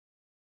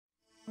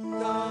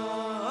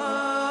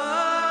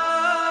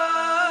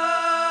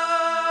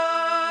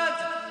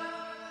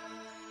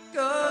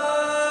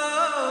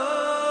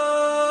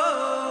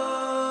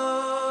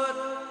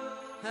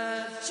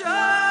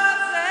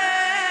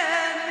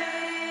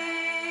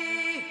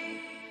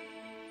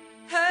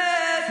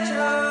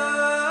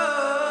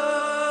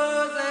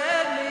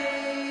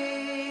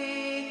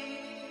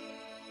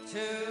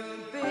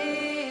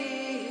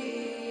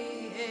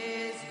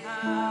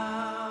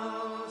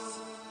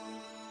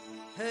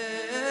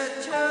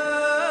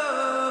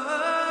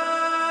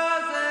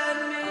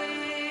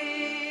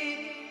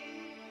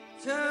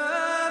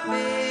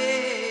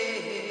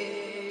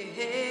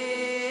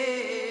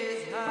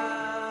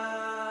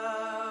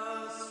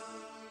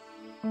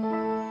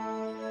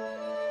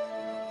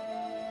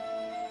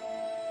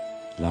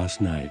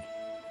Last night,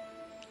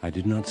 I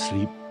did not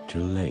sleep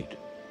till late.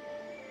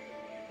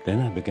 Then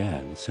I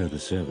began, so the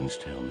servants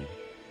tell me,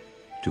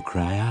 to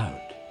cry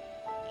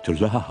out, to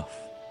laugh,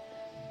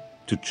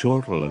 to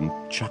chortle and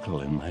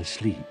chuckle in my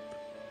sleep.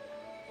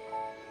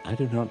 I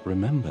do not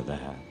remember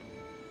that.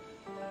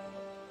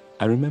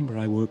 I remember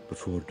I woke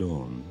before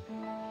dawn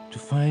to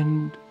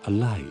find a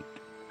light,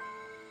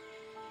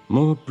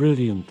 more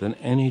brilliant than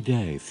any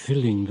day,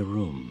 filling the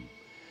room.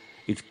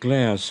 Its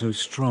glare so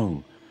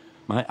strong,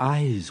 my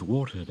eyes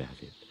watered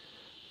at it.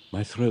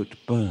 My throat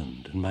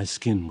burned and my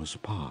skin was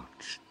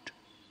parched.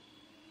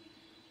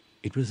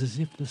 It was as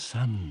if the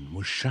sun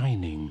was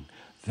shining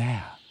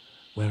there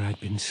where I'd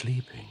been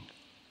sleeping,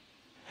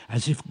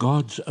 as if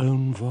God's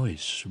own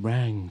voice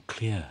rang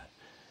clear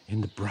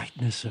in the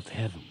brightness of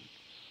heaven.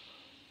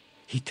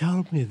 He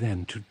told me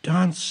then to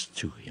dance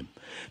to him,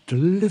 to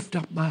lift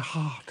up my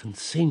heart and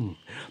sing,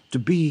 to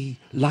be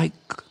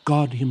like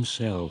God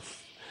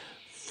himself,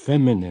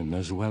 feminine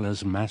as well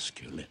as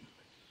masculine,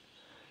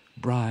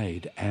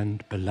 bride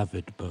and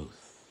beloved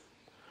both.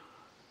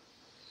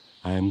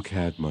 I am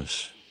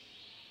Kadmos.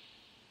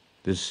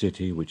 This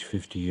city, which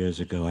 50 years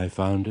ago I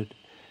founded,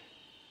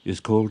 is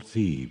called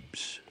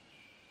Thebes.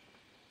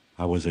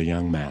 I was a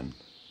young man.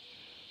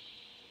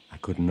 I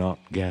could not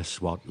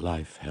guess what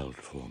life held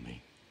for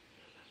me.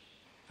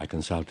 I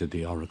consulted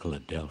the oracle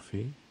at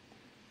Delphi.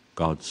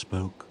 God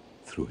spoke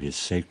through his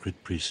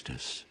sacred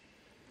priestess.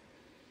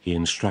 He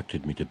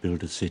instructed me to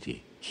build a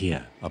city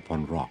here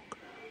upon rock,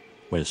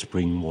 where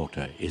spring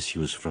water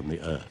issues from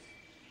the earth.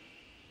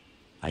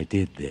 I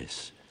did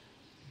this.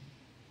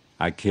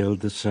 I killed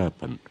the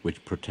serpent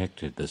which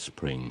protected the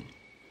spring.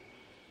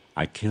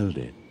 I killed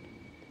it.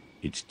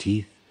 Its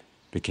teeth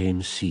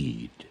became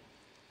seed.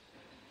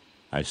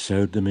 I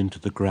sowed them into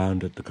the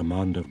ground at the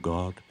command of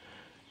God,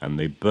 and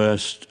they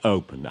burst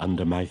open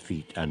under my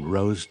feet and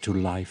rose to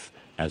life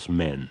as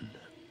men.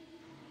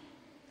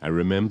 I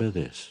remember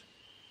this.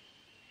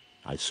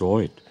 I saw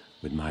it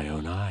with my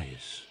own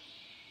eyes.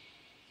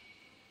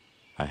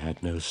 I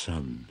had no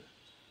son.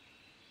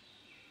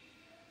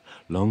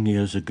 Long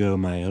years ago,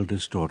 my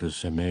eldest daughter,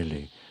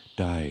 Semele,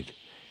 died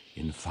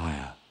in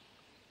fire.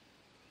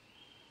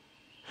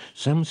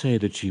 Some say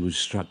that she was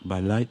struck by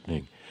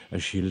lightning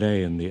as she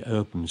lay in the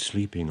open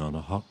sleeping on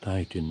a hot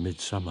night in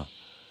midsummer.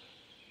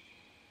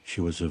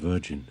 She was a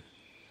virgin,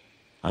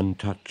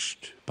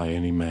 untouched by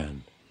any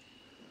man.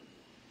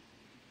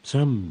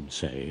 Some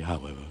say,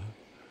 however,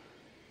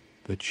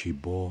 that she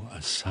bore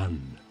a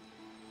son.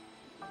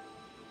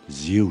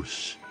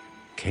 Zeus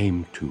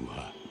came to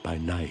her by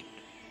night.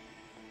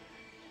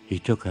 He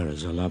took her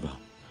as a lover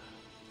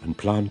and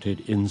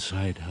planted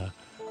inside her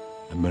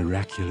a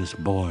miraculous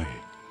boy,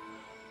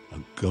 a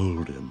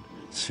golden,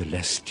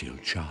 celestial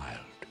child.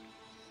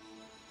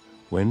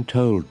 When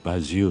told by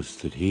Zeus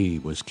that he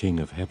was king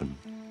of heaven,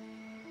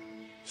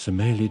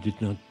 Semele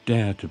did not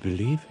dare to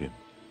believe him.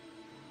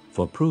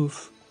 For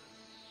proof,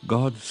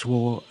 God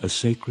swore a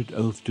sacred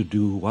oath to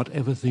do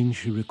whatever thing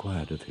she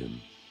required of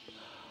him.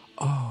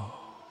 Oh,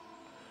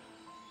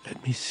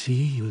 let me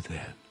see you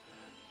then,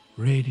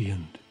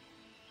 radiant,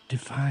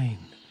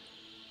 divine,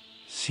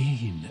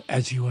 seen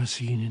as you are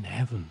seen in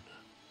heaven.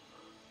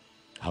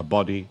 Her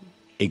body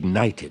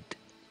ignited.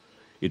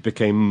 It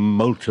became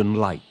molten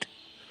light.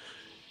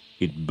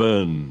 It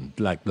burned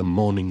like the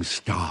morning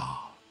star.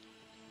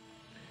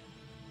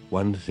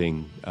 One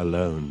thing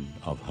alone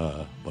of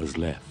her was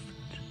left.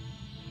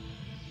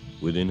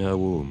 Within her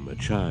womb, a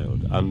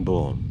child,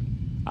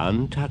 unborn,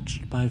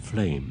 untouched by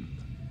flame,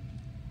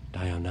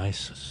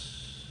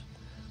 Dionysos,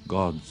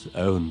 God's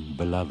own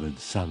beloved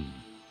son,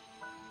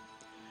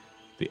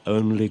 the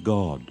only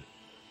God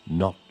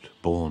not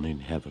born in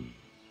heaven.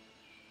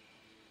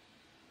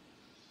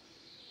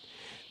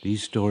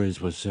 These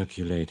stories were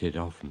circulated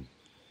often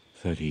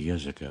 30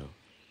 years ago.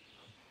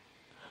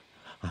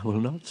 I will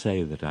not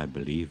say that I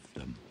believed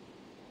them.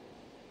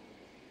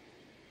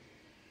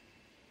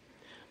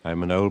 I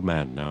am an old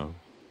man now,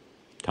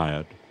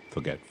 tired,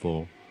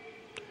 forgetful,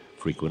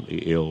 frequently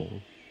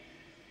ill.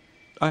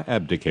 I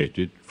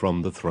abdicated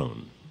from the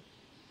throne.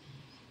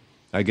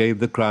 I gave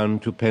the crown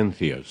to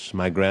Pentheus,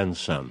 my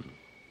grandson.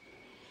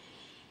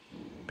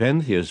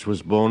 Pentheus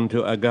was born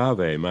to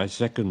Agave, my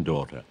second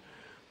daughter,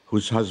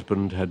 whose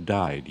husband had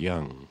died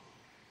young.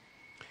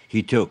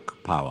 He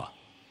took power,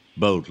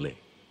 boldly,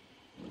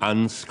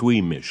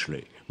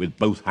 unsqueamishly, with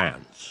both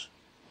hands.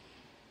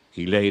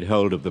 He laid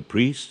hold of the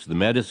priests, the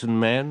medicine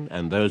men,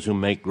 and those who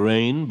make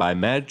rain by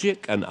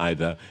magic, and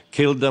either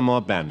killed them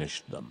or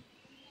banished them.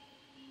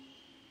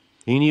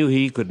 He knew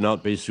he could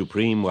not be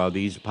supreme while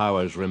these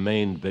powers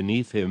remained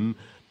beneath him,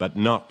 but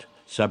not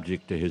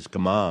subject to his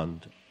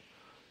command.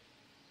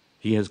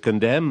 He has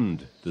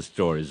condemned the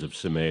stories of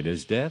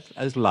Semene's death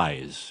as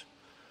lies,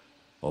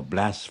 or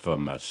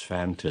blasphemous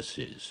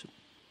fantasies.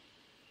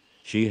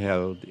 She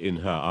held in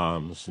her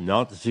arms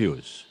not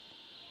Zeus,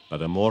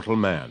 but a mortal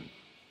man.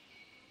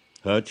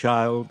 Her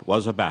child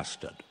was a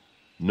bastard,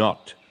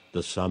 not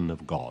the son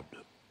of God.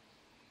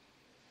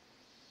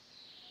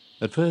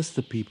 At first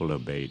the people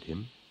obeyed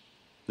him.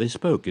 They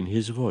spoke in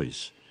his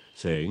voice,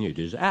 saying, "It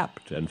is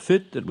apt and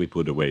fit that we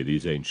put away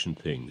these ancient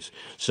things.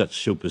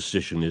 Such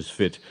superstition is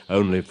fit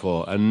only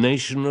for a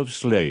nation of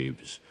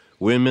slaves,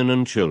 women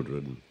and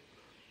children."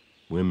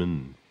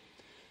 Women,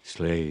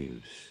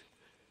 slaves,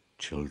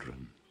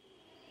 children.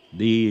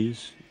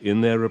 These,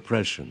 in their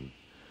oppression,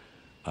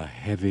 are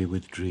heavy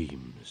with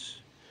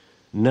dreams,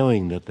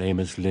 knowing that they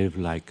must live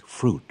like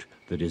fruit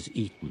that is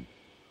eaten.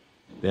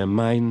 Their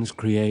minds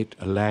create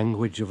a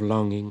language of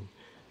longing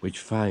which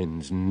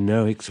finds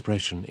no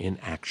expression in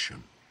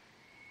action.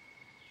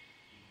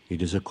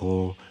 It is a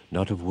call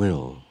not of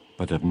will,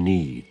 but of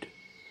need,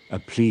 a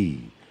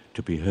plea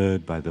to be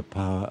heard by the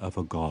power of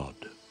a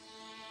god.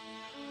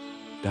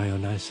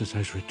 Dionysos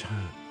has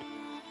returned.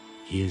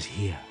 He is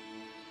here.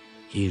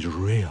 He is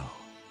real.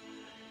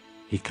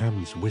 He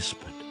comes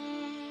whispered,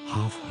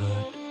 half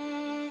heard,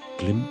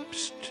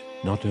 glimpsed,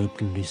 not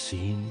openly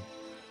seen,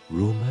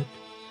 rumored,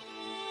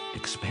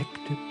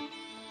 expected,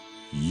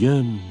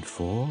 yearned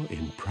for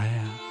in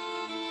prayer,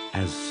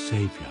 as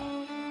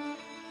Savior,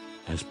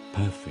 as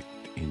perfect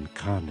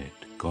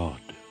incarnate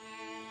God.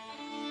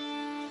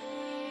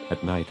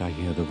 At night I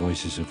hear the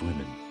voices of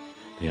women.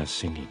 They are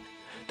singing.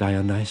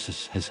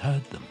 Dionysus has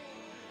heard them.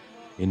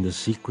 In the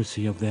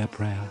secrecy of their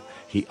prayer,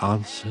 he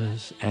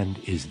answers and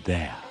is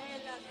there.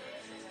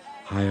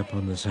 High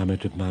upon the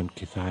summit of Mount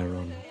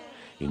Kithyron,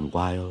 in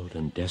wild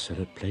and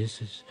desolate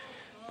places,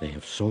 they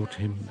have sought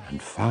him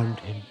and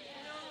found him,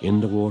 in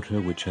the water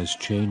which has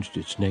changed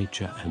its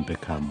nature and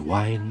become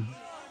wine,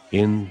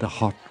 in the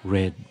hot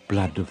red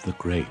blood of the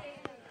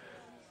grape,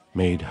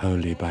 made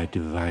holy by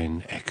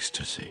divine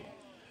ecstasy,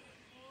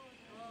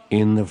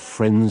 in the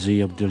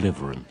frenzy of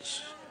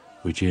deliverance,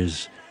 which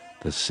is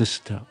the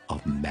sister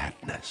of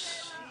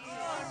madness.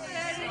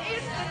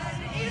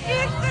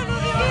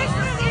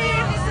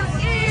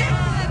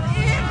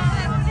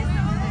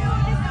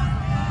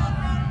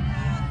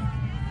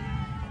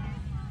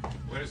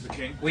 Where is the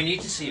king? We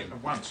need to see him.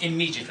 At once.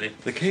 Immediately.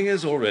 The king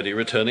is already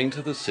returning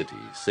to the city.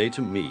 Say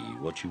to me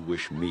what you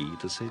wish me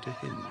to say to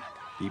him.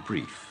 Be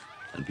brief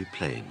and be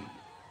plain.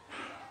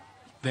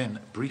 Then,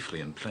 briefly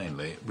and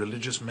plainly,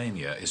 religious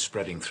mania is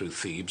spreading through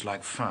Thebes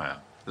like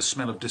fire. The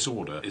smell of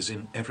disorder is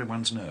in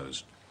everyone's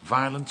nose.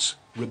 Violence,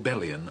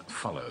 rebellion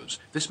follows.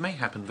 This may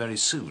happen very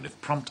soon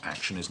if prompt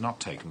action is not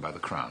taken by the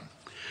crown.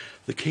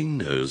 The king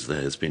knows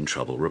there has been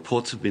trouble.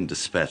 Reports have been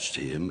dispatched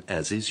to him,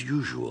 as is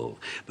usual.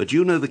 But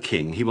you know the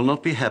king. He will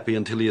not be happy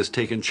until he has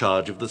taken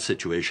charge of the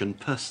situation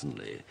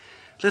personally.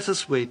 Let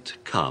us wait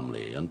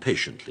calmly and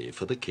patiently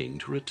for the king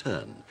to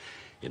return.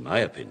 In my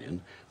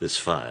opinion, this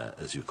fire,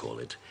 as you call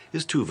it,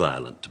 is too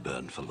violent to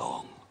burn for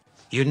long.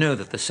 You know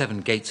that the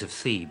 7 gates of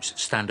Thebes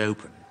stand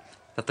open,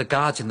 that the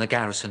guards in the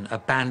garrison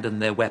abandon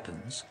their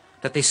weapons,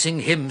 that they sing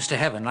hymns to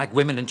heaven like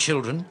women and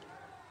children.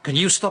 Can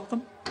you stop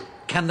them?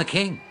 Can the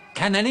king?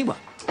 Can anyone?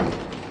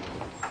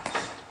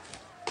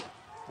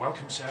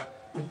 Welcome, sir.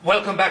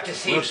 Welcome back to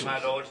Thebes,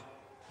 my lord.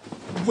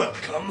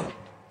 Welcome.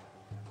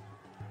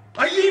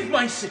 I leave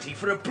my city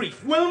for a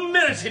brief,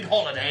 well-merited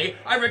holiday.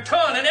 I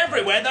return, and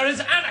everywhere there is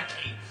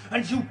anarchy.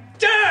 And you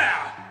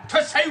dare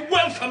to say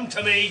welcome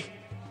to me!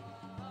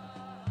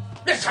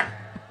 Listen!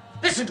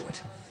 Listen to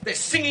it. There's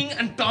singing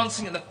and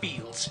dancing in the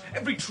fields.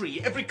 Every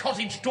tree, every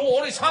cottage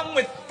door is hung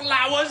with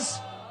flowers.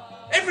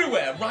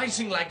 Everywhere,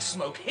 rising like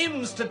smoke,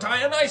 hymns to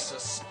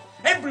Dionysos.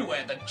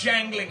 Everywhere, the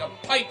jangling of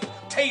pipe,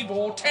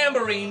 tabor,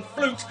 tambourine,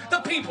 flute. The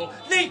people,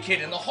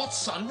 naked in the hot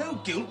sun, no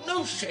guilt,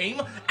 no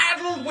shame,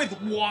 addled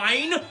with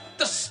wine.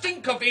 The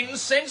stink of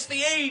incense,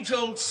 the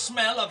age-old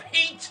smell of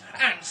heat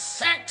and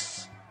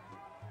sex.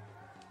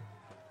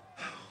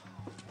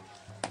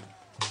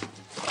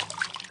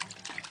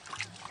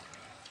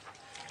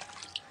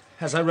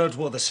 As I rode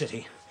toward the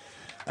city,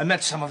 I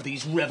met some of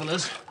these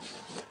revelers,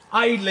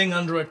 idling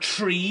under a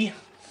tree,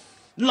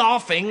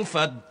 laughing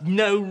for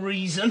no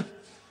reason.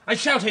 I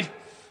shouted,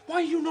 "Why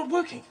are you not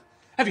working?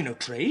 Have you no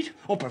trade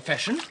or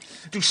profession?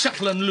 Do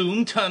shuttle and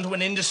loom turn to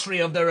an industry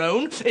of their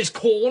own? Is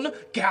corn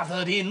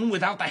gathered in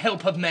without the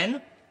help of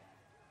men?"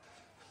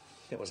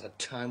 There was a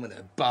time when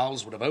their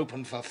bowels would have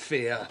opened for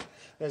fear.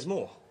 There's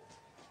more.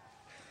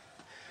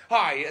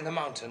 High in the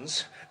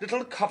mountains,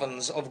 little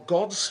covens of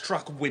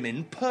god-struck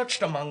women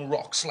perched among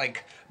rocks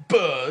like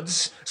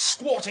birds,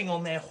 squatting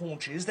on their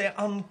haunches, their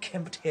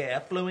unkempt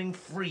hair flowing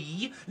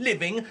free,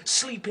 living,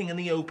 sleeping in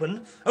the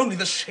open. Only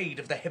the shade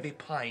of the heavy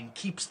pine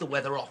keeps the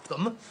weather off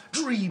them,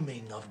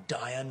 dreaming of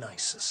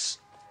Dionysus.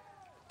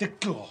 The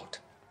god.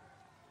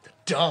 The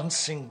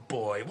dancing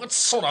boy. What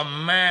sort of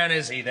man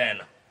is he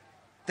then?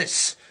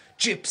 This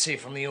gypsy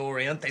from the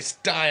Orient, this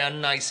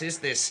Dionysos,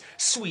 this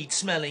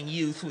sweet-smelling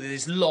youth with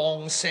his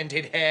long,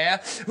 scented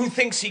hair, who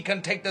thinks he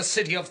can take the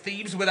city of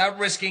Thebes without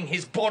risking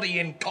his body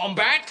in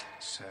combat?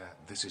 Sir,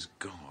 this is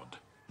God.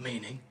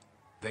 Meaning?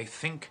 They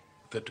think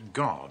that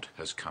God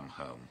has come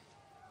home.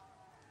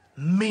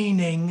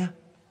 Meaning?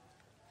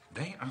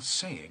 They are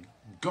saying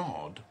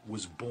God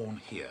was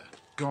born here.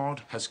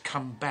 God has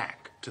come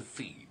back to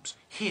Thebes.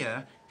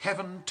 Here,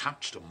 heaven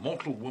touched a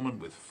mortal woman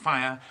with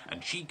fire,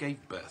 and she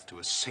gave birth to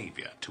a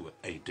saviour, to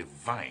a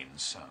divine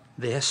son.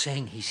 They are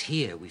saying he's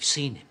here, we've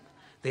seen him.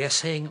 They are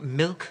saying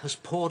milk has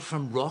poured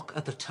from rock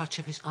at the touch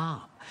of his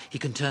arm. He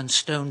can turn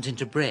stones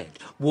into bread,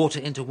 water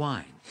into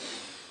wine.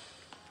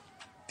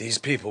 These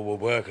people were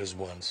workers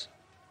once.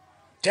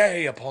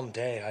 Day upon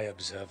day I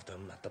observed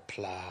them at the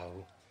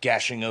plough,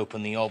 gashing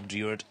open the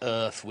obdurate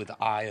earth with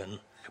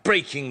iron,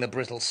 breaking the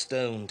brittle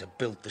stone to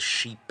build the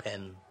sheep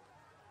pen.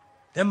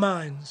 Their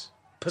minds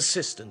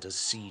persistent as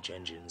siege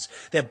engines,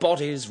 their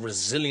bodies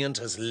resilient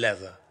as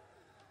leather.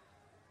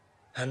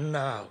 And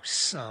now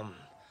some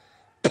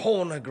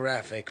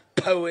pornographic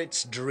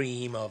poet's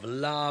dream of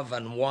love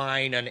and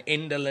wine and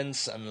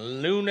indolence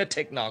and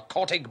lunatic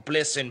narcotic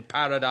bliss in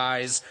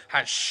paradise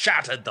has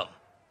shattered them.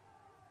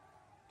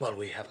 Well,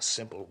 we have a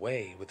simple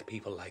way with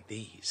people like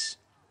these.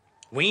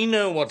 We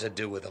know what to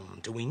do with them,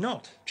 do we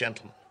not,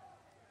 gentlemen?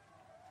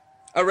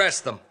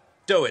 Arrest them.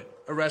 Do it.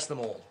 Arrest them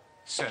all.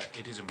 Sir,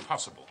 it is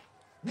impossible.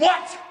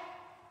 What?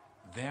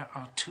 There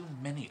are too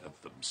many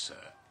of them, sir.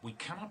 We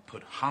cannot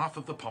put half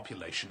of the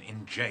population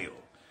in jail.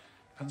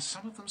 And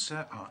some of them,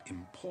 sir, are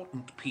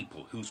important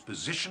people whose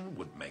position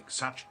would make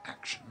such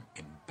action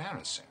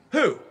embarrassing.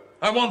 Who?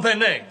 I want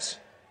their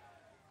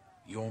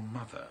Your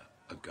mother,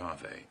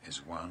 Agave,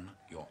 is one.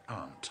 Your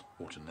aunt,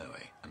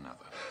 Ortanoe,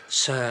 another.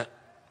 Sir,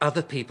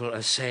 other people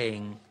are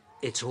saying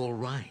it's all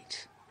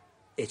right.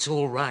 It's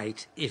all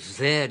right if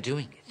they're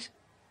doing it.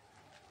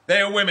 They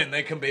are women.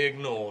 They can be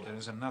ignored. There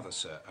is another,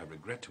 sir. I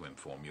regret to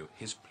inform you,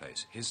 his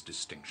place, his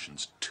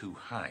distinctions, too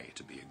high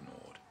to be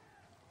ignored.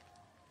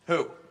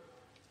 Who?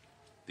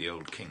 The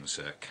old king,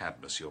 sir,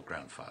 Kadmos, your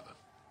grandfather.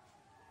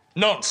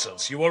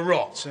 Nonsense. You are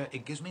wrong. Sir,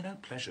 it gives me no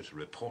pleasure to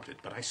report it,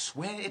 but I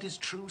swear it is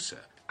true, sir.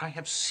 I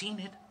have seen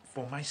it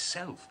for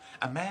myself.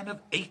 A man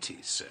of 80,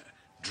 sir,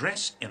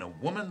 dressed in a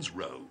woman's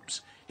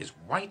robes, his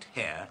white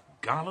hair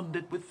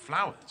garlanded with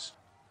flowers.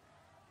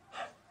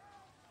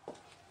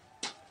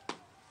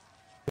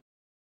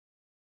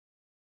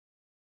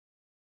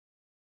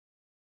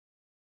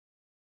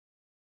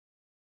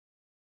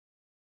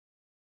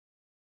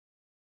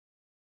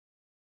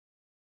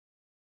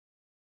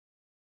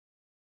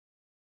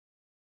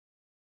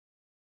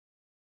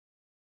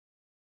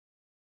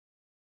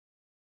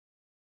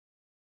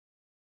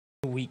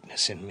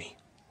 Weakness in me.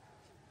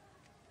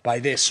 By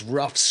this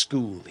rough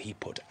school he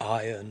put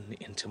iron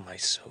into my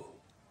soul.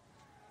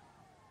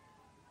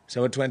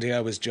 So at 20 I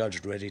was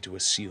judged ready to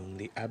assume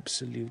the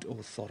absolute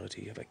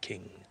authority of a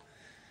king.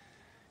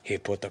 He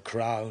put the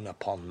crown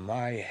upon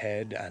my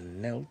head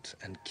and knelt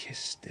and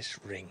kissed this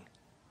ring.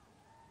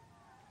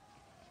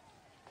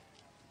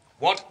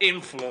 What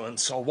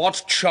influence or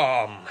what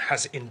charm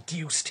has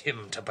induced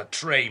him to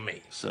betray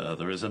me? Sir,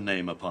 there is a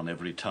name upon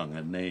every tongue,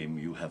 a name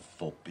you have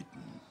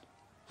forbidden.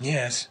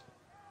 Yes.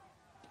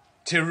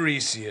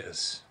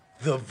 Tiresias,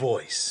 the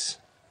voice.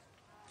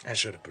 I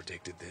should have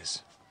predicted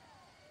this.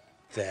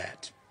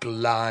 That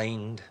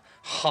blind,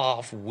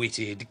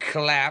 half-witted,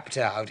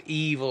 clapped-out,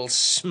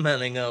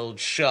 evil-smelling old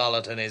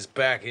charlatan is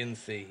back in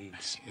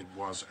Thebes. It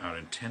was our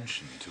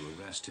intention to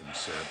arrest him,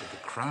 sir, but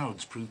the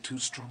crowds proved too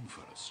strong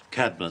for us.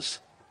 Kadmos,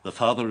 the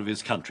father of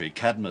his country,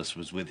 Kadmos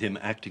was with him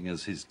acting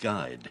as his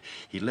guide.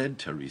 He led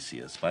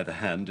Tiresias by the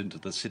hand into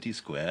the city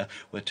square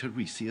where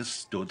Tiresias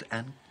stood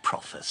and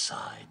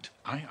prophesied.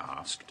 I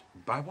asked,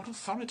 by what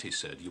authority,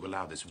 sir, do you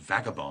allow this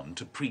vagabond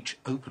to preach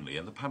openly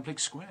in the public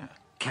square?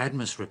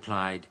 Kadmos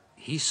replied,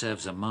 he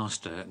serves a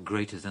master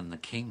greater than the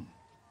king.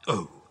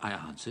 Oh, I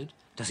answered,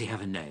 does he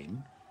have a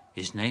name?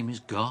 His name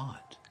is God,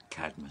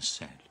 Kadmos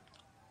said.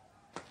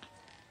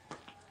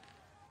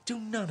 Do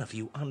none of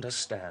you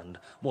understand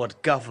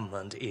what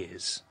government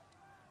is?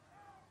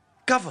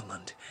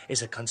 Government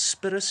is a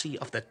conspiracy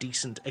of the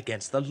decent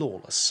against the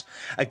lawless,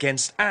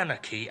 against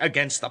anarchy,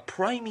 against the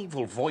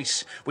primeval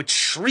voice which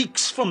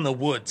shrieks from the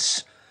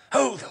woods.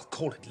 Oh, they'll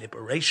call it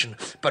liberation,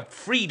 but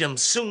freedom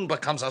soon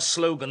becomes a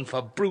slogan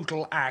for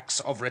brutal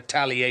acts of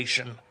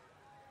retaliation.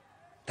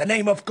 The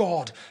name of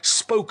God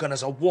spoken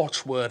as a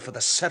watchword for the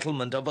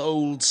settlement of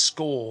old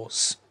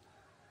scores.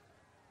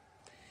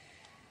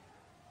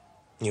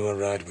 You are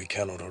right, we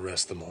cannot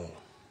arrest them all.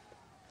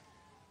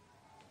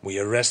 We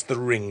arrest the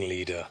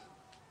ringleader.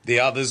 The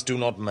others do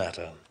not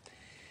matter.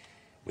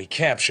 We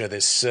capture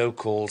this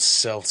so-called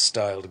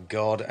self-styled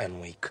god and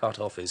we cut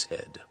off his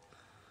head.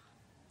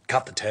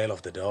 Cut the tail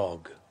off the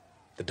dog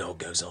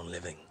goes on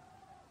living.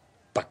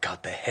 But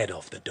cut the head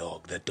off the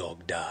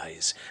dog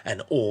dies,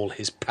 and all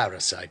his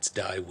parasites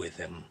die with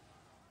him.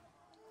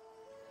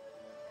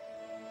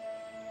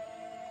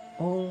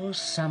 All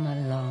summer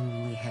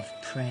long we have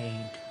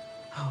prayed.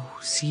 Oh,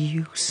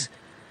 Zeus,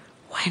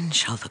 When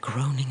shall the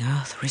groaning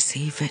earth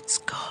receive its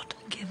God?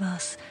 Give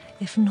us,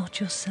 if not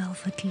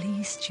yourself, at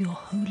least your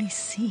holy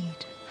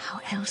seed. How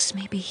else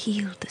may be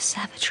healed the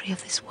savagery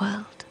of this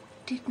world?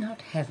 Did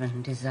not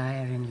heaven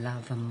desire in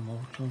love a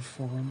mortal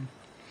form?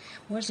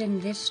 Was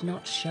in this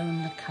not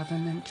shown the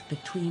covenant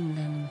between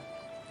them?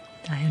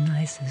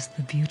 Dionysos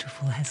the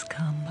beautiful has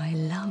come By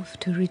love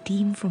to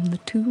redeem from the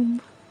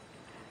tomb.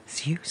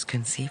 Zeus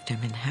conceived him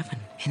in heaven,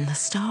 in the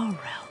star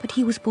realm. But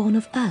he was born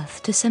of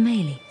earth to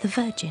Semele, the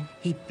virgin.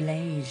 He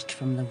blazed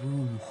from the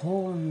womb,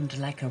 horned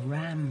like a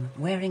ram,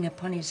 wearing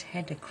upon his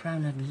head a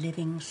crown of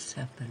living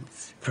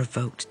serpents.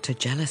 Provoked to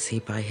jealousy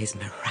by his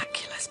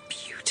miraculous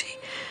beauty,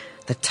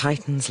 the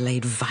Titans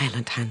laid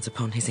violent hands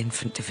upon his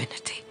infant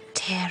divinity,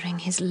 Tearing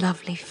his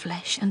lovely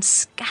flesh and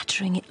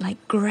scattering it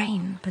like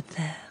grain. But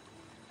there,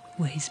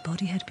 where his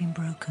body had been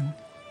broken,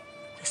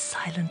 the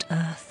silent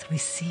earth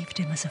received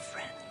him as a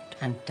friend.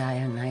 And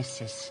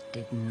Dionysus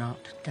did not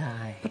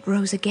die. But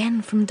rose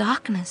again from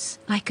darkness,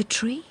 like a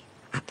tree.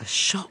 At the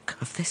shock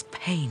of this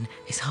pain,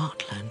 his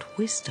heart learned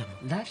wisdom.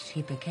 Thus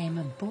he became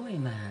a boy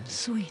man.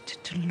 Sweet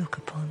to look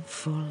upon.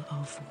 Full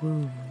of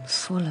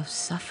wounds. Full of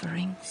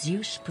suffering.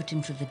 Zeus put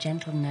him through the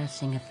gentle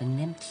nursing of the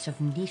nymphs of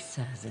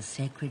Nysa, the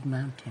sacred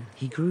mountain.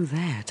 He grew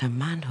there to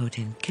manhood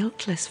in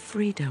guiltless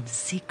freedom.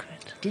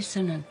 Secret.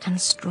 Dissonant. And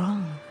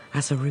strong.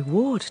 As a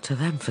reward to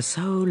them for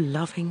so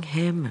loving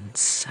him and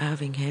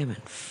serving him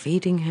and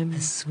feeding him.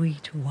 The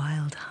sweet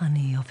wild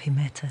honey of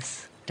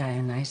Hymettus.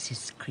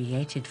 Dionysus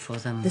created for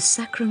them The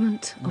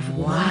sacrament of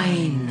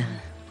wine,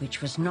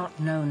 which was not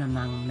known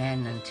among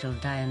men until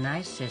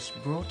Dionysus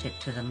brought it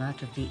to them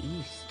out of the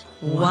east.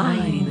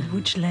 Wine,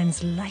 which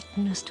lends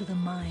lightness to the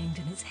mind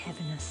in its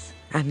heaviness.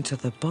 And to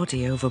the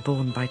body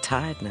overborne by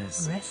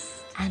tiredness. Rest.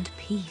 and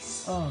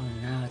peace. Oh,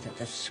 now that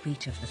the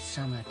sweet of the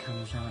summer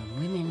comes on,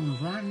 women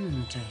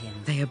run to him.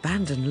 They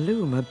abandon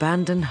loom,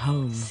 abandon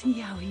home. See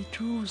how he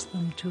draws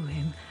them to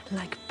him,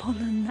 like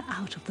pollen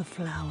out of the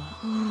flower.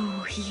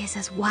 Oh, he is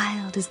as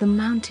wild as the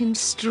mountain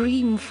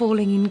stream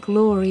falling in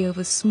glory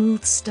over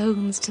smooth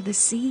stones to the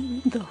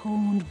sea. The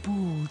horned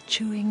bull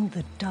chewing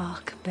the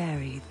dark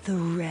berry, the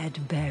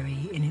red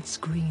berry in its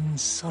green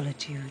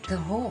solitude. The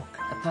hawk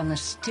upon the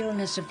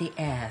stillness of the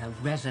air,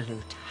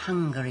 resolute,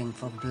 hungering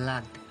for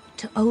blood.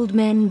 To old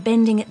men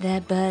bending at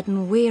their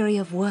burden, weary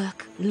of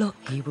work, look.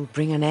 He will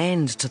bring an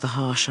end to the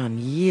harsh,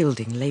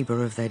 unyielding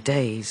labour of their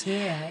days.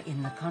 Here,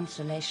 in the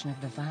consolation of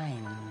the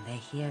vine, they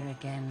hear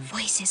again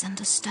Voices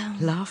under stone.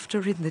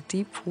 Laughter in the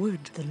deep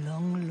wood. The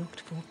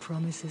long-looked-for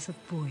promises of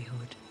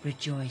boyhood.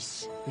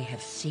 Rejoice, we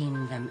have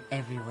seen them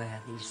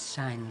everywhere, these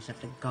signs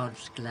of the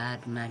gods'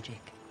 glad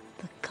magic.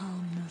 The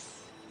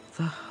calmness.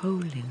 The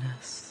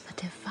holiness. The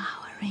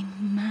devouring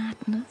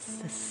madness.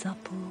 The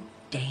supple.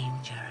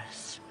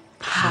 Dangerous.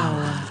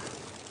 Power.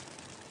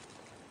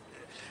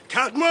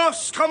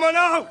 Kadmos, come on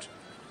out!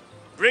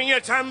 Bring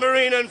your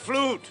tambourine and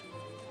flute.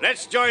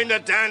 Let's join the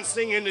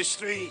dancing in the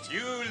street.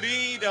 You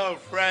lead, old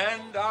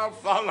friend. I'll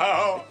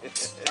follow.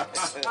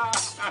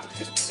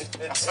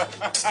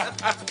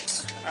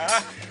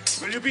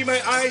 Will you be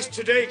my eyes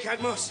today,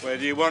 Kadmos? Where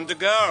do you want to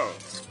go?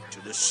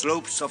 To the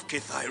slopes of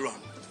Kithiron,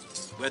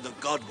 where the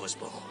god was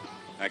born.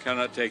 I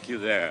cannot take you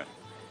there.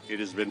 It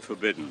has been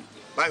forbidden.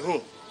 By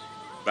whom?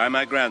 By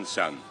my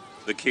grandson,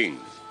 the king.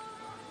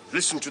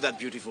 Listen to that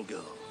beautiful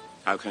girl.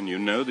 How can you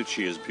know that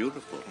she is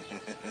beautiful?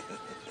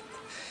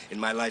 In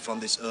my life on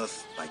this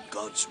earth, by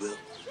God's will,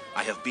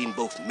 I have been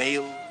both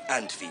male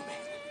and female.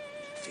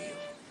 Feel,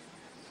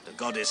 the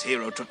goddess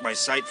Hero took my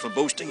sight for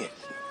boasting it.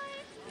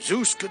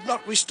 Zeus could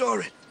not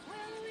restore it,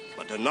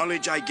 but the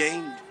knowledge I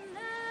gained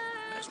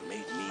has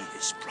made me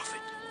his prophet.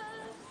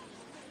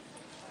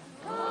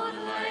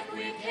 Born like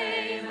we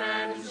came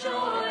and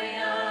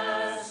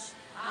joyous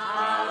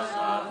out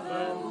of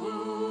the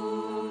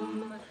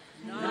womb,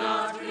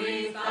 not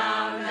grief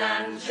bound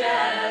and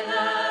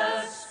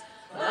jealous,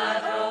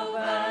 but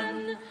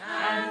open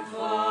and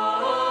full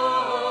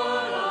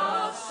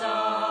of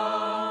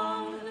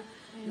song.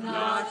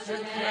 Not to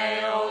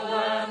clay or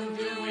worm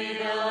do we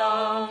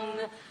belong,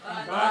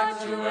 but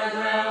to a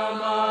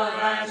realm of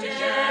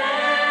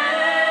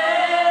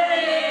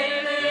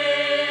angelic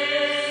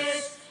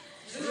bliss.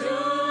 To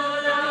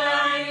the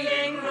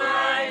blinding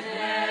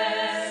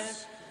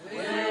brightness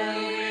will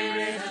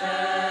we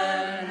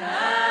return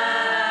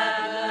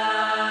at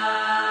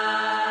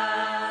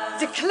last.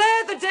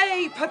 Declare the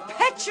day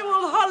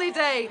perpetual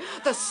holiday.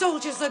 The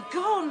soldiers are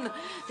gone.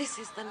 This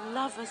is the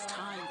lovers'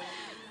 time.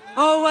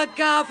 Oh,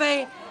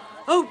 Agave,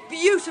 oh,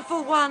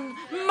 beautiful one,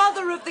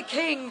 mother of the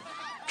king,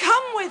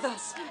 come with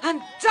us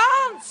and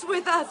dance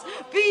with us.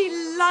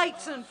 Be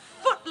light and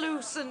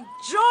footloose and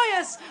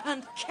joyous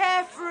and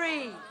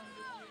carefree.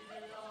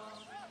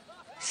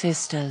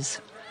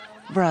 Sisters,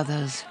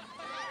 brothers,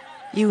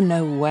 you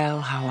know well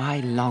how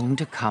I long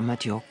to come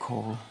at your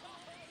call.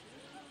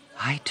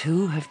 I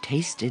too have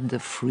tasted the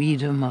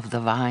freedom of the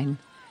vine,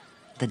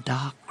 the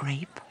dark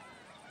grape,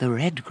 the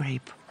red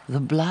grape, the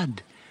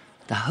blood,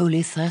 the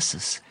holy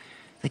thyrsus,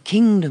 the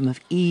kingdom of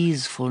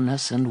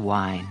easefulness and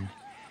wine.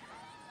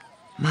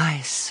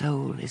 My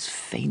soul is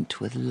faint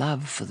with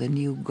love for the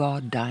new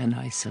god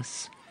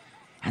Dionysos,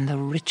 and the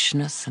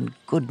richness and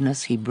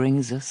goodness he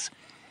brings us.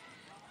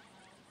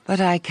 But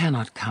I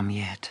cannot come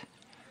yet.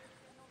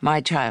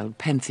 My child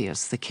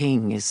Pentheus, the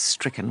king, is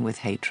stricken with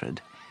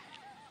hatred.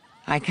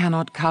 I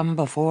cannot come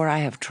before I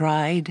have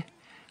tried,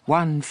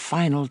 one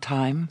final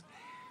time,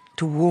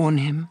 to warn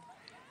him,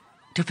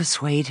 to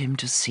persuade him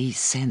to see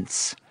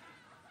sense.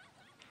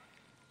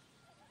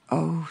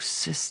 Oh,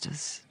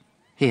 sisters,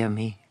 hear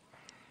me.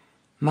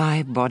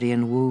 My body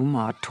and womb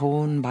are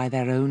torn by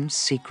their own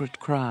secret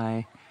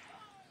cry.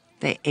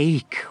 They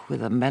ache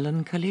with a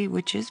melancholy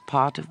which is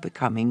part of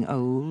becoming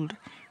old,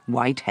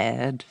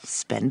 white-haired,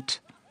 spent,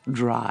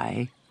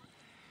 dry.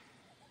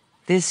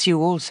 This you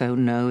also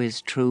know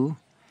is true,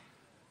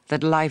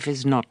 that life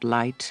is not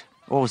light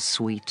or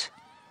sweet,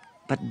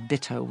 but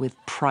bitter with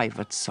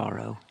private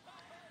sorrow,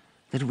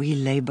 that we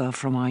labor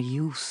from our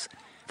youth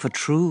for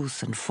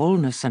truth and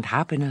fullness and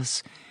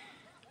happiness,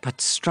 but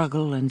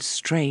struggle and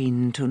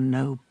strain to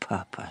no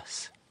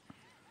purpose.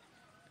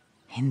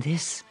 In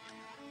this,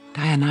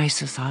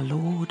 Dionysos our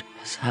Lord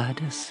has heard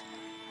us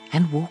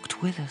and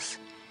walked with us.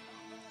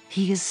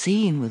 He has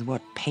seen with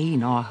what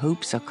pain our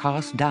hopes are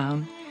cast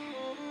down.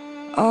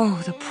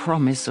 Oh, the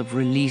promise of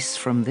release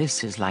from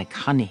this is like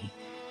honey,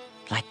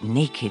 like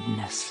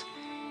nakedness.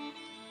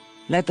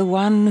 Let the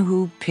one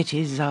who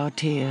pities our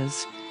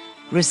tears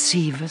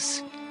receive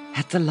us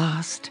at the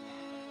last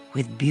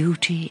with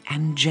beauty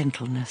and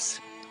gentleness,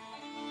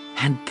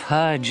 and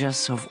purge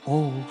us of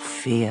all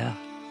fear.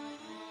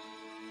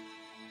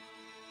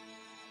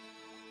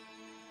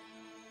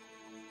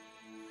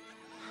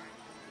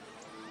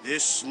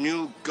 This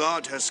new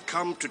god has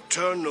come to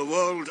turn the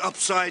world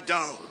upside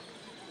down.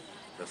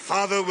 The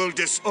father will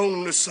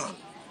disown the son.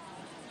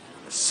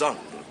 The son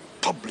will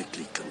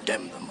publicly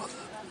condemn the mother.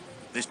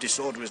 This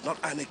disorder is not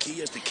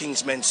anarchy, as the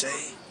king's men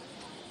say.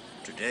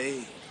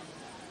 Today,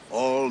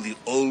 all the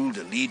old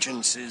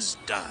allegiances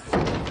die.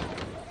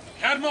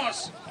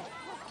 Kadmos!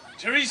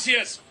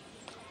 Tiresias!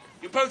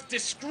 You both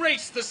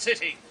disgrace the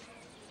city.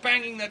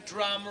 Banging the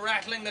drum,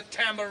 rattling the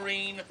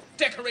tambourine,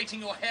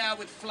 decorating your hair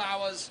with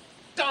flowers,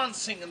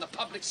 dancing in the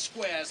public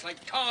squares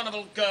like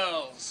carnival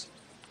girls.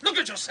 Look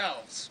at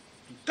yourselves.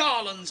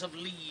 Garlands of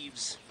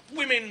leaves,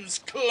 women's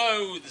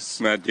clothes.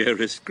 My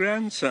dearest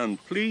grandson,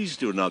 please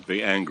do not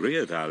be angry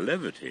at our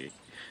levity.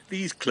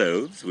 These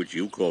clothes, which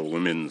you call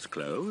women's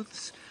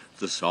clothes,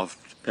 the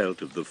soft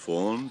pelt of the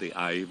fawn, the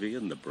ivy,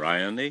 and the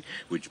bryony,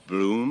 which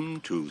bloom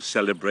to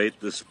celebrate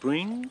the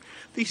spring,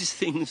 these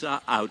things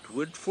are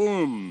outward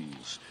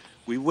forms.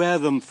 We wear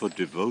them for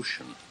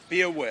devotion.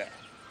 Be aware,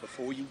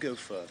 before you go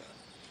further.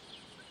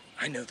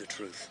 I know the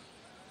truth.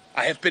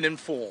 I have been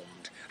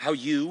informed how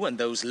you and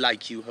those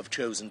like you have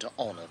chosen to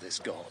honor this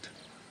god.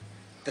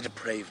 The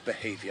depraved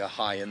behavior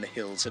high in the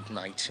hills at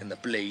night in the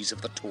blaze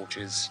of the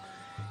torches.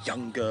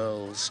 Young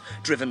girls,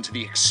 driven to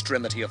the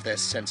extremity of their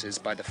senses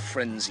by the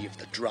frenzy of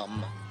the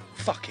drum,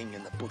 fucking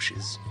in the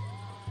bushes.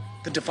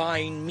 The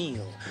divine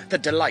meal, the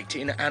delight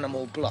in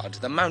animal blood,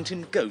 the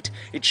mountain goat,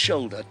 its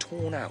shoulder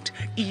torn out,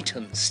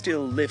 eaten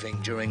still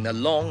living during the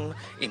long,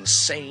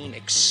 insane,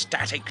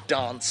 ecstatic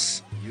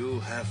dance.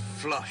 You have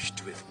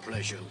flushed with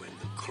pleasure when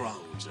the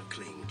crowds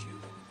acclaimed you.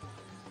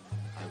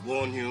 I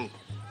warn you,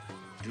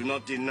 do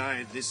not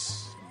deny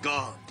this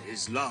god,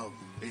 his love,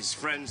 his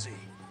frenzy.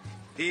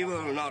 He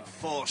will not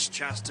force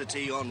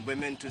chastity on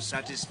women to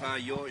satisfy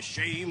your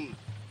shame.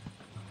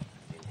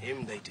 In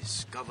him they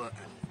discover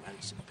an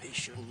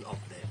emancipation of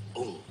their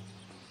own.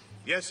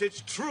 Yes,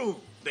 it's true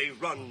they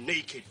run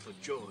naked for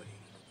joy,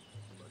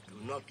 but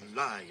do not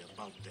lie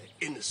about their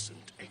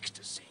innocent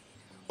ecstasy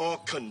or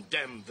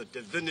condemn the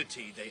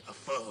divinity they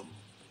affirm.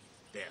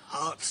 Their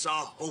hearts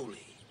are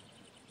holy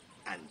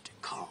and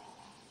calm.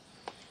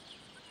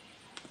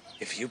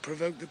 If you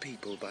provoke the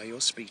people by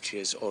your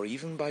speeches or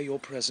even by your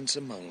presence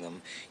among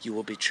them, you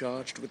will be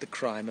charged with the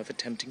crime of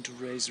attempting to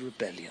raise a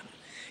rebellion.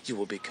 You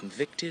will be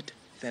convicted,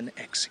 then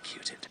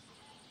executed.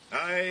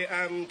 I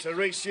am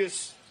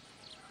Tiresias.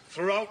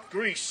 Throughout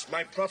Greece,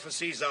 my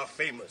prophecies are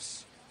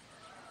famous.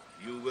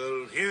 You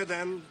will hear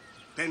them,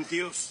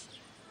 Pentheus.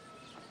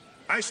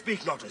 I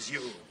speak not as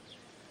you,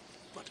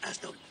 but as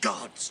the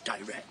gods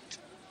direct.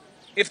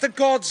 If the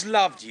gods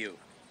loved you,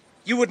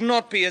 you would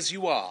not be as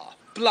you are,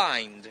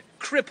 blind,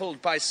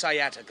 crippled by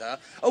sciatica,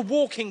 a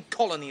walking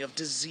colony of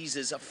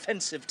diseases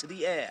offensive to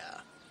the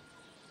air.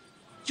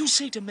 You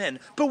say to men,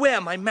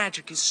 beware, my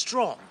magic is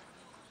strong.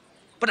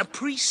 But a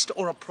priest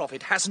or a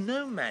prophet has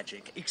no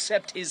magic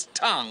except his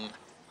tongue.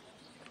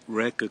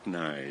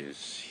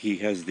 Recognize he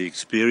has the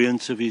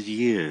experience of his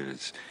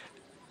years,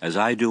 as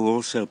I do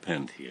also,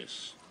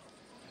 Pentheus.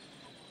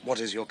 What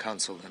is your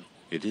counsel, then?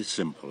 It is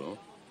simple.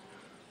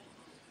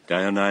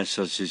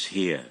 Dionysos is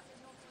here.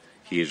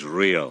 He is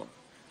real.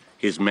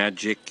 His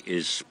magic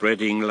is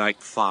spreading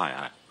like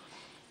fire.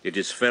 It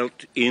is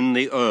felt in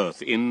the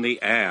earth, in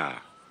the air.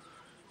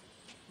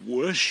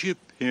 Worship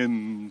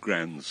him,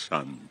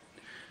 grandson.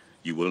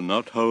 You will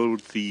not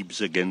hold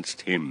Thebes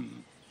against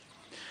him.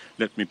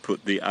 Let me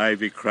put the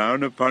ivy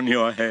crown upon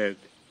your head.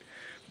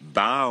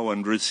 Bow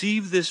and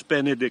receive this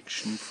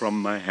benediction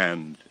from my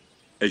hand,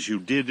 as you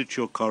did at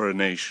your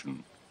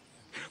coronation.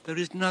 There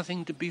is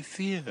nothing to be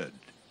feared.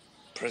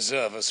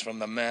 Preserve us from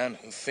the man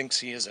who thinks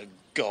he is a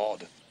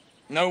god.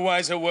 No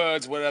wiser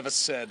words were ever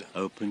said.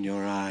 Open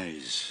your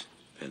eyes,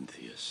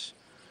 Pentheus.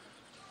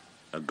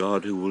 A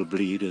god who will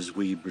bleed as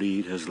we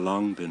bleed has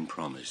long been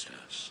promised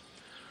us.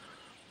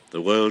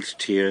 The world's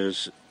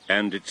tears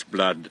and its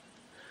blood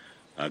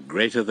are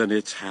greater than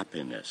its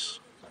happiness.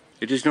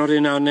 It is not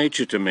in our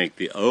nature to make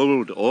the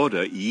old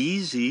order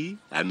easy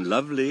and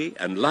lovely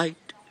and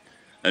light.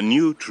 A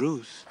new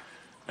truth,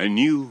 a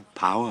new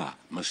power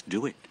must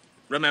do it.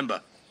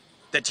 Remember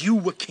that you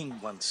were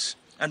king once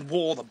and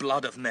wore the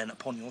blood of men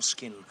upon your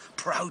skin,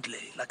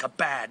 proudly, like a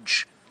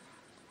badge.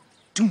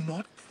 Do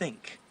not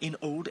think, in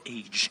old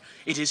age,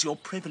 it is your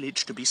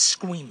privilege to be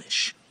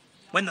squeamish.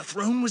 When the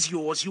throne was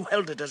yours, you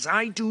held it as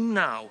I do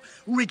now,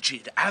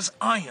 rigid as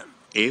iron.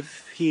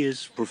 If he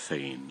is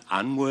profane,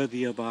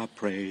 unworthy of our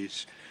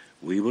praise,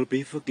 we will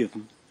be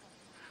forgiven.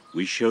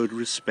 We showed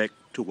respect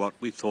to what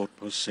we thought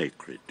was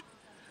sacred.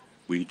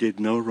 We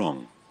did no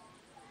wrong.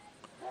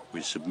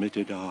 We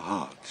submitted our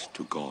hearts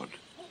to God.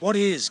 What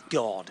is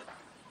God?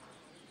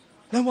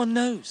 No one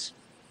knows.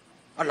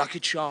 A lucky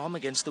charm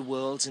against the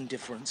world's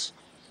indifference.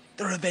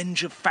 The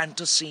revenge of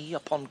fantasy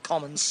upon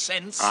common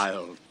sense.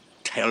 I'll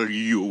tell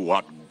you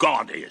what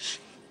God is.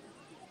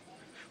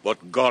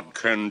 What God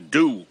can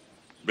do,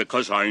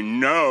 because I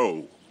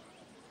know.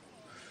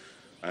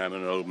 I am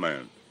an old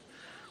man,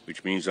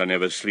 which means I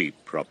never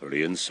sleep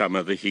properly. In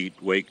summer the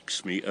heat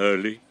wakes me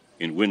early.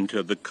 In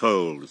winter the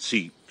cold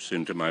seeps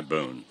into my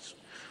bones.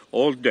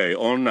 All day,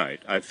 all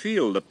night, I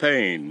feel the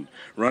pain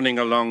running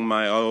along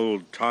my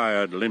old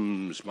tired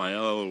limbs, my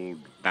old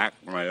back,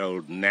 my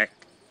old neck.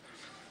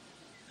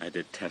 I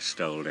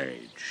detest old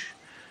age,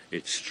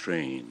 its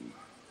strain,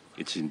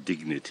 its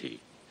indignity.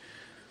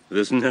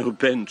 There's no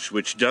bench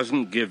which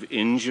doesn't give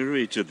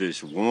injury to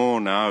this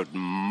worn-out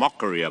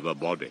mockery of a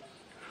body.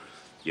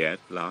 Yet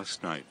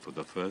last night, for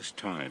the first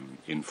time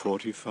in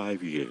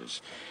 45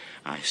 years,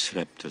 I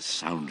slept as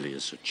soundly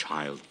as a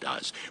child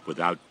does,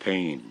 without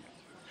pain,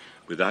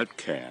 without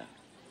care.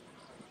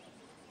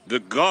 The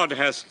god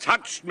has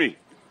touched me.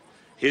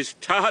 His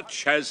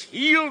touch has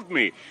healed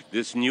me.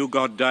 This new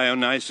god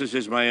Dionysos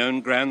is my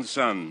own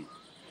grandson.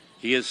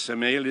 He is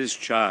Semele's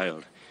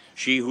child,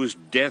 she whose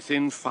death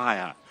in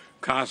fire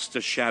cast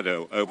a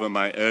shadow over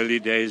my early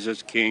days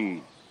as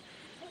king.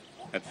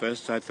 At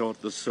first I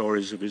thought the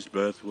stories of his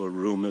birth were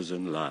rumors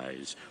and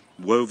lies,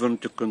 woven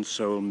to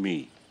console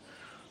me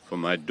for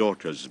my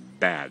daughter's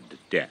bad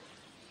death.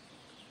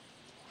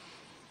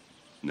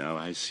 Now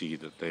I see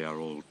that they are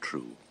all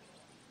true.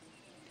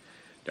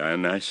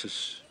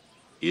 Dionysus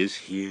is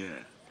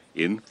here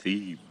in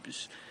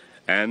Thebes,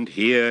 and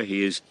here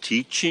he is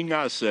teaching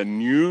us a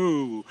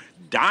new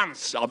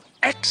dance of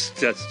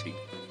ecstasy.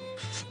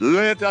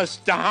 Let us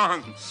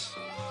dance.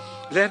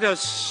 Let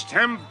us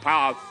stamp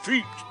our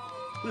feet.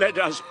 Let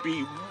us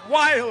be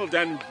wild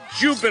and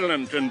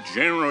jubilant and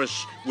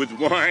generous with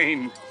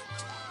wine.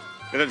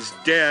 Let us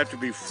dare to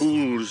be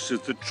fools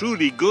as the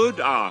truly good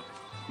are.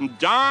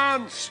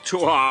 Dance to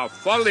our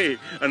folly,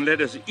 and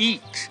let us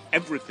eat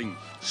everything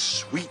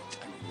sweet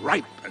and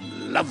ripe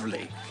and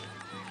lovely.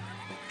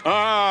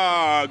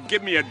 Ah,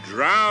 give me a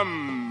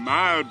drum.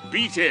 I'll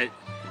beat it.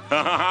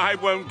 I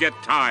won't get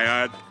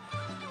tired.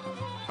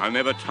 I'll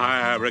never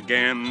tire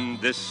again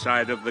this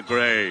side of the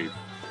grave,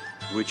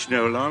 which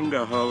no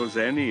longer holds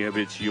any of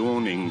its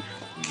yawning,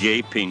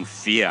 gaping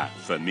fear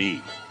for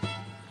me.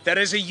 There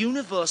is a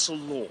universal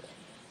law.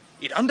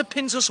 It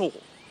underpins us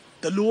all.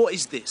 The law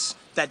is this,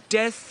 that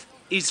death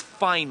is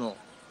final.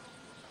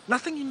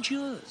 Nothing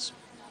endures.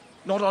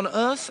 Not on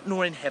earth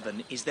nor in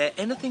heaven is there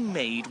anything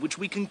made which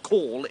we can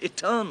call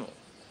eternal.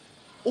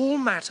 All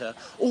matter,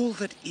 all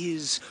that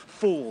is,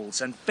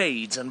 falls and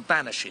fades and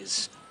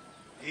vanishes.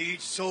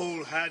 Each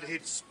soul had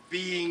its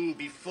being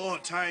before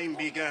time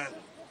began.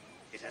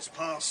 It has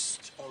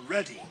passed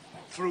already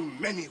through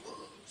many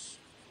worlds,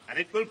 and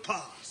it will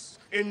pass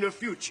in the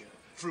future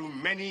through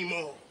many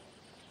more.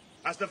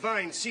 As the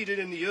vine seeded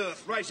in the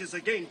earth rises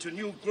again to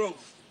new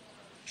growth,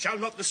 shall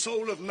not the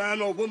soul of man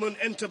or woman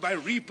enter by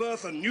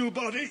rebirth a new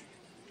body,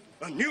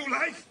 a new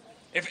life?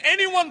 If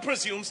anyone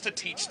presumes to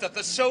teach that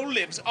the soul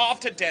lives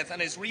after death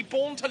and is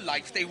reborn to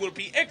life, they will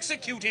be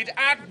executed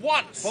at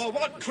once. For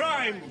what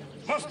crime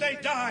must they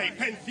die,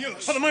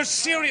 Pentheus? For the most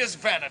serious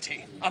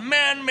vanity a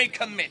man may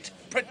commit,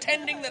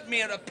 pretending that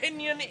mere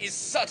opinion is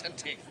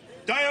certainty.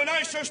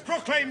 Dionysos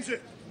proclaims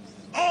it.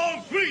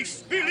 All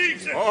Greece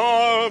believes it.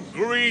 All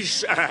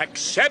Greece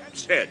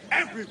accepts it.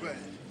 Everywhere,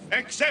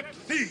 except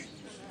Thebes.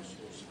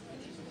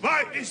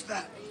 Why is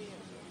that?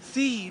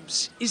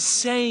 Thebes is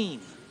sane.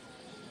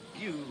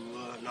 You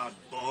were not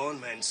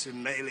born when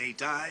Semele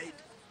died.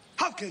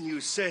 How can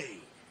you say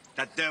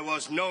that there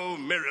was no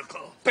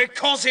miracle?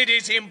 Because it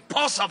is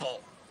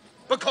impossible.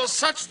 Because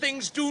such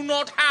things do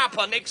not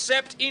happen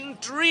except in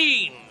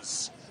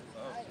dreams.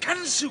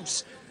 Can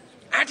Zeus,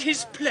 at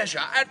his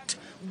pleasure, at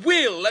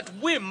will at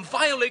whim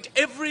violate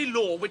every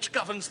law which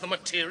governs the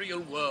material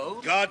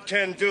world? God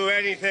can do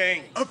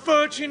anything. A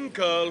virgin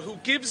girl who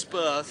gives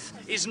birth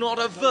is not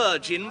a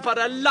virgin, but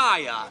a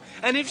liar.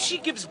 And if she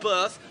gives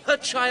birth, her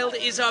child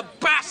is a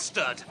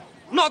bastard,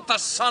 not the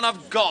son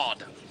of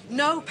God.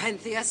 No,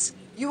 Pentheus,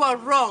 you are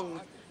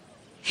wrong.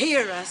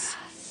 Hear us.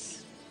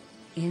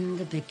 In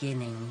the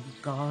beginning,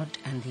 God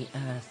and the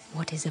earth,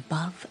 What is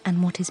above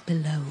and what is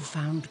below,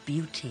 found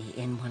beauty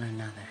in one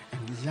another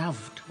and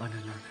loved one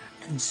another.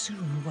 And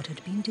soon what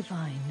had been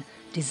divine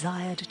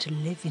desired to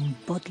live in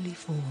bodily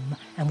form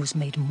and was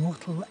made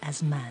mortal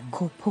as man.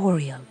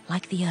 corporeal,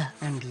 like the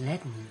earth. And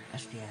leaden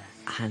as the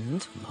earth.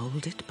 And,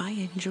 moulded by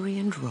injury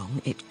and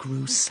wrong, it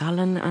grew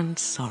sullen and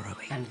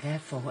sorrowing. And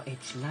therefore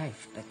its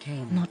life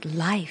became Not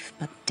life,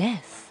 but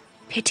death,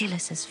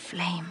 pitiless as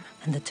flame.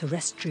 And the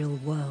terrestrial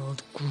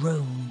world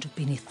groaned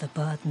beneath the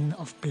burden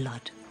of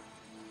blood.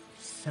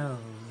 so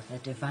the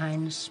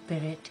divine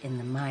spirit in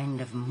the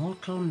mind of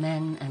mortal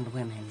men and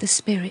women. The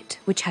spirit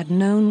which had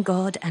known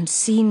God and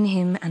seen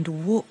him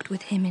and walked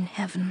with him in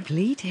heaven.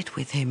 Pleaded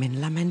with him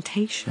in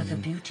lamentation. For the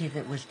beauty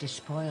that was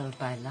despoiled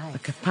by life. The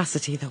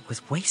capacity that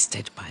was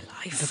wasted by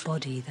life. The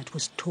body that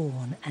was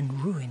torn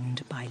and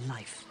ruined by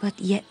life. But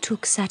yet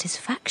took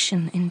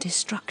satisfaction in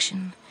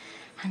destruction.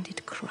 And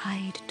it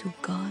cried to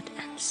God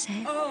and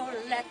said, Oh,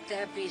 let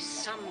there be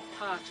some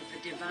part of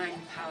the divine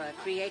power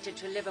created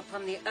to live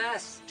upon the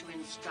earth to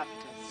instruct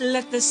us.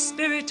 Let the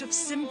spirit of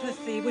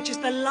sympathy, which is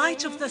the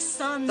light of the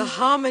sun, the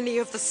harmony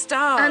of the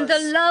stars, and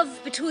the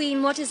love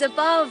between what is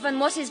above and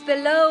what is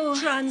below,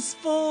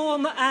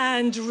 transform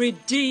and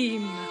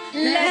redeem.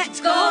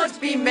 Let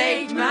God be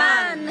made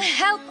man.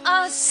 Help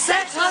us,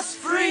 set us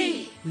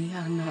free. We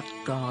are not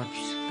gods,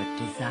 but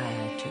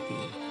desire to be.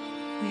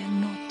 We are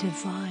not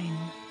divine,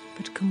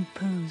 but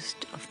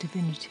composed of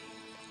divinity.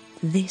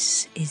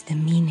 This is the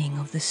meaning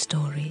of the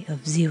story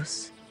of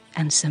Zeus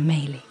and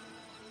Semele.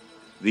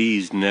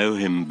 These know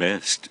him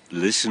best.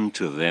 Listen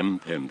to them,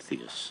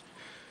 Pentheus.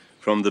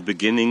 From the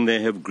beginning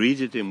they have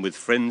greeted him with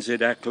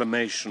frenzied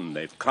acclamation.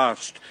 They've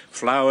cast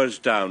flowers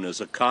down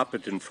as a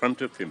carpet in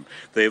front of him.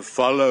 They've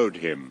followed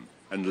him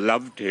and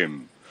loved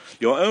him.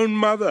 Your own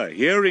mother,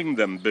 hearing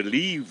them,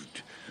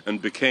 believed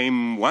and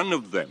became one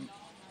of them.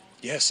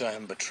 Yes, I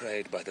am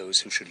betrayed by those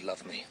who should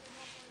love me.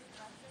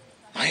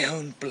 My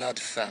own blood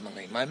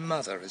family, my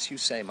mother, as you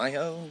say, my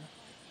own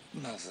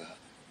mother,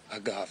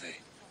 Agave.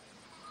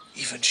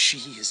 Even she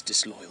is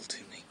disloyal to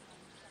me.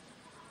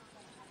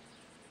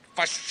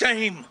 For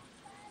shame!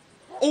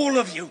 All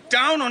of you,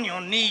 down on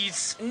your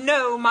knees!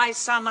 No, my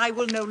son, I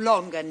will no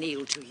longer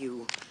kneel to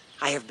you.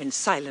 I have been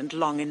silent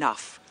long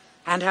enough,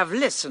 and have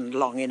listened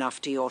long enough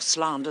to your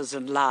slanders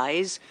and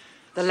lies,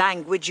 the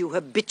language you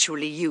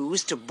habitually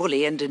use to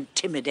bully and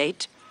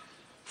intimidate.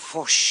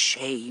 For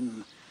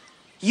shame!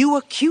 You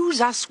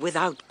accuse us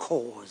without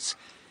cause.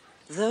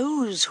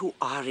 Those who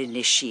are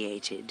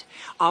initiated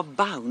are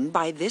bound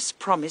by this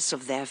promise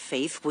of their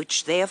faith,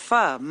 which they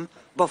affirm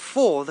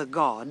before the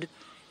god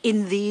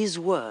in these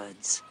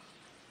words.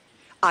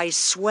 I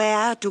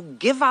swear to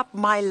give up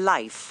my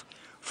life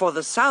for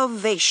the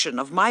salvation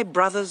of my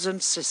brothers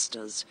and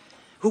sisters,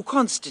 who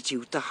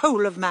constitute the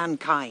whole of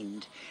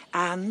mankind,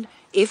 and,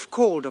 if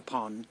called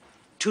upon,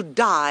 to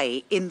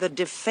die in the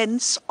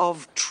defense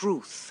of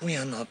truth. We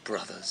are not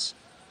brothers,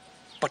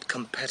 but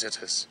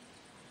competitors.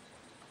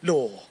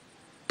 Law,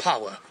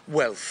 power,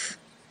 wealth,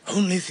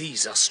 only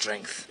these are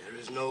strength. There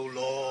is no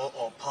law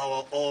or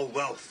power or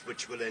wealth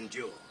which will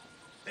endure.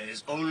 There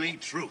is only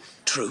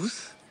truth.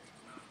 Truth?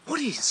 What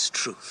is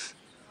truth?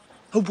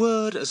 A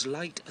word as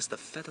light as the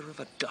feather of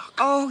a duck.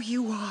 Oh,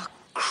 you are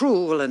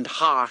cruel and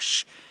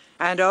harsh.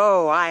 And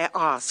oh, I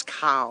ask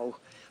how.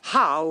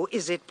 How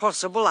is it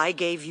possible I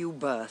gave you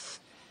birth?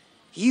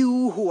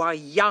 You who are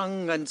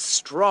young and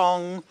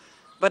strong,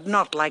 but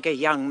not like a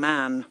young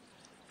man,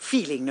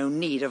 feeling no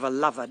need of a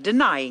lover,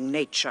 denying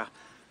nature.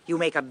 You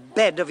make a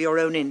bed of your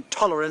own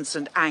intolerance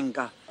and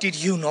anger. Did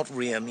you not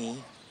rear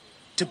me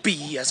to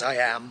be as I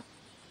am?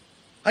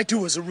 I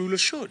do as a ruler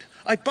should.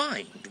 I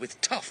bind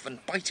with tough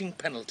and biting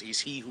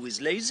penalties he who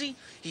is lazy,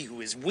 he who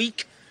is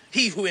weak,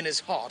 he who in his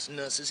heart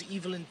nurses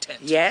evil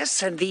intent.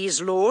 Yes, and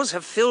these laws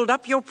have filled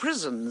up your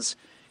prisons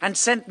and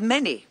sent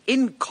many,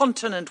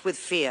 incontinent with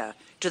fear,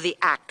 to the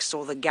axe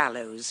or the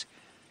gallows.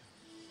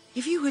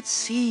 If you had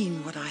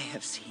seen what I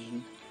have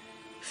seen,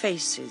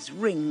 faces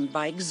ringed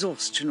by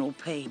exhaustion or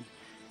pain,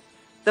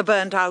 the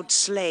burnt-out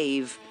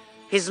slave,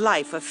 his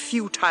life a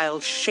futile,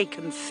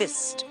 shaken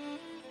fist,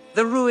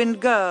 the ruined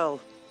girl,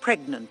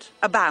 pregnant,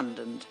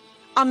 abandoned,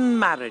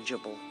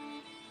 unmarriageable,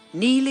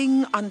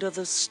 kneeling under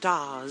the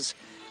stars,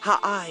 her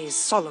eyes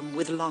solemn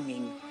with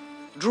longing,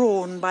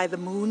 drawn by the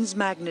moon's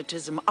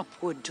magnetism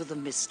upward to the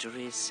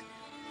mysteries.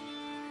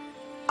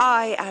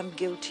 I am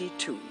guilty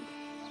too.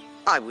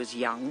 I was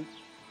young.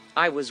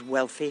 I was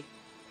wealthy.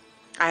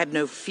 I had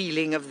no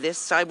feeling of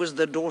this. I was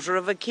the daughter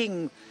of a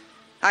king.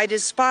 I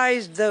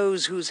despised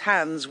those whose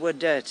hands were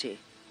dirty.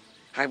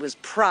 I was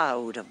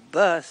proud of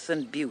birth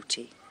and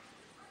beauty.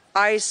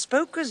 I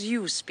spoke as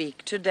you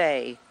speak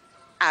today,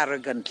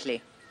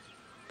 arrogantly.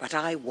 But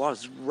I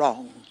was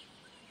wrong.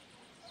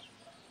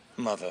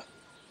 Mother,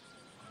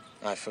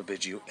 I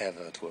forbid you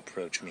ever to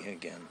approach me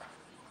again.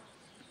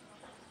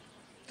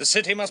 The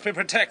city must be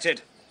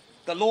protected,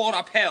 the law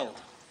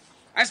upheld.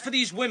 As for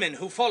these women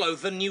who follow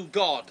the new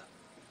god,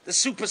 the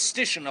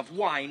superstition of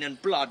wine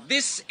and blood,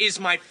 this is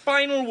my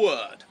final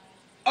word.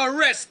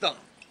 Arrest them!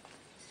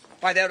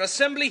 By their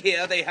assembly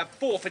here, they have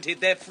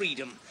forfeited their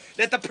freedom.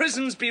 Let the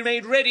prisons be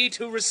made ready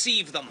to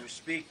receive them. You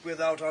speak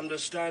without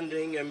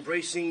understanding,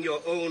 embracing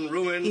your own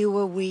ruin. You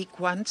were weak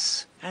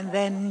once, and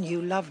then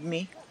you loved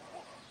me.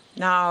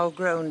 Now,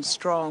 grown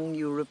strong,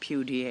 you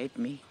repudiate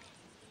me,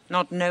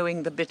 not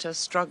knowing the bitter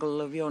struggle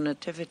of your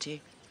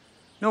nativity,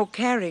 nor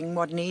caring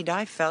what need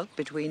I felt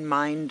between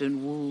mind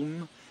and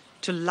womb,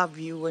 to love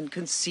you and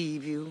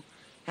conceive you,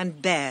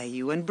 and bear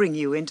you and bring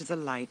you into the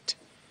light.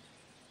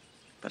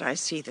 But I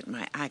see that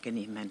my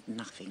agony meant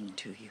nothing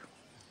to you.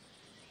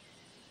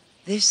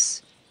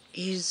 This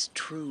is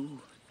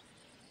true.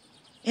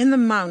 In the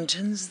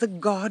mountains, the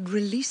god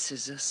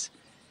releases us.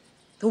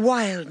 The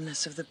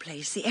wildness of the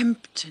place, the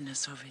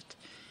emptiness of it,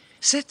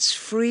 sets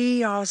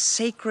free our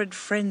sacred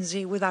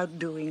frenzy without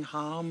doing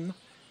harm.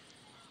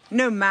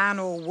 No man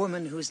or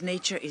woman whose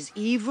nature is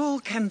evil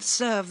can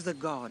serve the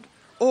god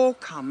or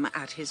come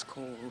at his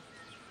call.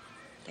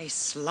 They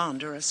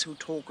slander us who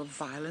talk of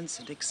violence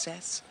and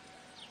excess.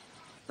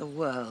 The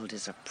world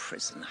is a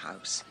prison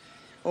house.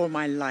 All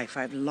my life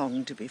I've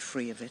longed to be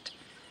free of it.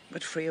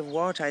 But free of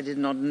what I did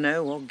not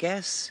know or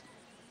guess.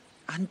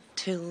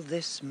 Until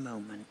this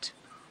moment.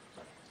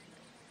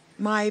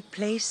 My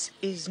place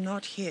is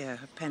not here,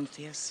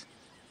 Pentheus,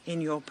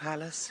 in your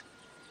palace,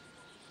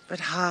 but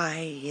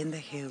high in the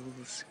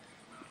hills,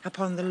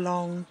 upon the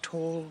long,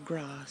 tall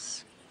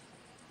grass.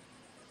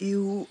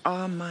 You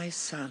are my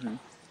son,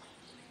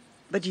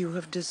 but you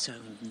have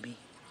disowned me.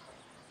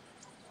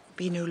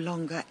 Be no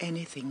longer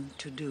anything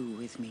to do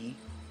with me.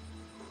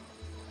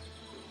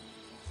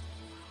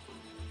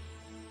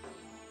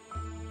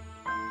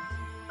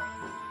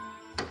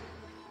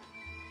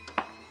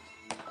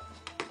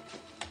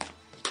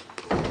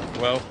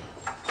 Well?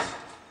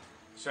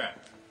 Sir,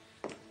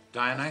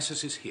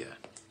 Dionysos is here.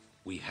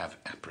 We have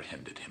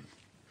apprehended him.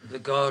 The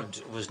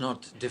god was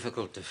not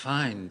difficult to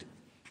find.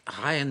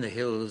 High in the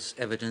hills,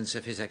 evidence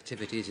of his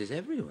activities is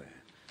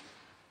everywhere.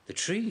 The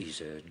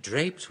trees are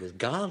draped with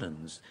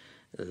garlands.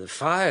 The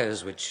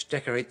fires which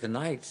decorate the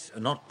night are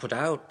not put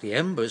out. The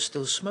embers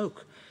still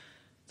smoke.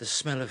 The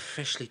smell of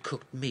freshly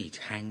cooked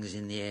meat hangs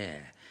in the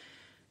air.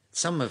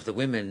 Some of the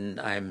women,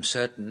 I am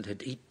certain,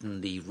 had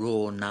eaten the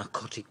raw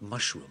narcotic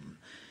mushroom.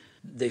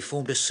 They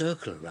formed a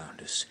circle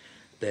around us,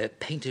 their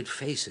painted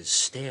faces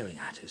staring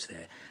at us,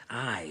 their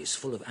eyes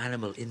full of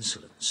animal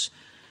insolence.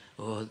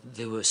 Or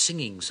they were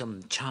singing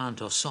some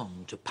chant or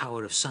song to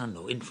power of sun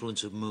or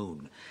influence of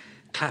moon,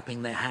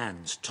 clapping their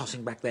hands,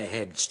 tossing back their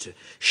heads to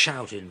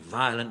shout in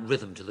violent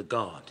rhythm to the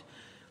god.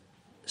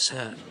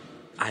 Sir,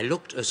 I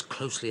looked as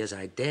closely as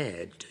I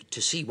dared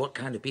to see what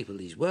kind of people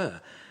these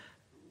were.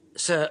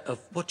 Sir, of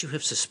what you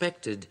have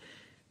suspected,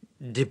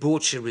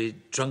 debauchery,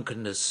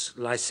 drunkenness,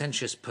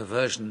 licentious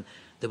perversion,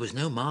 there was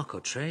no mark or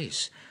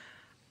trace.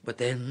 But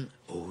then,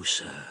 oh,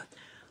 sir,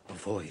 a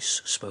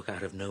voice spoke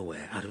out of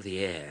nowhere, out of the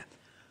air.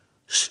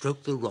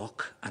 Stroke the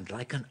rock, and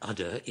like an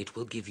udder it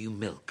will give you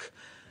milk.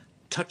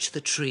 Touch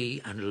the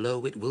tree, and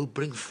lo, it will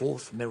bring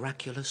forth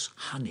miraculous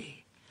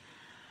honey.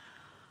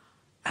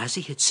 As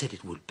he had said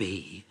it would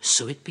be,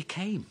 so it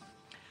became.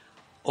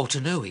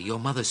 Autonoe, your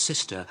mother's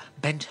sister,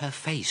 bent her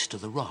face to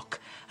the rock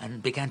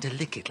and began to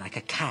lick it like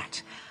a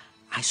cat.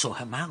 I saw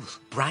her mouth,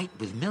 bright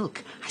with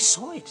milk. I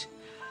saw it.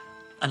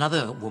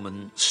 Another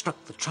woman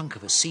struck the trunk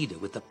of a cedar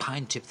with the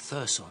pine-tipped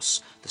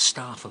thyrsos, the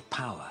staff of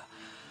power.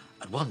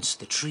 At once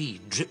the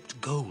tree dripped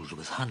gold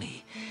with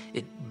honey.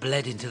 It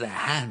bled into their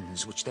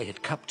hands, which they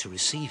had cupped to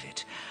receive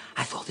it.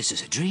 I thought, this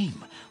is a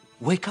dream.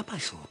 Wake up, I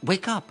thought.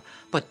 Wake up.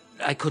 But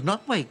I could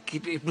not wake.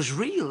 It was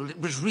real. It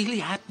was really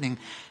happening.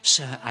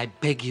 Sir, I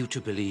beg you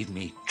to believe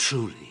me,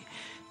 truly.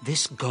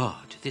 This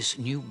god, this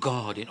new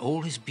god in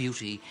all his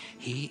beauty,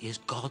 he is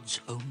God's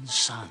own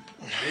son.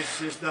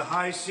 This is the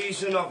high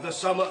season of the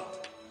summer.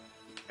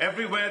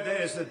 Everywhere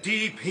there is a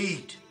deep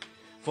heat.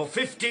 For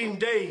 15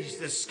 days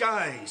the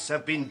skies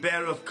have been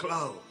bare of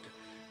cloud.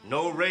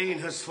 No rain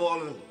has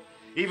fallen.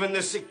 Even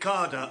the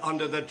cicada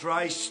under the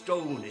dry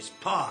stone is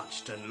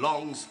parched and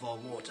longs for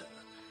water.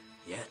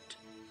 Yet,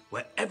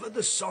 wherever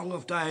the song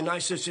of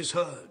Dionysos is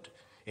heard,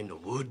 in the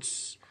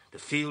woods, the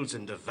fields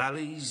and the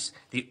valleys,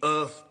 the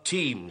earth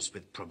teems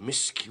with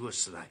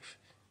promiscuous life.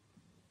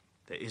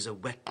 There is a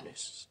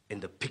wetness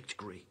in the picked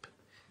grape,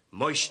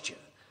 moisture,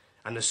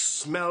 and a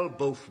smell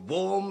both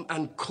warm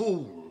and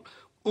cool,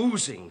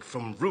 oozing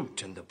from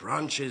root and the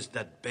branches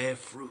that bear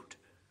fruit.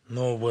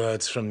 No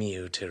words from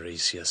you,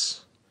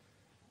 Tiresias.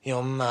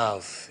 Your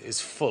mouth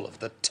is full of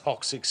the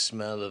toxic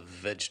smell of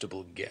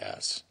vegetable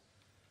gas.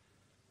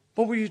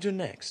 What will you do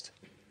next?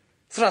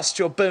 Thrust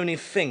your bony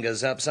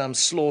fingers up some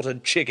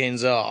slaughtered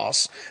chicken's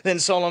arse, then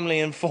solemnly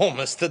inform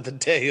us that the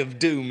day of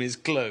doom is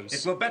close.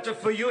 It were better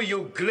for you,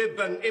 you glib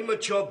and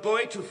immature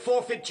boy, to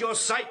forfeit your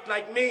sight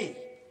like me.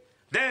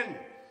 Then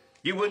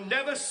you will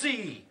never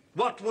see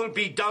what will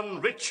be done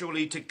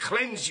ritually to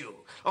cleanse you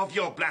of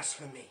your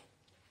blasphemy.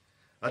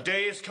 A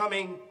day is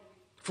coming,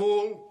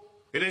 fool,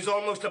 it is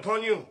almost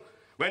upon you,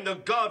 when the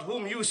god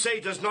whom you say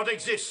does not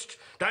exist,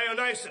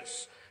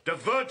 Dionysos, the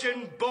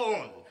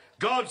virgin-born,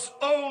 God's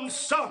own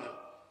son,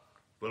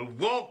 will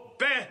walk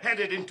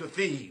bareheaded into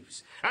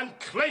Thebes and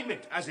claim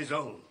it as his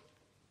own.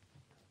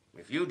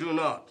 If you do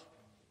not,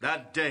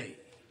 that day,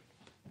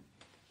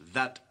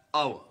 that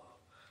hour,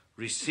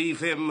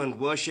 receive him and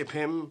worship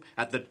him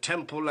at the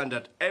temple and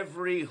at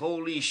every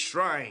holy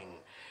shrine,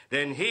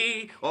 then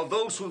he or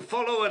those who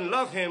follow and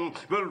love him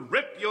will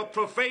rip your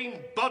profane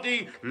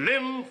body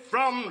limb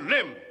from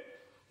limb.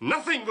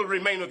 Nothing will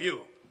remain of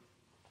you,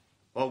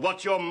 or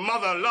what your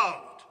mother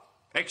loved,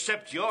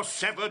 except your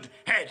severed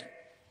head.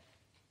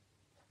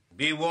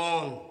 Be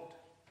warned,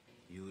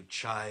 you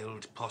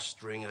child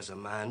posturing as a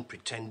man,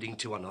 pretending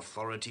to an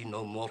authority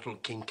no mortal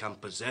king can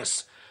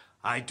possess.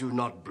 I do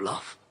not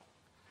bluff.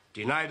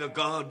 Deny the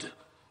god,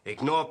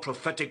 ignore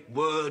prophetic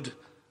word.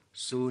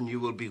 Soon you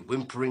will be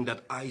whimpering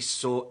that I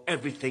saw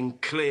everything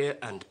clear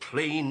and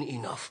plain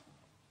enough.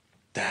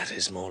 That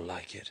is more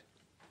like it.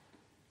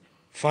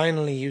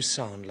 Finally, you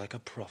sound like a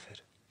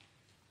prophet.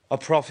 A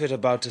prophet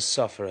about to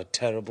suffer a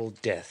terrible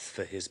death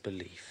for his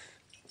belief.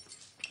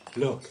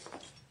 Look,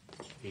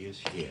 he is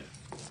here.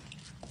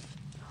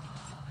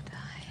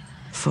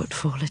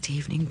 Footfall at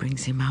evening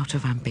brings him out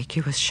of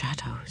ambiguous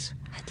shadows.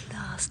 At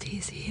last he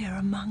is here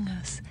among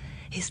us,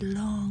 his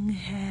long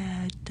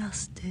hair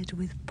dusted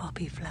with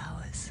poppy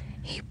flowers.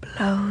 He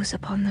blows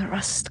upon the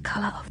rust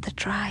colour of the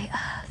dry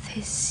earth,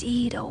 his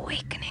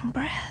seed-awakening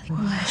breath.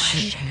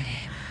 Worship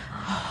him,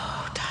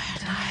 oh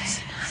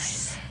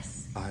Dionysus.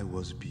 I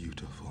was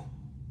beautiful.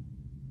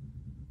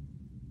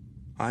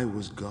 I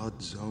was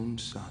God's own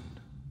son.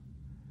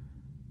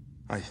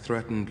 I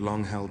threatened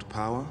long-held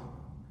power,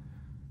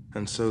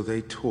 and so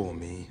they tore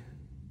me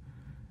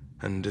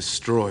and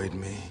destroyed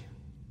me.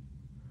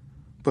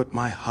 But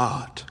my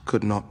heart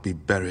could not be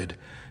buried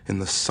in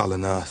the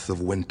sullen earth of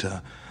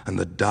winter, and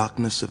the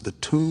darkness of the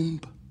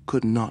tomb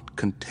could not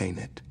contain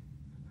it.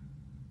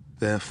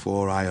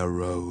 Therefore I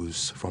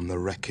arose from the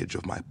wreckage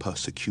of my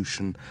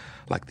persecution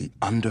like the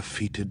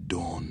undefeated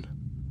dawn,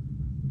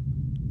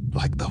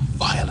 like the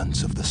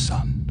violence of the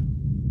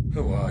sun.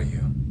 Who are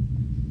you?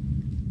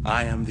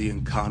 I am the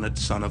incarnate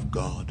Son of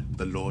God,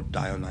 the Lord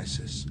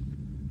Dionysus.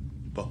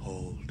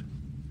 Behold.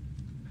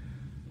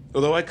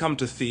 Although I come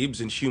to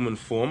Thebes in human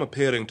form,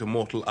 appearing to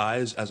mortal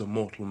eyes as a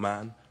mortal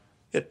man,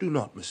 yet do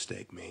not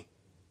mistake me.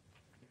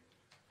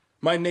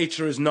 My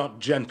nature is not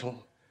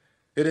gentle.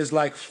 It is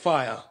like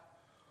fire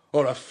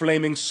or a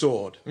flaming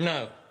sword.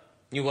 No.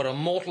 You are a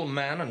mortal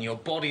man and your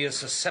body is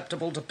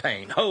susceptible to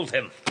pain. Hold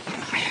him.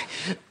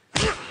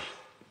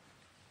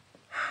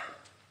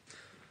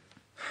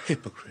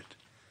 Hypocrite.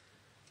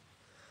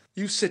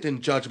 You sit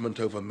in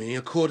judgment over me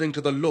according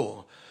to the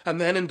law,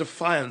 and then in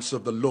defiance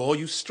of the law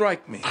you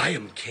strike me. I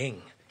am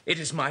king. It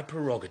is my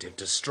prerogative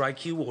to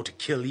strike you or to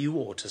kill you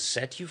or to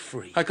set you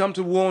free. I come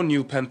to warn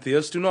you,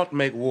 Pentheus, do not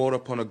make war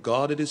upon a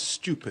god. It is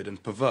stupid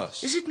and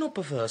perverse. Is it not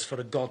perverse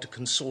for a god to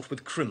consort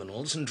with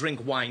criminals and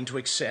drink wine to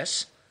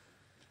excess?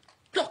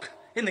 Look,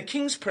 in the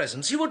king's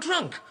presence you were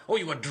drunk, or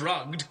you were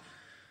drugged.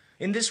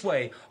 In this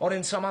way, or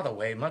in some other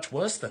way, much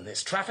worse than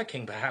this,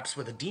 trafficking perhaps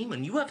with a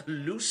demon, you have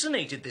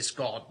hallucinated this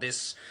god,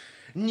 this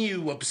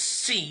new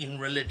obscene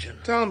religion.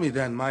 Tell me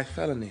then my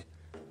felony,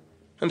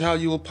 and how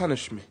you will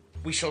punish me.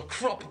 We shall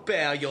crop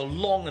bare your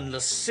long and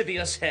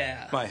lascivious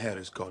hair. My hair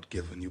is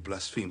God-given. You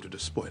blaspheme to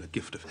despoil a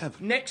gift of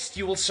heaven. Next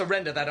you will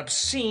surrender that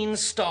obscene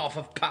staff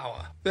of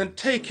power. Then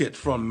take it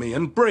from me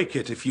and break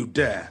it if you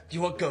dare.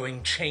 You are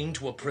going chained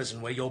to a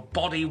prison where your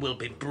body will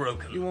be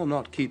broken. You will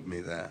not keep me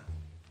there.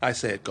 I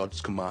say at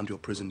God's command your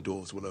prison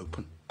doors will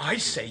open. I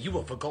say you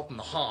have forgotten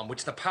the harm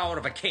which the power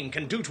of a king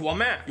can do to a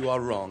man. You are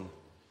wrong.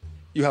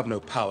 You have no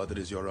power that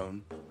is your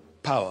own.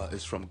 Power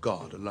is from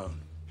God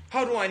alone.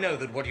 How do I know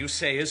that what you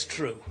say is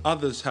true?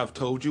 Others have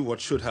told you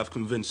what should have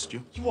convinced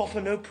you. You offer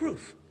no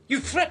proof. You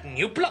threaten,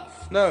 you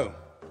bluff. No,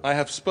 I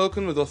have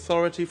spoken with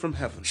authority from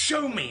heaven.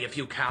 Show me, if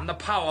you can, the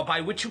power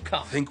by which you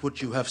come. Think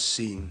what you have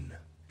seen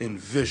in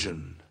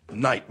vision,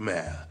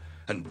 nightmare,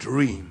 and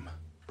dream.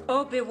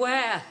 Oh,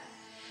 beware!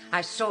 I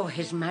saw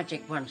his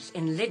magic once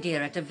in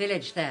Lydia at a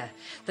village there.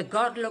 The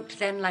god looked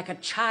then like a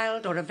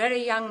child or a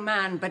very young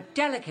man, but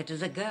delicate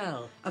as a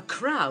girl. A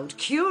crowd,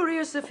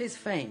 curious of his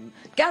fame,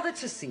 gathered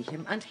to see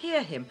him and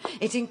hear him.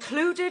 It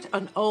included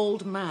an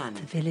old man.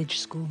 The village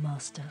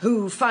schoolmaster.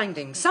 Who,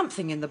 finding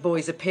something in the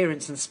boy's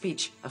appearance and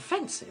speech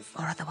offensive,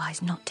 or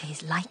otherwise not to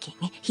his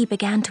liking, he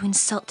began to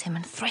insult him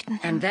and threaten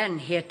him. And then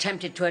he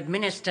attempted to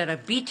administer a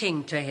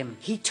beating to him.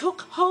 He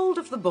took hold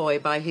of the boy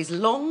by his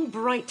long,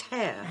 bright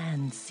hair.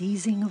 And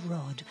seizing a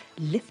rod,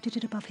 lifted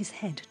it above his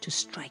head to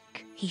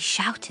strike. He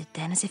shouted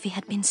then as if he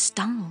had been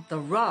stung. The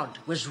rod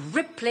was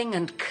rippling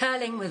and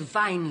curling with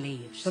vine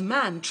leaves. The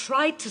man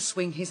tried to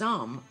swing his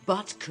arm,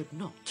 but could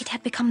not. It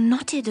had become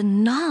knotted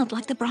and gnarled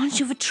like the branch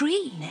of a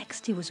tree.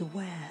 Next he was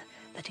aware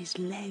that his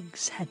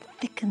legs had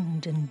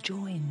thickened and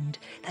joined,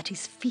 that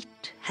his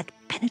feet had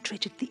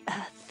penetrated the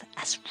earth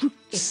as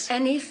roots. If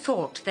any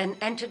thought then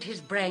entered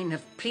his brain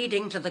of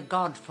pleading to the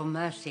god for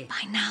mercy.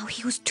 By now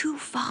he was too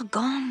far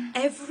gone.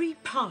 Every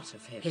part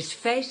of him. His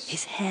face.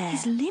 His hair.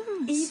 His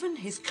limbs. Even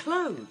his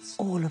clothes.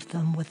 All of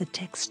them were the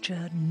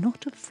texture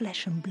not of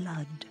flesh and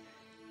blood,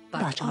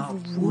 but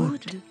of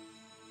wood.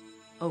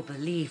 Oh,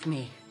 believe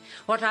me,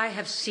 what I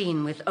have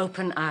seen with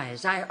open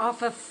eyes, I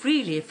offer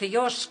freely for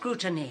your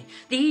scrutiny.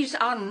 These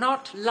are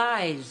not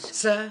lies.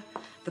 Sir,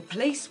 the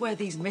place where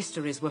these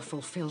mysteries were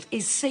fulfilled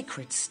is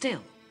sacred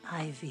still.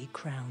 Ivy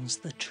crowns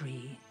the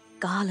tree.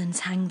 Garlands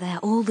hang there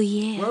all the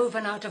year.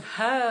 Woven out of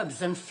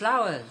herbs and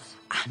flowers.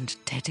 And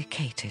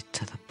dedicated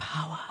to the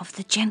power of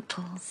the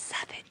gentle,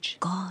 savage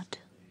god.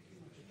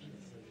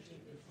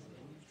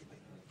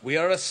 We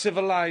are a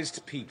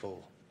civilized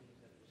people.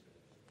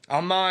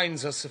 Our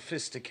minds are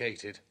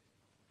sophisticated.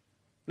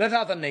 Let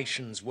other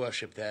nations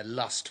worship their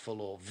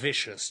lustful or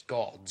vicious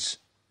gods.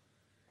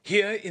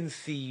 Here in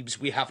Thebes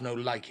we have no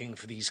liking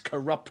for these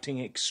corrupting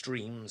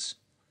extremes.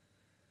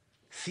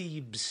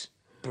 Thebes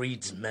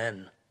breeds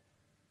men,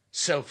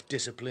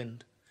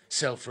 self-disciplined,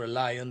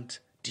 self-reliant,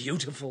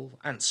 dutiful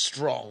and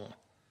strong.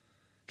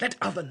 Let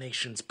other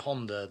nations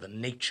ponder the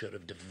nature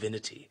of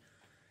divinity.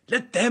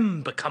 Let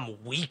them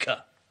become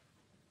weaker.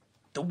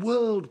 The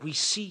world we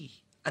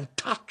see and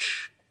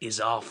touch is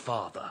our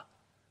father.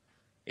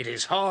 It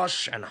is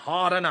harsh and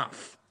hard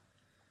enough.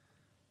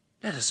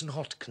 Let us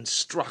not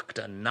construct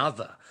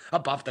another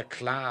above the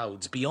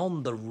clouds,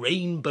 beyond the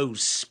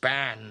rainbow's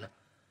span.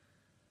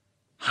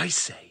 I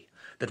say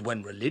that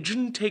when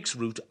religion takes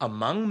root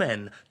among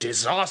men,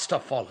 disaster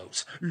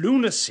follows,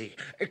 lunacy,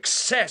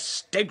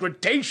 excess,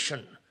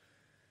 degradation.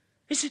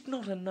 Is it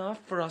not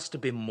enough for us to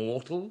be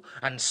mortal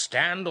and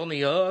stand on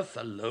the earth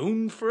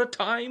alone for a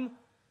time?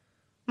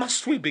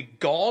 Must we be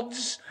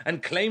gods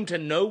and claim to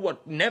know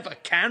what never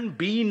can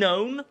be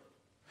known?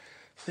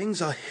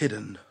 Things are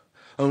hidden,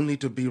 only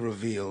to be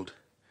revealed,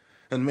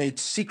 and made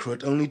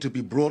secret only to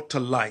be brought to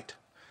light.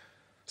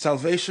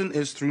 Salvation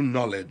is through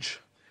knowledge.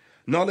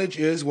 Knowledge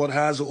is what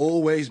has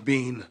always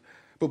been,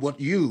 but what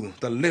you,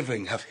 the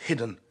living, have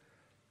hidden.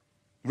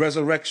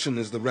 Resurrection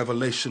is the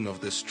revelation of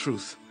this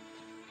truth.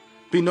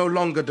 Be no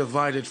longer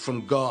divided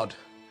from God.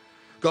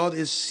 God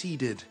is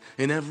seated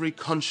in every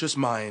conscious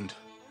mind.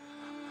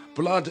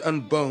 Blood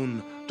and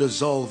bone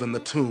dissolve in the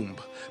tomb,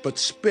 but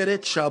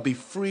spirit shall be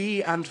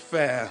free and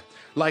fair,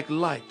 like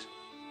light,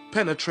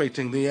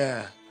 penetrating the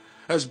air.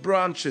 As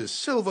branches,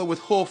 silver with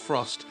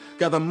hoarfrost,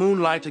 gather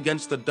moonlight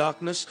against the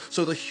darkness,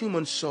 so the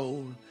human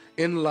soul,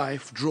 in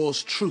life,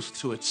 draws truth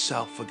to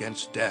itself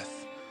against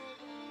death.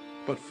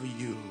 But for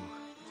you,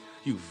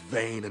 you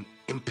vain and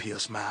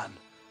impious man,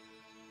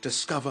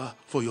 discover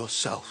for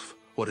yourself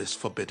what is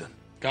forbidden.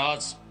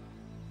 Guards,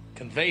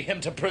 convey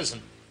him to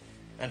prison,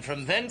 and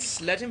from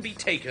thence let him be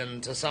taken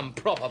to some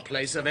proper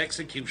place of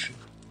execution.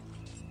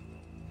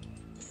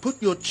 Put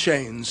your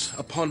chains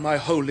upon my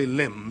holy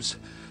limbs,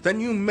 then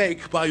you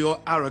make by your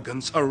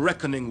arrogance a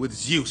reckoning with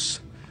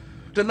Zeus.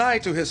 Deny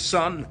to his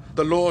son,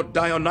 the Lord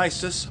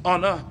Dionysos,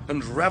 honor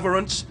and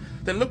reverence,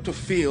 then look to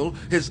feel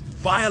his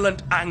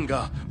violent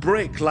anger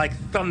break like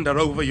thunder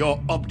over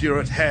your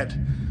obdurate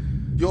head.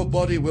 Your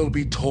body will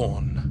be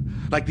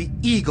torn, like the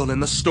eagle in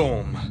the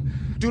storm.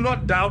 Do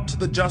not doubt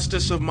the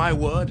justice of my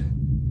word.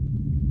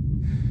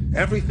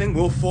 Everything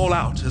will fall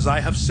out as I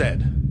have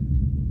said.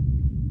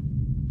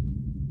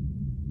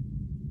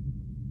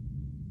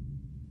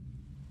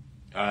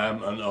 I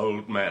am an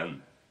old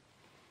man.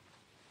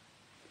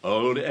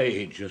 Old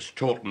age has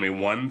taught me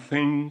one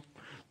thing,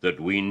 that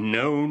we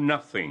know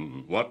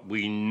nothing. What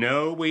we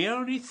know, we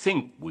only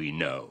think we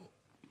know.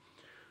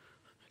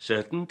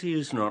 Certainty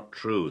is not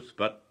truth,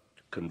 but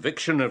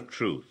conviction of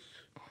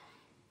truth.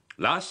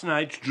 Last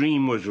night's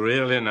dream was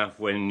real enough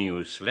when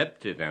you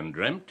slept it and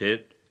dreamt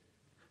it.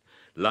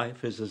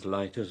 Life is as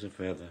light as a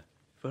feather,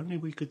 if only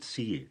we could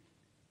see it.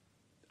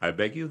 I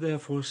beg you,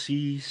 therefore,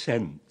 see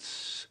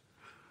sense.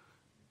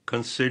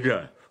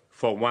 Consider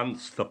for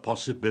once the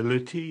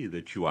possibility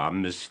that you are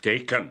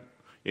mistaken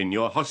in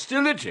your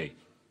hostility.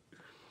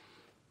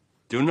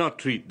 Do not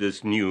treat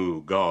this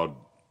new god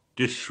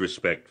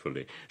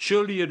disrespectfully.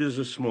 Surely it is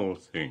a small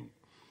thing,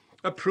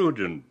 a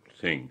prudent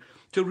thing,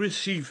 to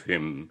receive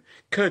him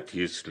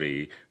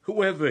courteously,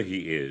 whoever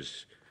he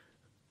is,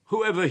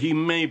 whoever he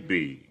may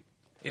be.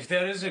 If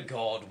there is a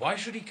god, why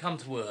should he come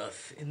to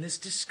earth in this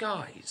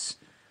disguise?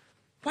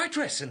 Why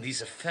dress in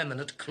these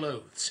effeminate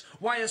clothes?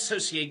 Why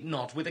associate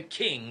not with a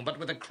king, but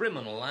with a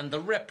criminal and the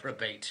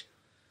reprobate?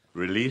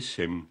 Release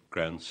him,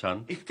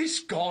 grandson. If this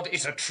god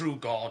is a true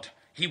god,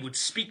 he would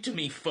speak to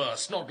me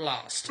first, not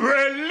last.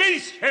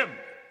 Release him!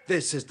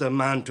 This is the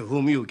man to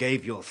whom you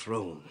gave your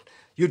throne.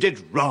 You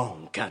did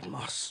wrong,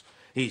 Kadmos.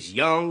 He's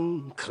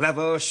young,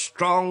 clever,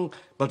 strong,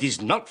 but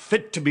he's not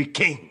fit to be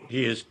king.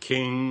 He is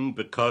king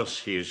because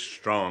he is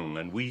strong,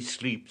 and we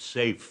sleep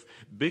safe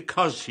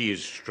because he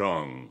is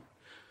strong.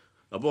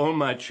 Of all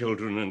my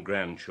children and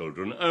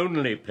grandchildren,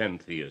 only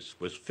Pentheus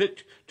was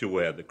fit to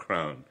wear the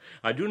crown.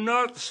 I do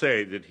not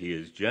say that he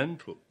is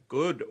gentle,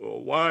 good,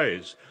 or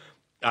wise.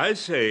 I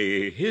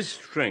say his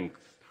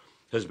strength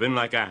has been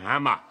like a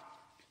hammer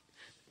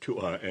to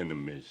our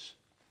enemies.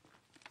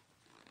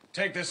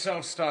 Take this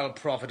self-styled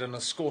prophet and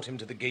escort him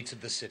to the gates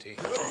of the city.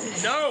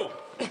 No!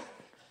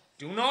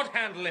 Do not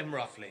handle him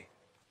roughly.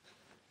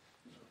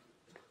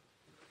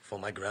 For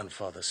my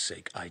grandfather's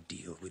sake, I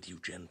deal with you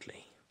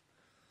gently.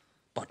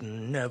 But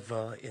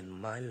never in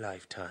my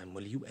lifetime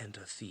will you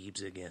enter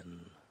Thebes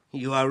again.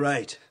 You are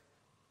right.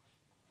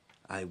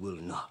 I will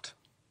not.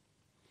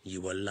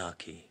 You are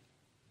lucky.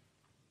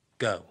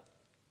 Go.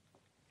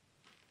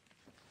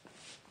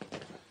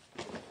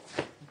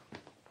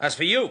 As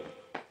for you,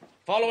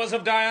 followers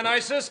of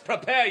Dionysos,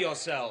 prepare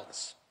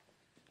yourselves.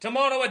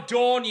 Tomorrow at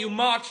dawn, you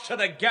march to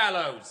the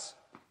gallows.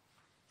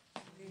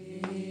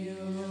 Hear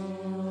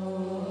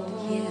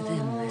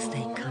them as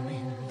they come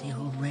in, the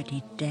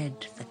already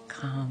dead, the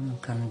calm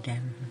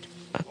condemned.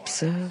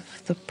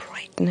 Observe the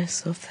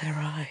brightness of their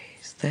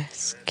eyes, their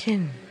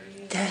skin.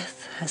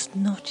 Death has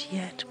not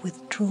yet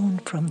withdrawn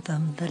from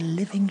them the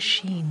living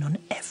sheen on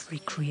every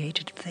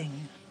created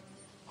thing.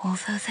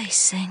 Although they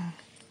sing,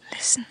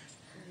 listen.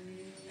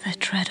 The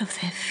tread of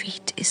their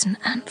feet is an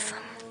anthem.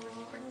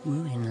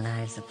 Ruin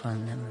lies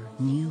upon them,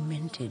 new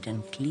minted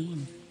and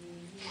clean.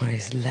 What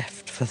is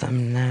left for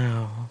them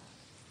now?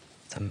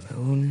 The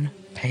moon,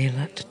 pale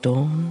at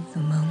dawn. The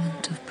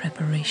moment of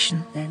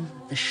preparation. Then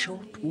the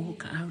short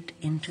walk out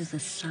into the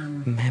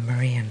sun.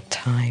 Memory and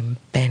time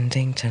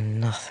bending to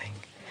nothing.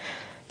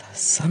 The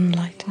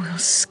sunlight will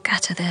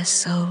scatter their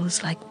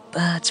souls like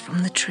birds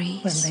from the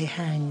trees. When they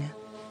hang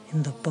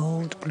in the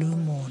bold blue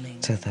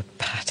morning. To the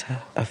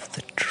patter of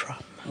the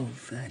drum. O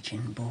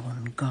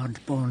virgin-born,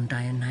 God-born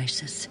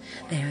Dionysus,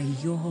 they are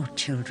your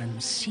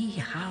children. See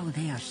how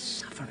they are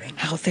suffering.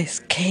 How this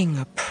king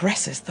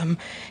oppresses them.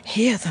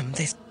 Hear them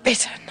this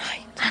bitter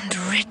night. And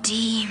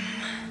redeem.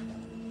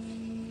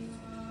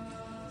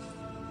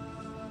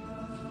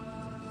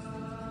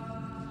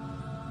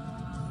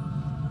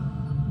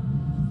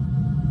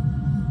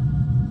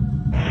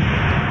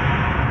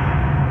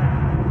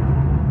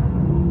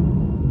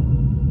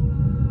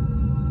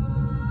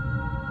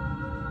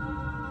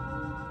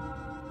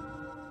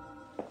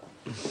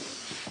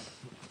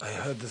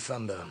 The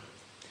thunder.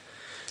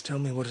 Tell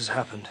me what has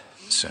happened.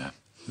 Sir,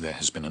 there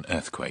has been an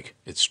earthquake.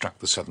 It struck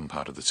the southern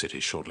part of the city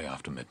shortly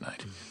after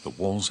midnight. The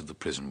walls of the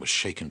prison were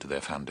shaken to their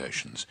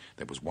foundations.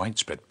 There was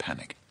widespread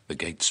panic. The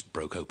gates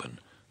broke open.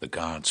 The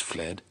guards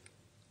fled.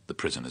 The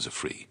prisoners are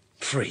free.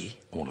 Free?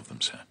 All of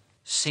them, sir.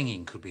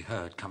 Singing could be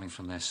heard coming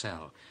from their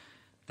cell.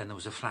 Then there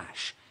was a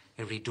flash.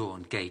 Every door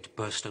and gate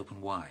burst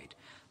open wide.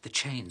 The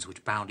chains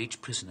which bound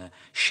each prisoner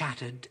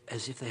shattered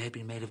as if they had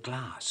been made of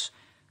glass.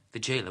 The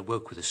jailer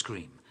woke with a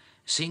scream.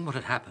 Seeing what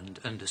had happened,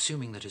 and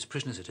assuming that his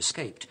prisoners had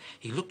escaped,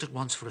 he looked at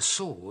once for a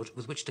sword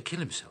with which to kill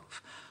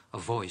himself. A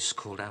voice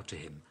called out to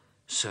him,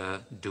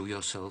 "Sir, do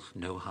yourself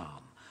no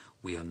harm.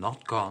 We are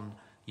not gone.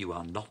 You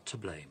are not to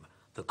blame.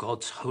 The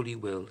God's holy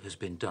will has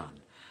been done."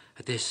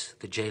 At this,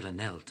 the jailer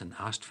knelt and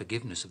asked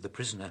forgiveness of the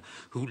prisoner,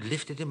 who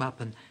lifted him up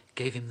and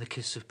gave him the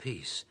kiss of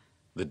peace.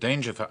 The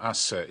danger for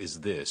us, sir, is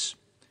this.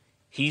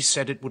 He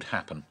said it would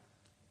happen.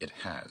 It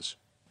has.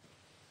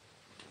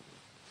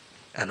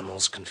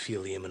 Animals can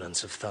feel the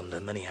imminence of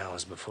thunder many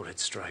hours before it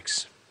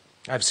strikes.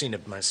 I've seen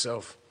it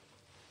myself.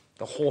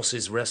 The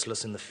horses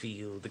restless in the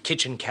field, the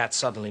kitchen cat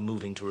suddenly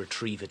moving to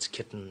retrieve its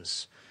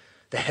kittens,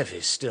 the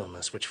heavy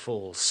stillness which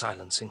falls,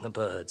 silencing the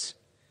birds.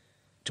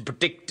 To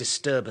predict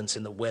disturbance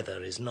in the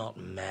weather is not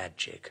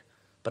magic,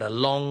 but a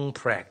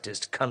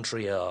long-practiced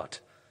country art.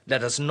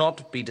 Let us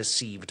not be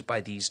deceived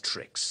by these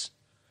tricks.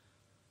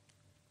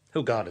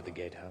 Who guarded the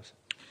gatehouse?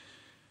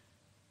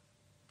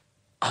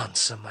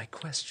 Answer my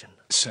question.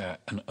 Sir,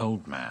 an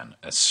old man,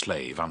 a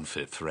slave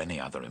unfit for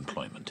any other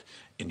employment.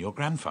 In your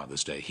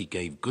grandfather's day, he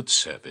gave good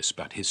service,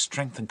 but his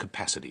strength and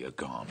capacity are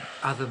gone.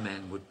 Other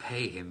men would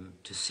pay him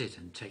to sit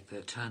and take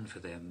their turn for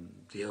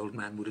them. The old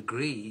man would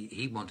agree.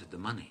 He wanted the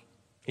money.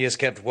 He has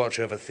kept watch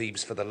over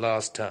Thebes for the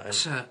last time.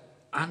 Sir,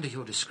 under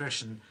your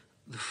discretion,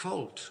 the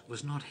fault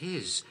was not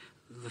his.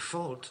 The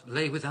fault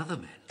lay with other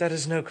men. That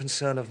is no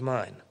concern of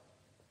mine.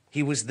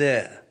 He was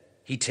there.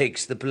 He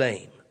takes the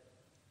blame.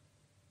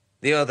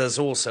 The others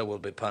also will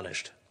be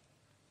punished.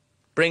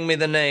 Bring me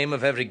the name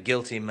of every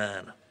guilty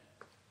man.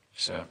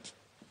 Sir.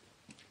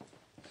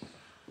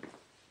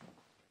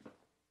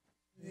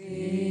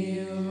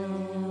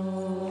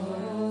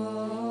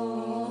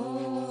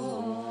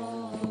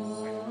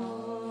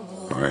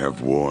 I have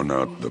worn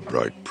out the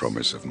bright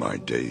promise of my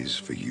days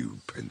for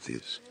you,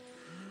 Pentheus.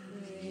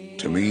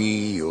 To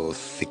me, your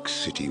thick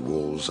city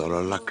walls are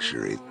a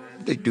luxury.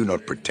 They do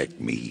not protect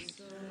me.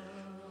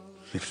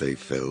 If they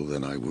fell,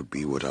 then I would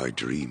be what I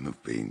dream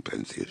of being,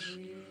 Pentheus.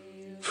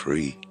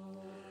 Free.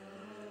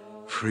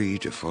 Free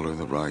to follow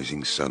the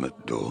rising sun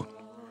at dawn.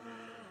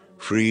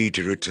 Free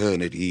to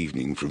return at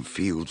evening from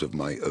fields of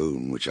my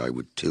own which I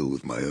would till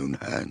with my own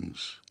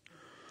hands.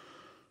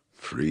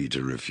 Free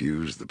to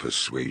refuse the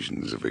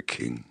persuasions of a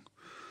king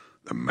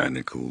the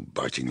manacle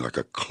biting like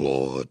a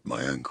claw at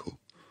my ankle,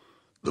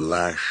 the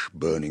lash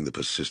burning the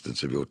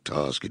persistence of your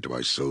task into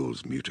my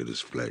soul's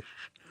mutinous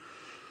flesh,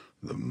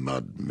 the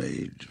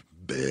mud-made,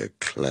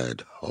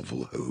 bare-clad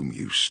hovel home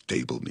you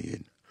stable me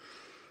in,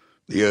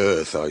 the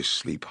earth I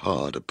sleep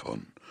hard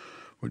upon,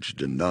 which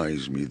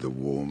denies me the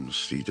warm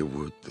cedar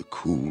wood, the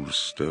cool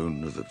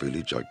stone of the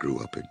village I grew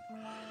up in,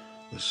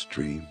 the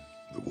stream,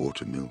 the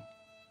watermill,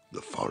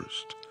 the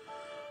forest,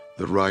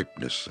 the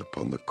ripeness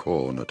upon the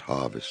corn at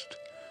harvest,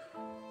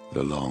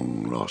 the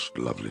long-lost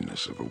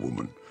loveliness of a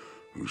woman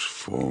whose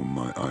form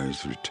my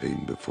eyes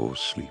retain before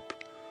sleep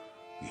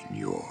in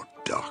your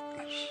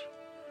darkness.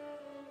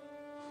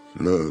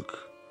 Look,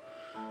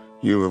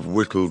 you have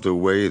whittled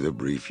away the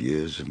brief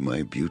years of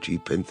my beauty,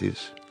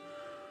 Pentheus.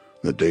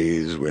 The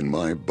days when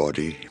my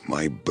body,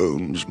 my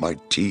bones, my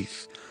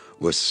teeth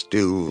were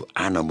still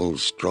animal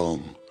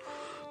strong.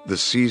 The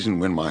season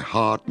when my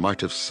heart might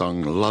have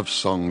sung love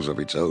songs of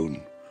its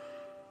own.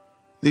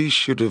 These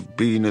should have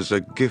been as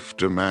a gift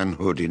to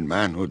manhood in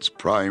manhood's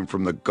prime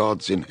from the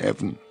gods in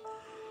heaven.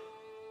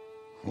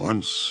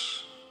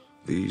 Once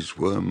these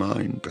were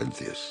mine,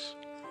 Pentheus.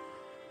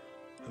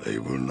 They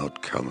will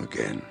not come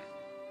again.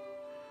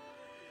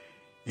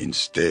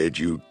 Instead,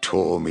 you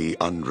tore me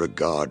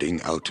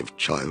unregarding out of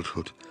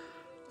childhood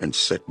and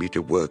set me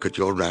to work at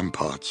your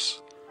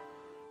ramparts,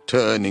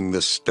 turning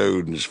the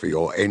stones for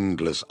your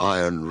endless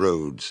iron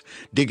roads,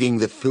 digging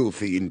the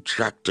filthy,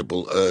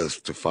 intractable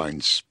earth to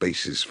find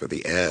spaces for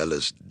the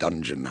airless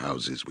dungeon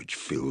houses which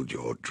filled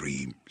your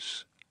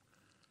dreams.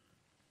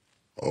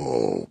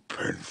 Oh,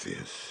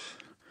 Pentheus,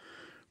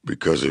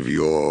 because of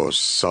your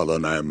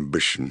sullen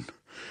ambition,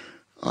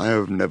 I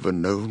have never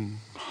known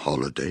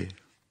holiday,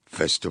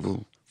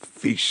 festival,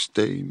 feast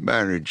day,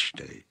 marriage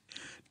day,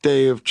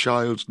 day of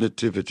child's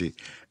nativity,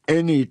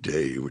 any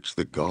day which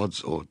the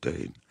gods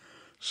ordain,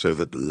 so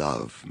that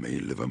love may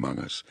live among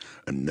us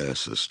and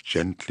nurse us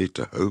gently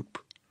to hope.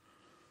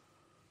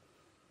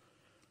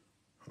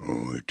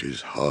 Oh, it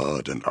is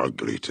hard and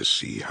ugly to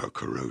see how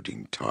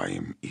corroding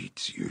time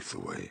eats youth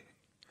away,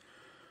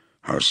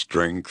 how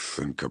strength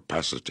and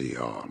capacity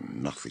are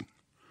nothing,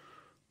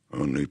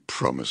 only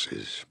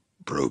promises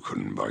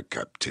broken by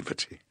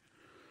captivity.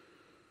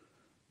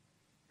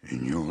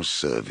 In your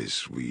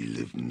service we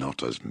live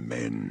not as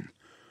men,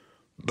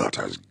 but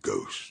as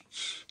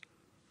ghosts.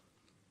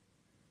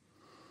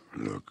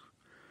 Look,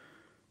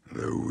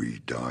 though we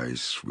die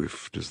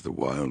swift as the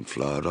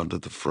wildflower under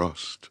the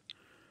frost,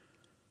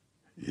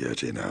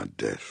 yet in our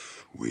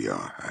death we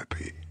are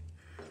happy.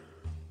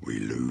 We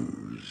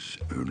lose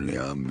only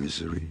our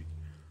misery,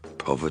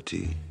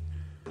 poverty,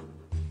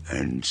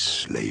 and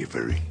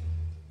slavery.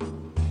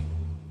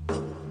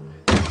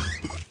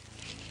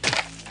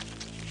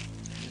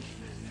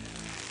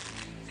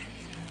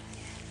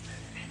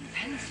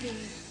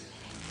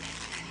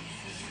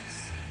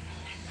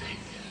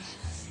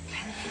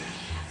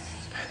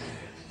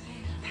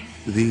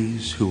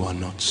 These who are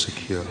not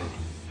secure,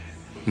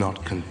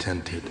 not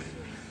contented,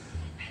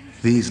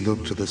 these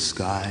look to the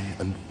sky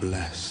and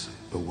bless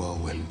the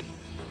whirlwind.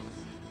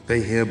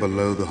 They hear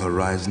below the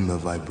horizon the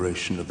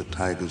vibration of the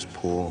tiger's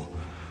paw,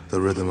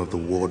 the rhythm of the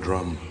war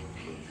drum.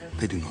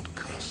 They do not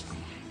curse them.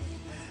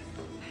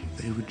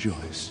 They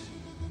rejoice.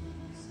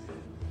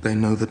 They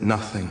know that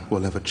nothing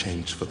will ever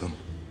change for them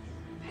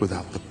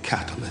without the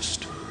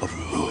catalyst of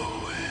ruin.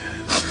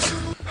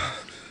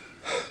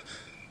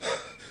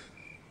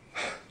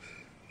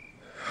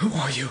 Who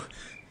are you?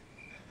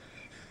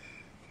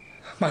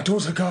 My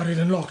doors are guarded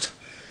and locked.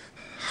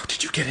 How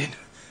did you get in?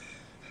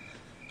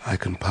 I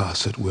can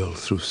pass at will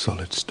through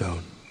solid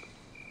stone.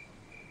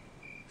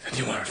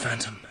 Then you are a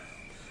phantom.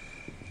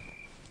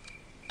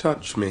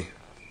 Touch me.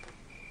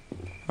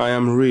 I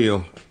am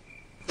real.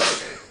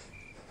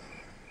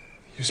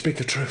 You speak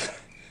the truth.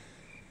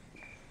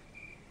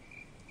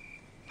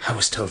 I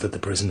was told that the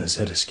prisoners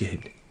had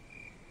escaped.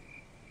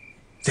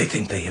 They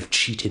think they have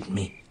cheated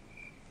me.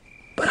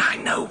 But I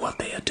know what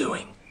they are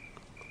doing.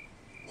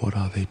 What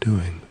are they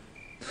doing?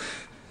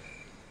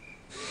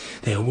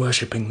 They are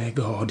worshipping their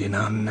god in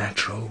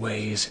unnatural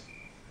ways.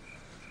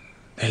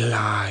 They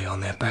lie on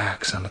their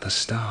backs under the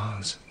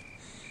stars.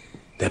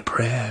 Their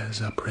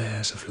prayers are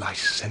prayers of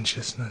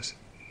licentiousness.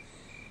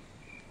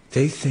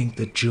 They think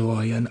that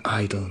joy and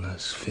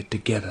idleness fit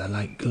together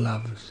like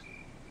gloves.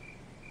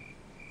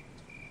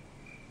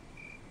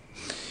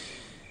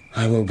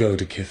 I will go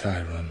to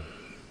Kithiron.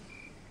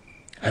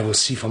 I will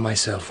see for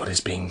myself what is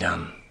being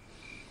done.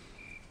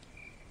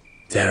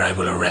 There I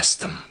will arrest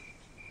them.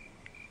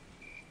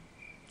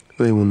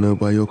 They will know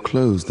by your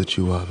clothes that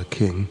you are the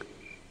king.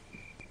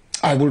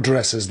 I will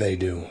dress as they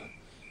do.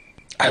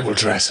 I will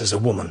dress as a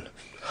woman.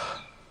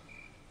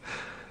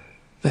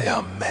 They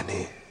are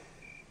many.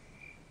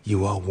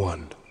 You are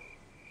one.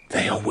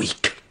 They are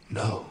weak.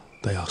 No,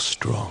 they are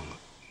strong.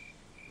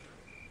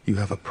 You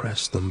have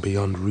oppressed them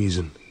beyond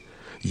reason.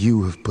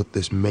 You have put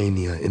this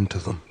mania into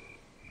them.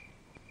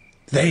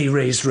 They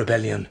raised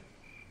rebellion.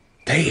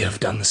 They have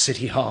done the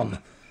city harm.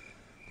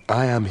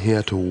 I am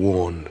here to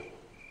warn.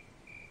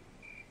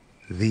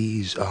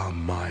 These are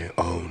my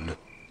own.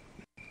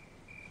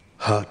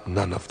 hurt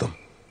none of them.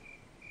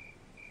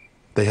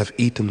 They have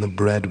eaten the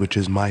bread which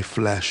is my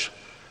flesh.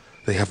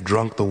 They have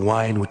drunk the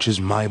wine which is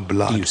my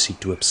blood. Do you seek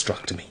to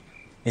obstruct me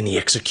in the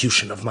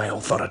execution of my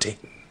authority?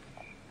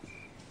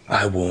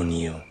 I warn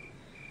you,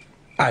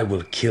 I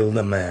will kill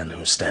the man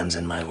who stands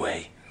in my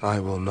way. I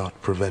will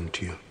not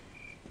prevent you.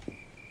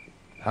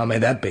 How may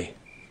that be?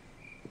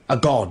 A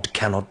god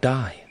cannot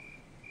die.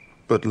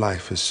 But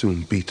life is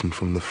soon beaten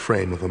from the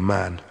frame of a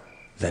man.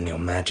 Then your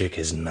magic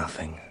is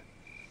nothing.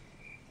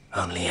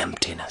 Only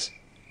emptiness.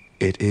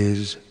 It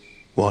is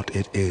what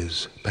it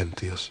is,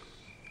 Pentheus.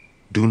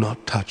 Do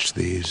not touch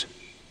these.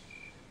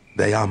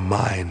 They are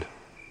mine.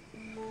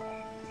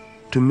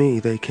 To me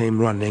they came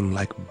running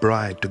like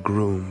bride to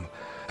groom.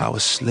 Our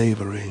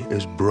slavery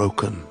is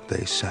broken,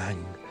 they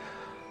sang.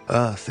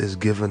 Earth is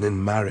given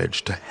in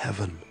marriage to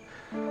heaven.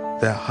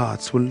 Their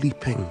hearts were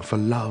leaping for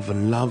love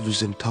and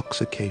love's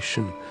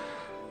intoxication.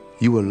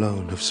 You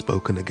alone have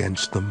spoken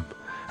against them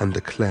and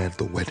declared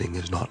the wedding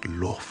is not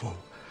lawful.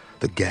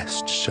 The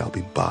guests shall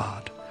be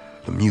barred,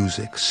 the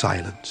music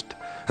silenced,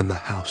 and the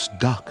house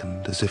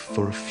darkened as if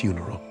for a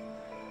funeral.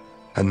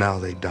 And now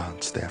they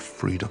dance their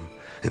freedom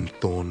in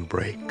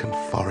thornbrake and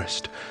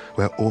forest,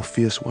 where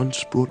Orpheus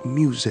once brought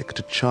music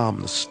to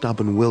charm the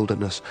stubborn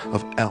wilderness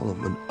of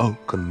elm and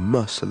oak and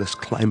merciless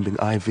climbing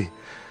ivy.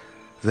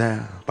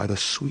 There, by the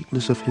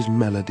sweetness of his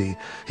melody,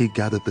 he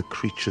gathered the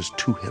creatures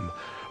to him,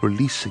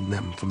 releasing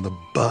them from the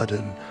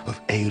burden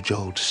of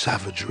age-old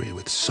savagery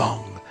with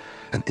song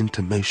and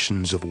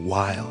intimations of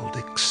wild,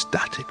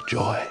 ecstatic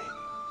joy.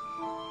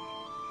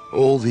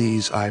 All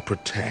these I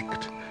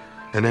protect,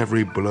 and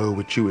every blow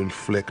which you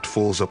inflict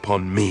falls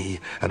upon me,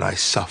 and I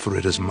suffer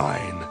it as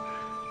mine.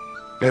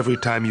 Every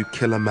time you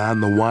kill a man,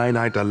 the wine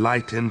I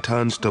delight in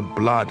turns to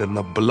blood, and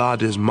the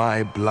blood is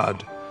my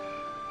blood.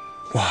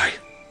 Why?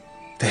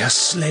 They are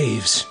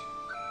slaves.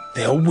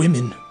 They are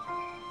women.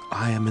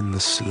 I am in the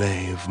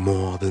slave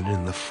more than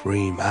in the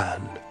free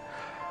man.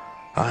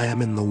 I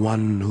am in the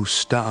one who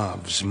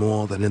starves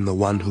more than in the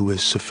one who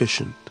is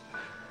sufficient.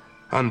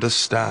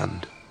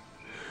 Understand,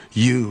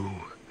 you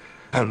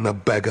and the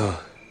beggar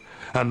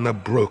and the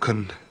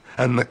broken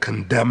and the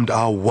condemned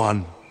are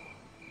one.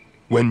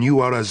 When you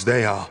are as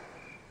they are,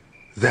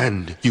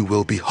 then you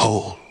will be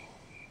whole.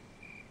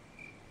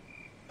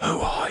 Who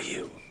are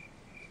you?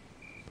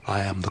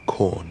 I am the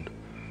corn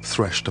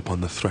threshed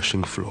upon the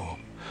threshing floor.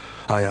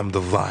 I am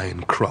the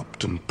vine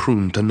cropped and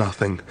pruned to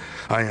nothing.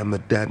 I am the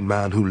dead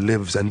man who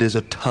lives and is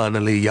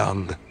eternally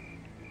young.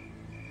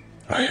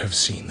 I have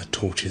seen the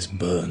torches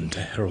burn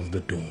to herald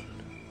the dawn.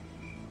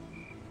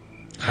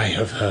 I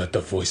have heard the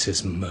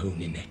voices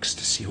moan in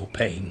ecstasy or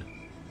pain.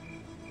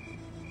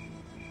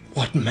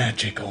 What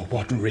magic or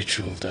what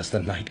ritual does the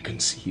night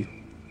conceal?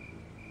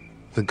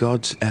 The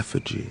god's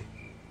effigy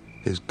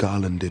is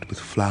garlanded with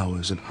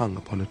flowers and hung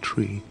upon a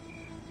tree.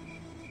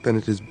 Then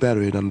it is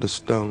buried under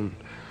stone,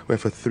 where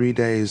for 3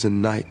 days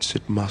and nights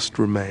it must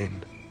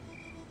remain.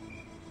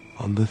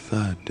 On the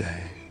 3rd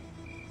day,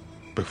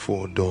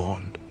 before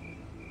dawn,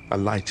 a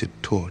lighted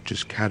torch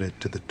is carried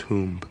to the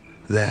tomb.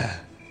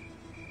 There,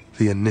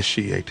 the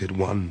initiated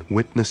one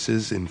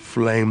witnesses in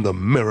flame the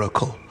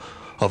miracle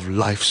of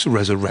life's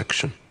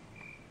resurrection.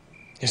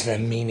 Is there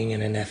meaning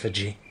in an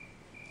effigy?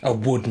 A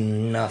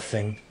wooden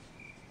nothing?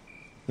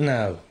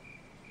 No.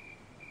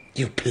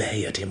 You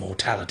play at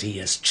immortality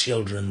as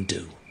children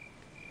do.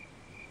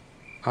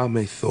 How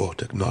may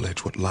thought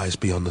acknowledge what lies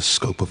beyond the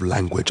scope of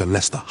language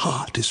unless the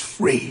heart is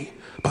free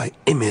by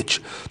image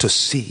to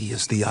see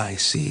as the eye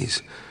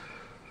sees?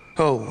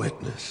 O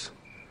witness,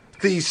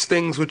 these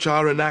things which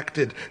are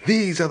enacted,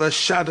 these are the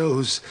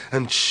shadows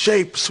and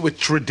shapes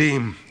which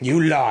redeem.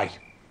 You lie.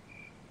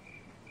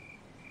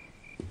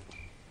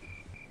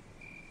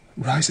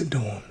 Rise at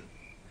dawn.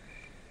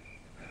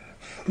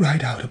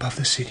 Ride out above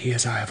the city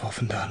as I have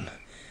often done.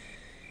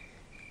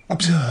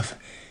 Observe,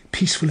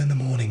 peaceful in the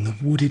morning, the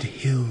wooded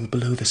hill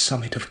below the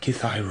summit of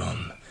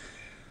Kithyron.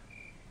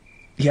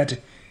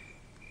 Yet,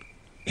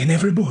 in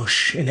every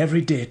bush, in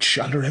every ditch,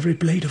 under every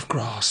blade of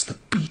grass, the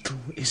beetle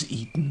is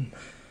eaten.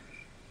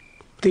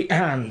 The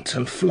ant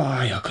and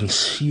fly are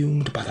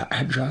consumed by the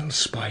agile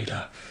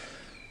spider.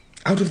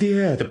 Out of the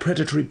air, the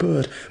predatory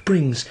bird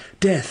brings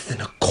death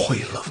in a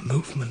coil of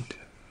movement.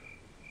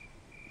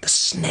 The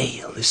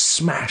snail is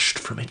smashed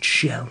from its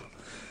shell.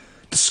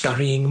 The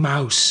scurrying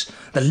mouse,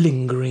 the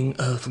lingering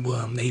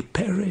earthworm, they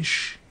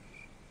perish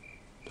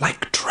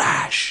like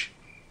trash.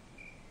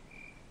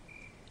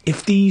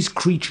 If these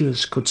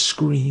creatures could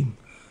scream,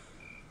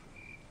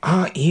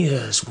 our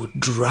ears would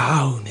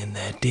drown in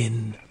their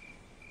din.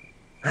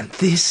 And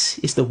this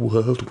is the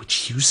world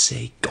which you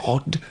say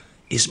God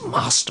is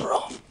master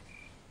of.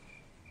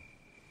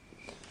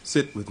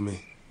 Sit with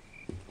me,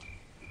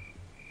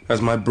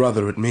 as my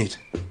brother at meat.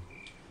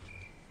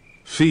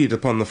 Feed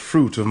upon the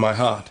fruit of my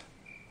heart.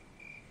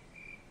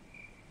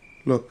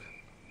 Look.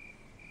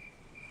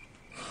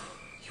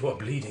 You are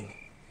bleeding.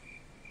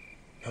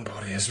 Your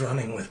body is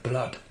running with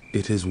blood.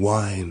 It is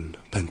wine,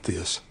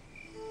 Pentheus.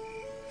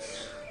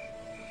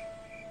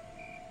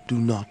 Do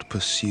not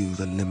pursue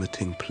the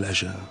limiting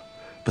pleasure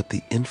but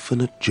the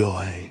infinite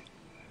joy.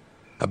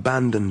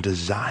 Abandon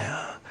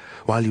desire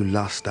while you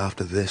lust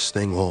after this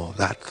thing or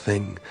that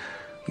thing.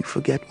 You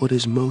forget what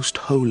is most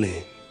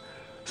holy,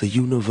 the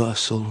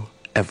universal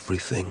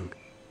everything.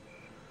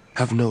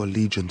 Have no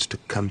allegiance to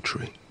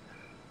country.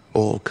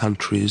 All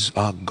countries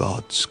are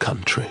God's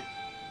country.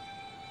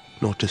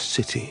 Nor to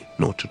city,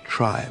 nor to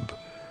tribe,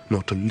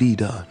 nor to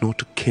leader, nor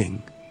to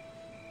king.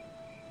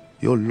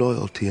 Your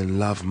loyalty and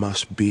love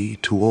must be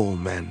to all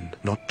men,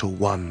 not to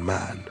one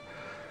man,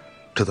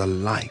 to the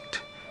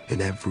light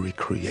in every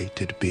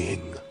created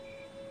being.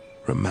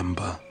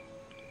 Remember,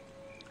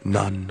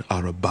 none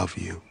are above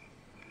you,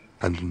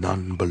 and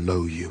none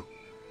below you.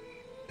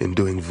 In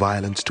doing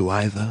violence to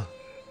either,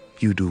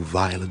 you do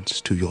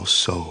violence to your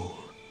soul.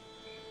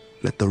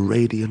 Let the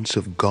radiance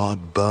of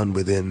God burn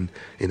within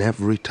in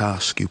every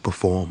task you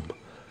perform.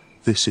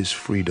 This is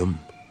freedom,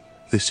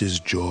 this is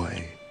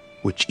joy,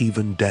 which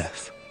even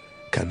death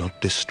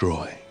cannot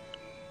destroy.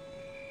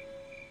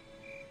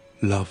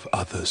 Love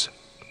others.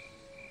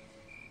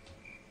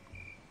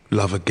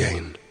 Love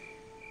again.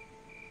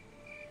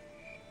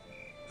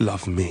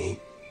 Love me.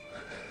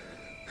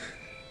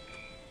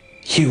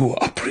 You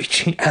are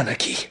preaching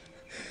anarchy.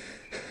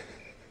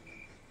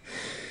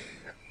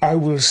 I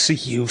will see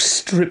you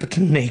stripped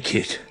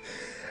naked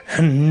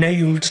and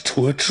nailed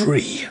to a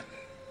tree.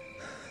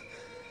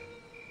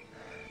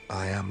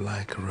 I am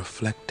like a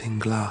reflecting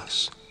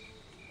glass.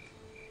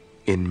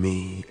 In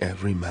me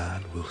every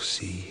man will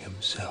see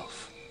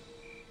himself.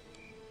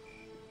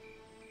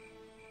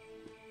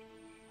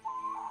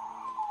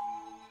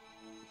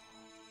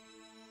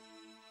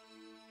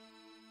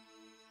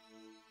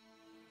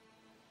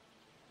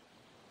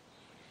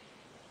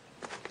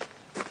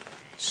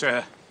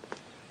 Sir,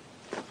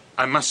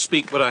 I must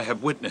speak what I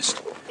have witnessed.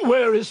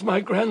 Where is my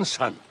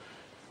grandson,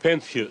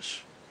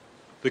 Pentheus,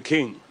 the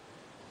king?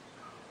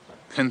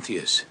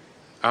 Pentheus,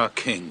 our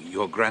king,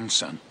 your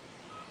grandson.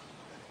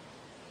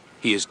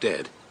 He is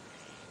dead.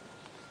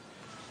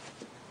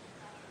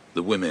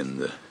 The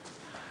women,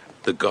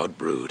 the god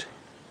brood,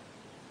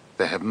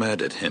 they have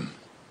murdered him.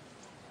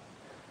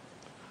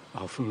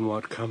 Often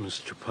what comes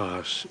to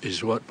pass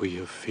is what we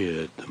have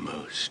feared the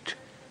most.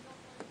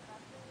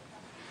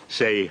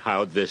 Say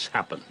how this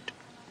happened.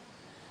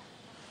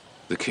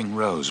 The king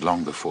rose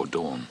long before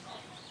dawn.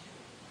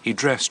 He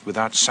dressed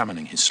without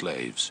summoning his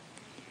slaves.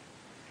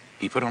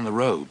 He put on the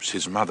robes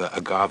his mother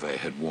Agave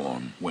had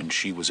worn when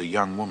she was a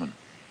young woman.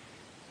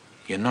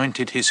 He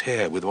anointed his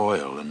hair with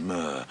oil and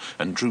myrrh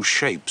and drew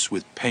shapes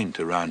with paint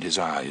around his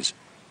eyes,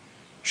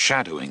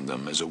 shadowing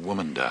them as a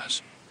woman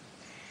does.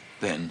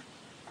 Then,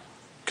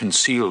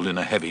 concealed in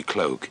a heavy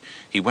cloak,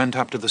 he went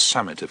up to the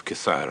summit of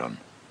Kithaeron,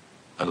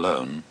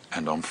 alone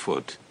and on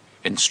foot,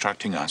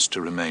 instructing us to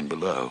remain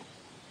below.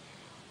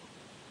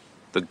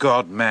 The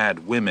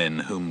god-mad women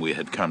whom we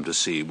had come to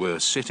see were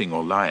sitting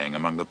or lying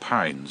among the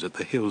pines at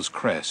the hill's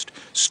crest,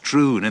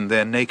 strewn in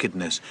their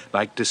nakedness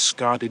like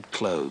discarded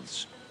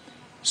clothes.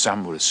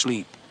 Some were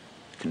asleep,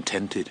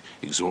 contented,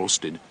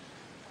 exhausted.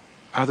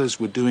 Others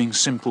were doing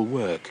simple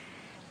work,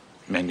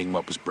 mending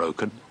what was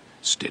broken,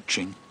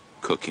 stitching,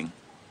 cooking.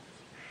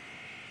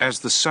 As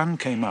the sun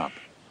came up,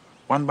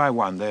 one by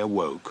one they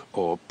awoke,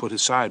 or put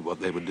aside what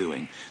they were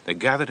doing. They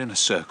gathered in a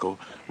circle,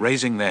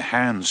 raising their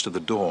hands to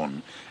the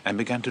dawn, and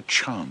began to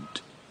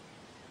chant.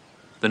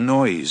 The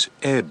noise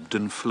ebbed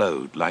and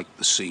flowed like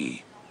the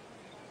sea.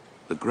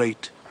 The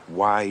great,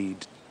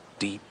 wide,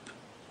 deep,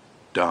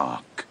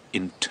 dark,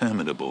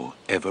 interminable,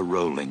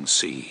 ever-rolling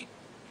sea.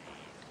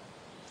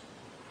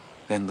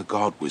 Then the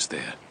god was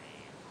there.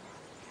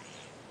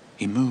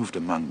 He moved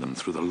among them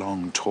through the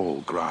long,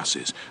 tall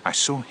grasses. I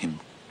saw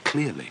him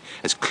clearly,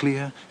 as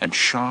clear and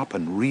sharp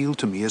and real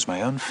to me as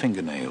my own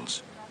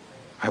fingernails.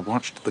 I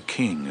watched the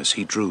king as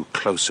he drew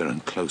closer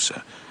and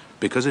closer.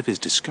 Because of his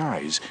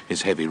disguise,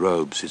 his heavy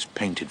robes, his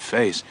painted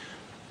face,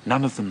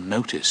 none of them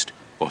noticed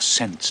or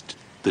sensed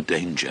the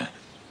danger.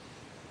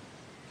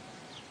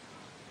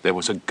 There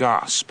was a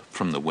gasp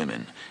from the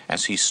women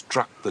as he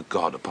struck the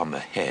god upon the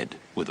head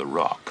with a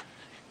rock.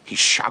 He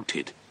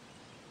shouted,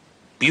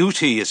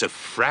 "Beauty is a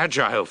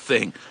fragile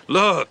thing.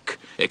 Look,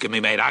 it can be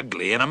made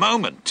ugly in a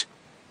moment."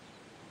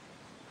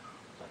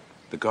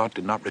 The god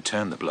did not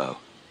return the blow.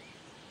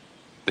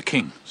 The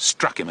king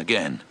struck him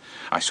again.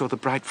 I saw the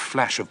bright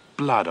flash of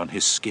blood on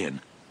his skin.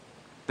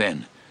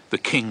 Then the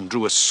king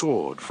drew a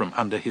sword from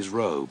under his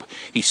robe.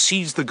 He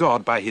seized the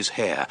god by his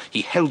hair.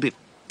 He held it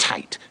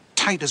tight,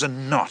 tight as a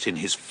knot in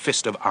his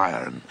fist of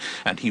iron,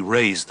 and he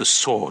raised the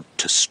sword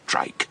to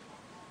strike.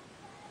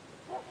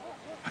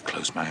 I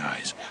closed my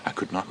eyes. I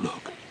could not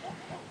look.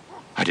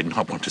 I did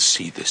not want to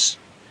see this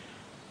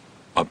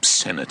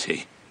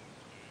obscenity,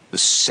 the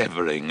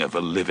severing of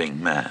a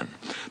living man.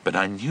 But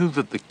I knew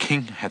that the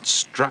king had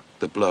struck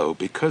the blow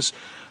because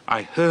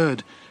I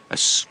heard a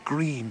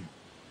scream,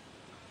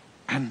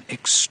 an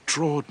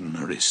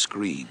extraordinary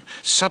scream.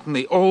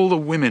 Suddenly all the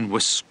women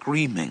were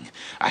screaming.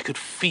 I could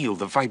feel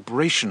the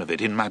vibration of it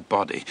in my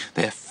body,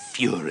 their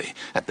fury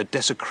at the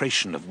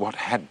desecration of what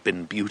had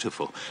been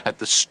beautiful, at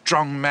the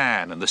strong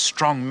man and the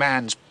strong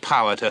man's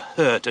power to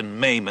hurt and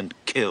maim and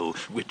kill,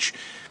 which,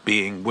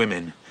 being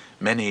women,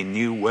 many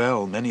knew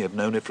well, many have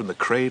known it from the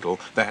cradle,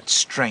 that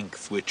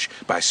strength which,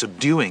 by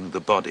subduing the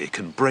body,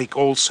 can break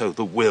also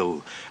the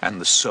will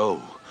and the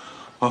soul.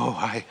 Oh,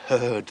 I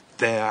heard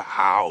their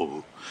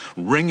howl,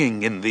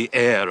 ringing in the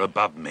air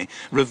above me,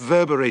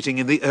 reverberating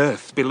in the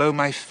earth below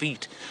my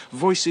feet,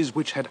 voices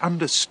which had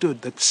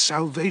understood that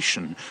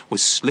salvation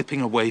was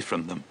slipping away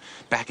from them,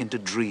 back into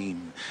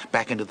dream,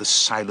 back into the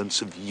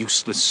silence of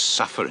useless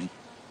suffering.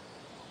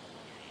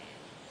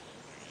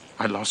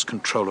 I lost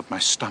control of my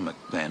stomach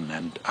then,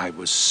 and I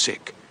was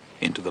sick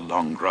into the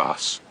long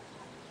grass.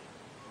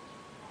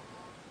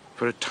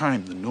 For a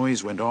time the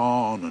noise went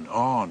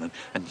on,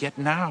 and yet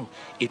now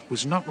it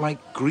was not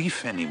like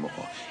grief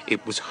anymore.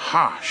 It was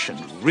harsh and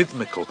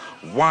rhythmical,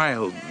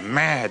 wild,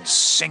 mad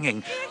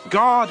singing.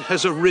 God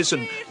has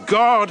arisen!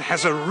 God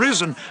has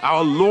arisen!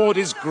 Our Lord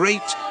is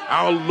great!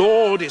 Our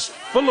Lord is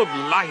full of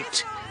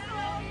light!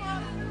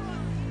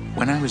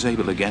 When I was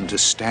able again to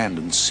stand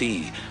and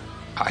see,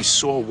 I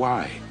saw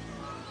why.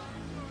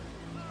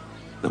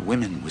 The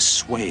women were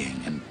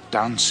swaying and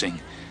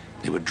dancing.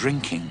 They were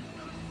drinking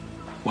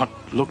what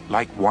looked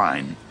like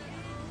wine.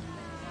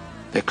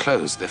 Their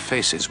clothes, their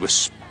faces were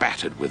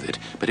spattered with it,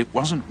 but it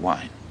wasn't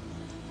wine.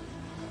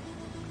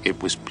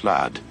 It was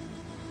blood.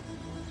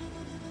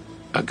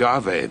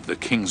 Agave, the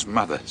king's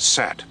mother,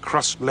 sat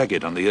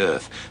cross-legged on the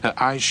earth, her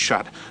eyes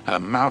shut, her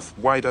mouth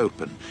wide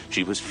open.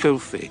 She was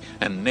filthy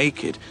and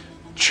naked,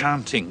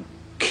 chanting,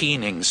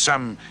 keening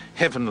some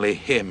heavenly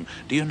hymn.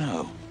 Do you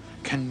know,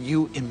 can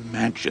you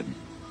imagine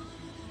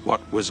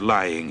what was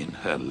lying in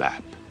her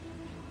lap?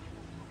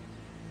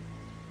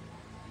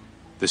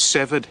 The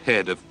severed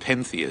head of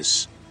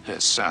Pentheus,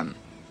 her son.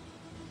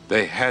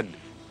 They had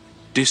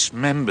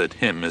dismembered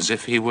him as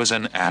if he was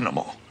an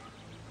animal.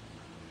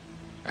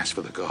 As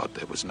for the god,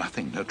 there was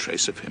nothing, no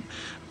trace of him.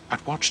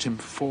 I'd watched him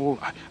fall.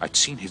 I'd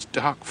seen his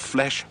dark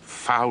flesh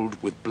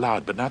fouled with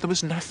blood, but now there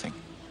was nothing.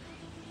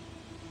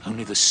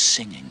 Only the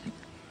singing.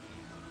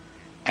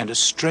 And a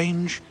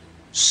strange,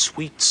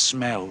 sweet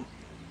smell,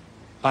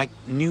 like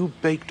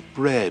new-baked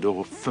bread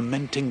or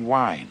fermenting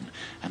wine,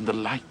 and the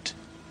light.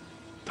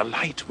 The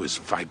light was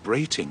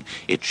vibrating.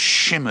 It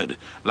shimmered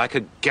like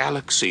a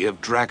galaxy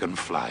of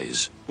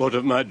dragonflies. What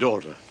of my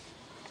daughter?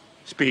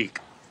 Speak.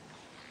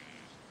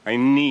 I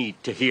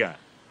need to hear.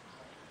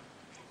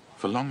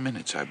 For long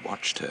minutes I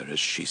watched her as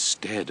she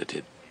stared at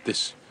it,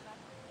 this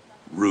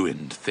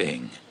ruined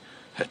thing,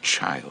 her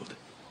child,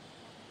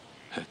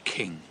 her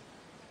king.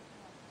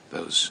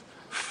 Those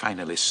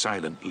finally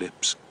silent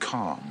lips,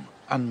 calm,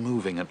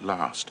 unmoving at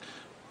last,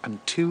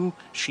 until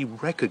she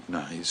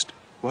recognized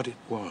what it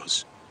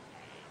was.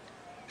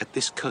 At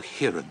this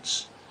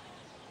coherence,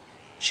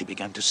 she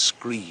began to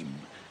scream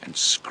and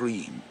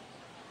scream.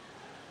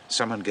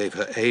 Someone gave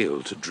her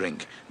ale to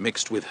drink,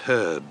 mixed with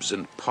herbs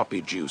and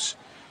poppy juice.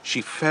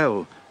 She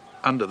fell,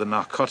 under the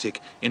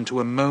narcotic, into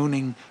a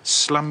moaning,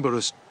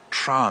 slumberous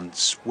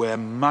trance where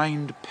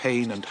mind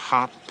pain and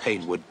heart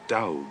pain were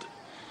dulled,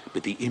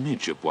 but the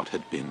image of what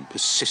had been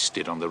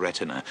persisted on the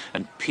retina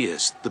and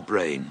pierced the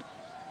brain.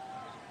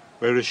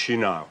 Where is she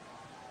now?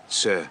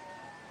 Sir,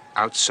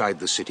 outside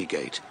the city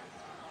gate.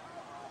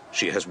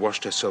 She has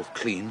washed herself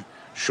clean,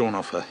 shorn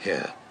off her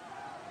hair,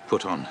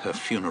 put on her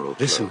funeral clothes.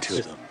 Listen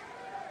to them.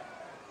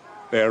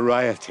 They are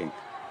rioting.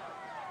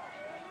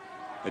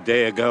 A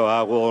day ago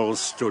our walls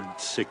stood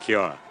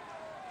secure.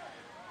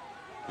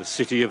 The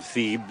city of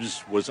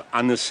Thebes was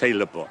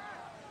unassailable.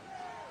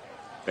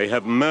 They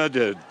have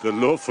murdered the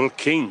lawful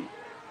king.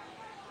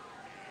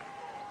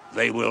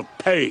 They will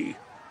pay.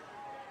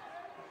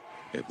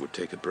 It would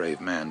take a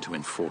brave man to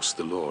enforce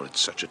the law at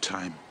such a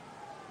time.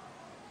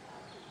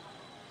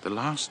 The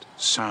last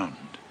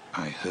sound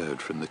I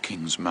heard from the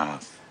king's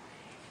mouth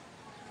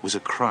was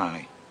a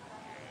cry.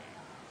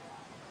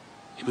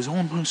 It was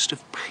almost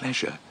of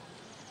pleasure,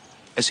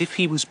 as if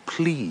he was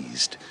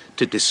pleased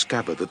to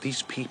discover that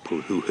these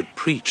people who had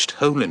preached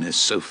holiness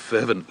so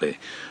fervently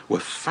were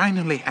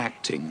finally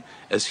acting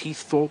as he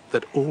thought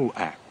that all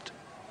act,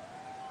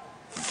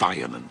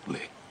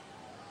 violently.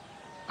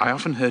 I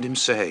often heard him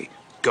say,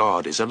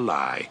 God is a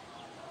lie.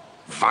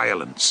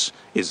 Violence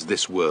is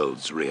this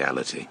world's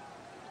reality.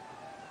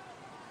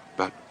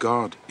 But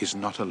God is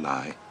not a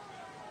lie.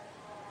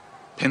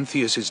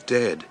 Pentheus is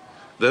dead.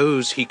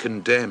 Those he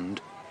condemned,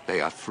 they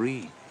are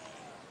free.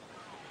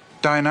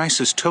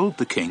 Dionysos told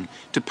the king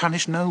to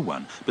punish no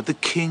one, but the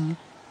king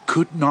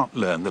could not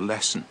learn the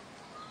lesson.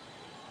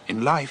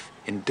 In life,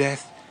 in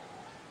death,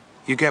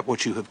 you get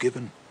what you have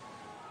given.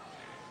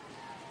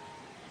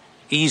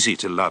 Easy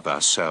to love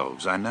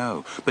ourselves, I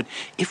know, but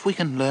if we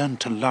can learn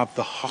to love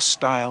the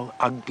hostile,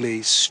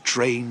 ugly,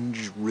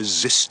 strange,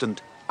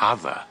 resistant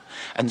other,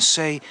 and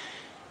say,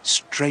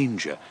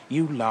 stranger,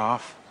 you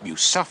laugh, you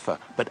suffer,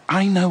 but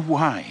I know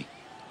why.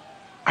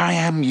 I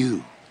am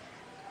you.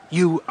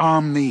 You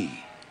are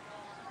me.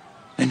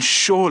 Then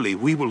surely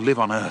we will live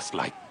on earth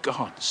like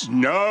gods.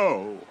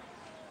 No!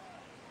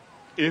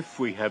 If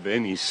we have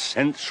any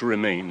sense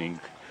remaining,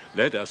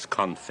 let us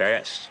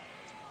confess.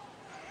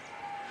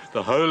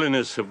 The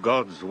holiness of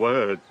God's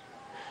word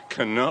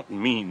cannot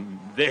mean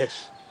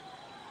this.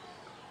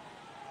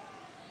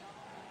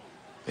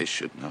 They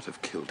should not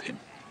have killed him.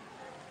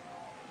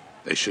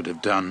 They should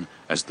have done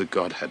as the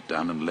god had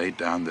done and laid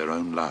down their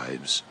own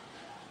lives.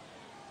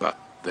 But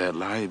their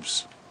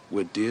lives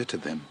were dear to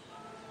them.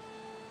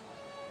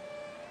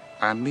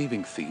 I'm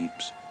leaving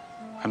Thebes.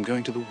 I'm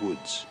going to the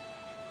woods.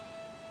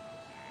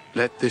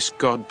 Let this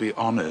god be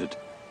honored,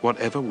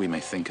 whatever we may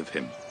think of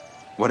him,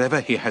 whatever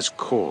he has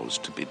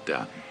caused to be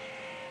done.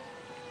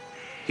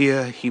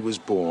 Here he was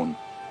born.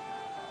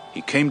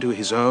 He came to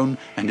his own,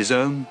 and his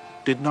own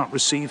did not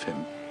receive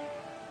him.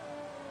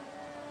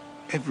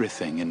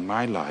 Everything in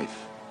my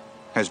life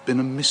has been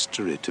a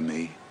mystery to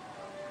me.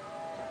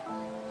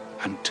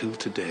 Until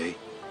today.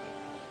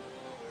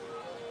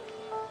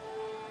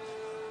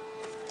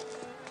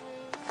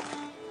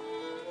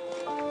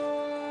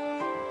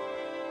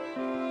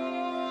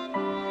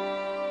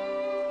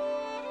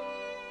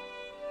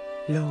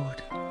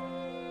 Lord,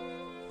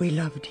 we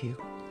loved you.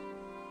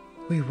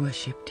 We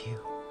worshipped you.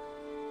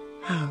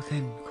 How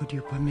then could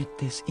you permit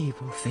this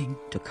evil thing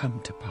to come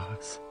to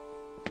pass?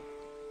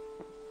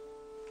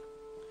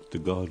 The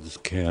gods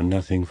care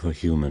nothing for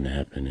human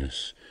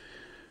happiness,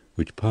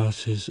 which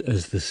passes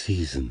as the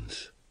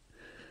seasons.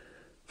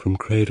 From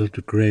cradle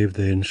to grave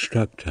they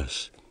instruct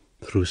us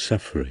through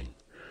suffering,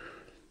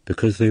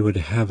 because they would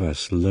have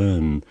us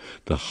learn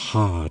the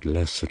hard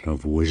lesson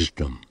of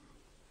wisdom.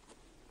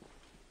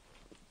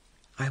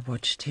 I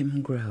watched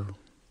him grow.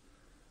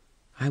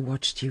 I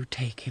watched you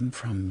take him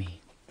from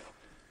me.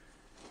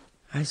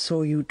 I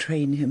saw you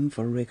train him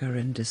for rigor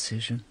and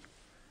decision.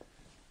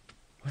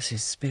 Was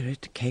his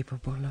spirit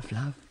capable of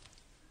love?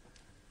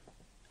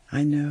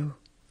 I know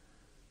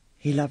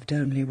he loved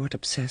only what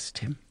obsessed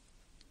him.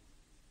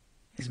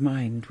 His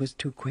mind was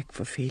too quick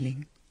for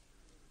feeling.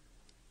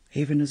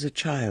 Even as a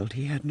child,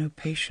 he had no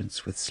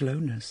patience with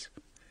slowness.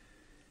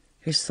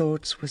 His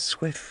thoughts were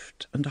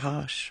swift and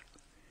harsh.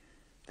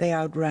 They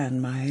outran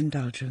my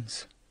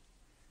indulgence.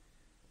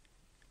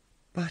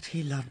 But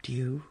he loved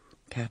you,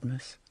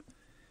 Kadmos,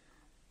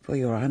 for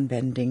your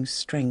unbending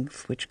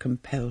strength which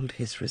compelled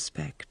his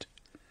respect.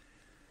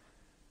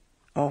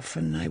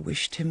 Often I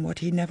wished him what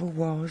he never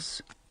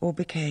was or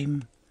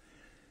became,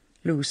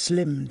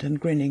 loose-limbed and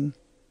grinning,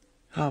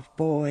 half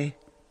boy,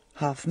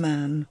 half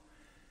man,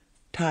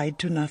 tied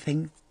to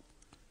nothing,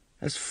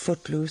 as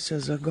footloose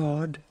as a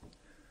god,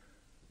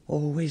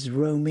 always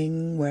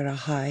roaming where a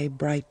high,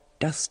 bright,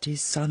 dusty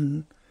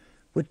sun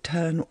would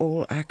turn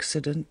all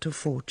accident to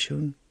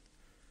fortune,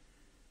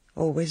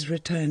 always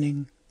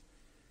returning,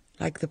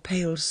 like the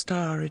pale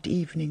star at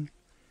evening,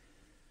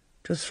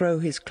 to throw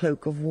his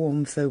cloak of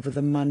warmth over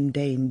the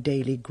mundane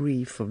daily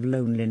grief of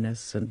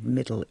loneliness and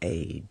middle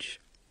age.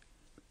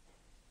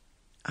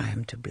 I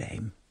am to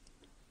blame.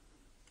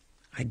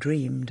 I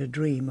dreamed a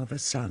dream of a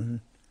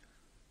son,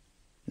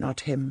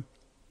 not him,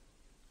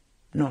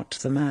 not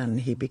the man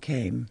he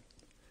became.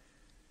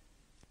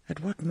 At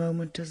what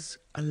moment does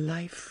a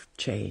life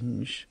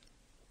change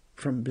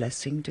from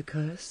blessing to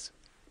curse?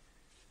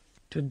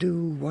 To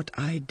do what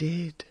I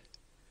did,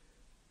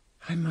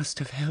 I must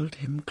have held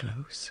him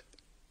close.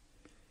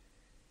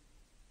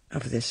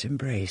 Of this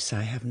embrace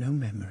I have no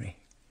memory,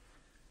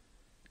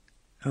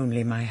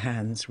 only my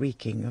hands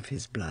reeking of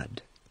his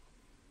blood.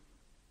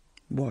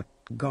 What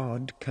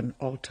god can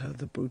alter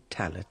the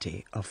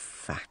brutality of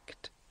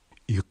fact?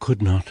 You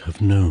could not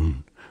have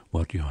known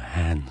what your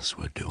hands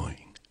were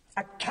doing.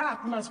 A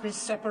cat must be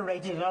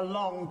separated a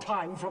long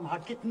time from her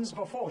kittens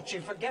before she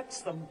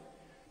forgets them.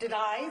 Did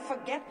I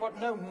forget what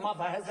no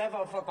mother has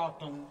ever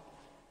forgotten?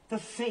 The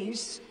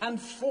face and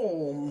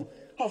form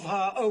of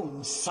her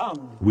own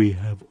son. We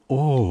have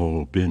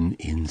all been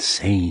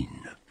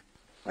insane.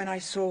 When I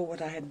saw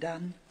what I had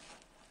done,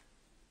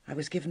 I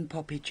was given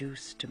poppy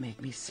juice to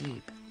make me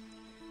sleep.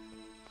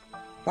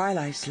 While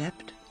I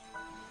slept,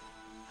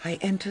 I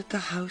entered the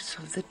house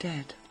of the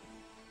dead.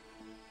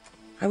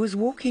 I was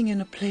walking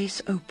in a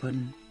place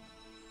open,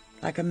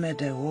 like a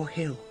meadow or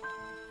hill.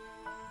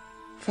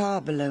 Far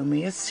below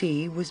me, a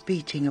sea was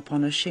beating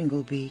upon a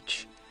shingle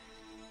beach.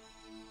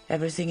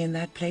 Everything in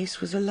that place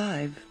was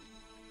alive.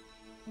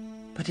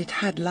 But it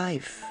had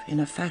life in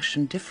a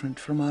fashion different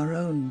from our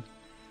own.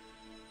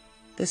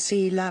 The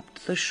sea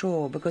lapped the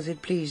shore because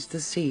it pleased the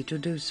sea to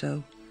do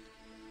so.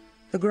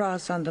 The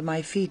grass under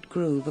my feet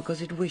grew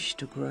because it wished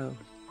to grow.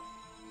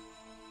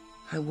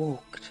 I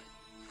walked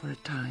for a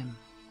time.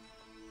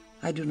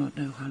 I do not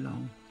know how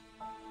long.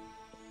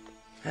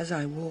 As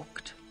I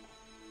walked,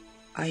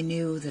 I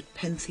knew that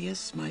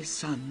Pentheus, my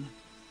son,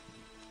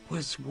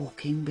 was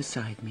walking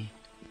beside me.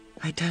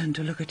 I turned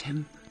to look at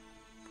him,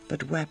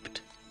 but wept.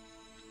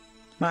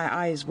 My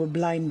eyes were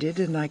blinded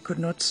and I could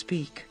not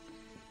speak.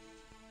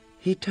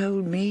 He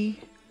told me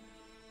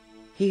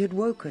he had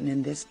woken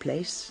in this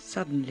place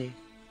suddenly,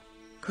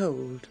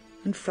 cold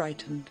and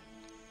frightened.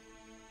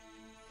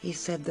 He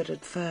said that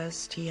at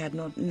first he had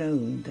not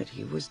known that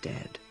he was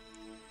dead.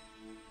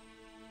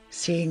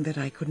 Seeing that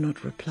I could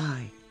not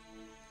reply,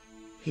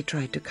 he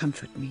tried to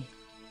comfort me.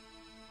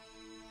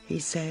 He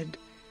said,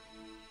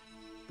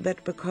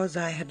 that because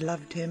I had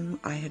loved him,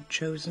 I had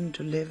chosen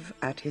to live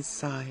at his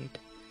side,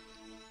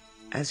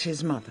 as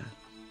his mother,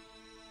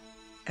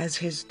 as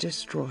his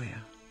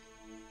destroyer.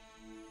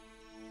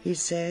 He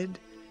said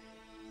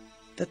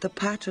that the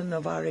pattern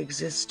of our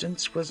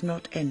existence was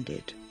not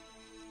ended,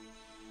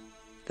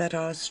 that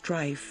our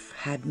strife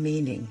had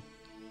meaning.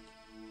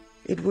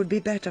 It would be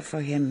better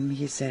for him,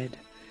 he said,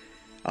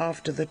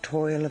 after the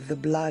toil of the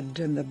blood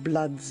and the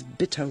blood's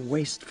bitter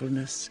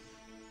wastefulness,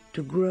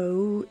 to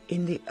grow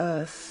in the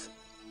earth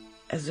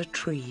as a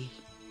tree.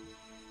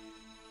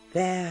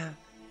 There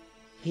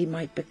he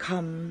might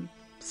become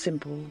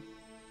simple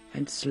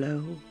and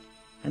slow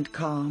and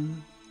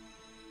calm,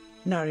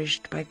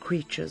 nourished by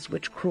creatures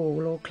which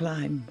crawl or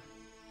climb.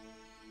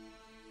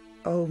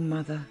 "O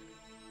mother,"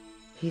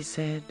 he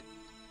said,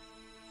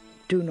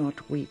 "do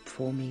not weep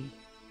for me.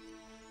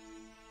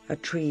 A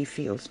tree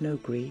feels no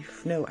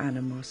grief, no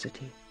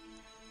animosity.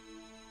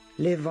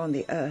 Live on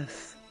the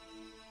earth,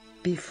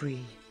 be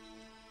free,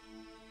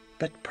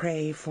 but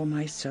pray for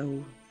my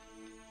soul.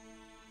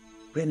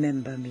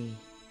 Remember me."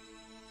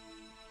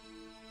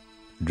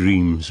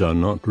 Dreams are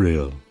not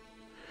real,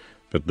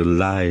 but the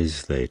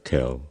lies they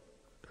tell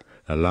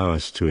allow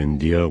us to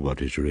endure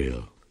what is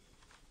real.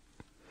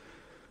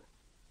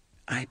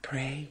 I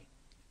pray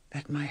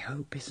that my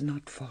hope is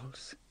not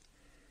false.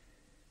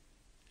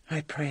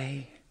 I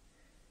pray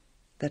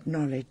that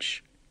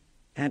knowledge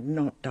and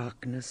not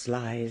darkness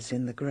lies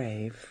in the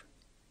grave.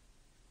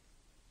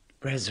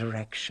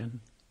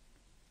 Resurrection.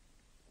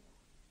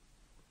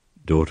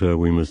 Daughter,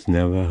 we must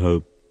never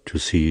hope to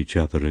see each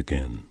other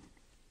again.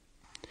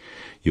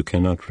 You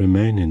cannot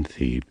remain in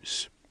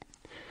Thebes.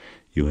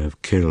 You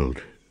have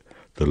killed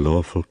the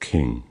lawful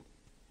king.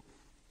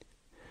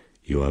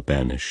 You are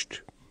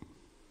banished.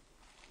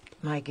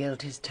 My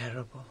guilt is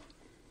terrible.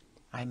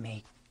 I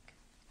make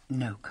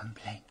no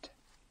complaint.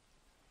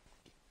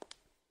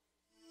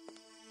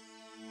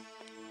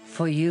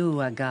 For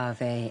you,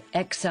 Agave,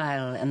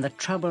 exile and the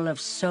trouble of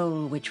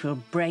soul which will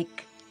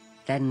break,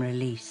 then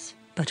release.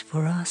 But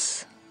for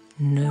us,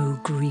 no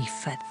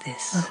grief at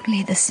this.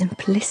 Only the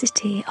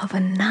simplicity of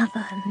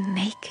another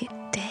naked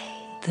day.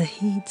 The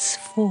heat's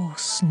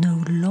force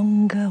no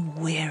longer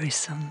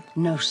wearisome.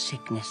 No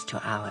sickness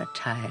to our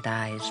tired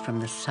eyes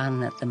from the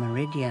sun at the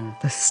meridian.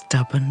 The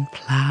stubborn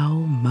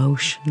plough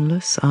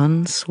motionless,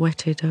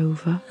 unsweated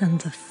over.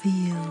 And the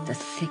field. The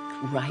thick,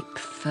 ripe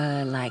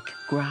fur like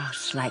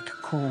grass, like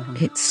corn.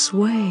 Its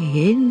sway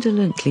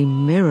indolently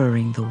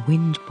mirroring the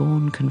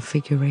wind-borne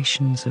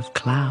configurations of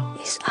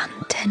clouds. Is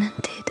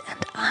untenanted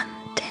and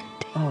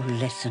untended. Oh,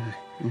 listen.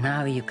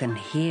 Now you can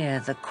hear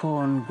the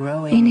corn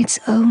growing. In its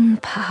own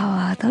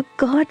power, the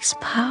God's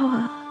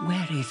power.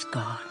 Where is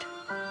God?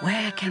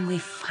 Where can we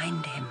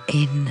find him?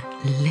 In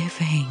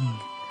living,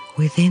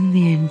 within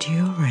the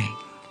enduring.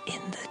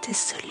 In the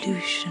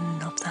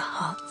dissolution of the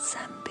heart's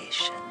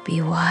ambition.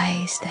 Be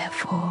wise,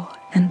 therefore,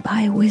 and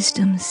by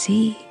wisdom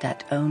see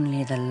that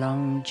only the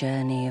long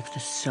journey of the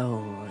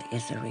soul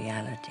is a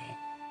reality.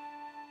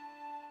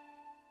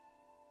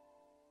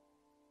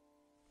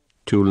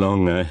 Too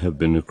long I have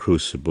been a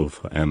crucible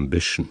for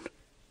ambition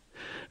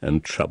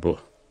and trouble.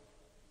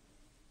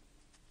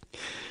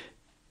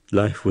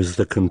 Life was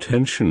the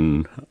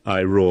contention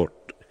I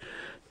wrought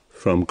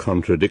from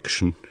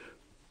contradiction.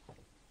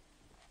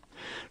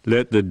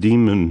 Let the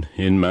demon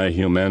in my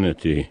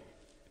humanity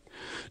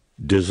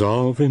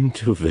dissolve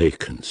into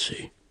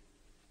vacancy,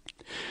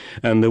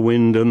 and the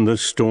wind and the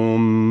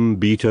storm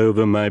beat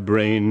over my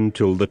brain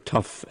till the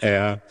tough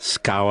air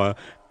scour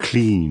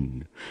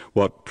clean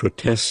what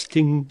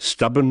protesting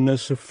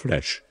stubbornness of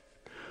flesh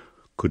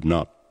could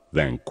not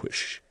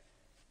vanquish.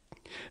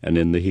 And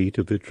in the heat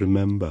of it,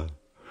 remember,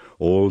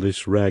 all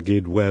this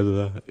ragged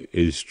weather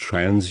is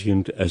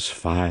transient as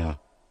fire.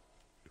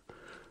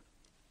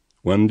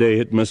 One day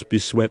it must be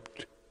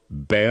swept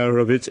bare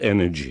of its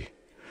energy,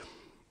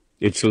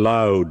 its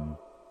loud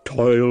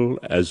toil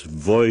as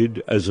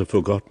void as a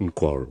forgotten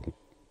quarrel.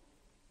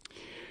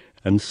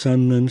 And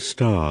sun and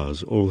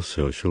stars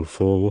also shall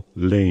fall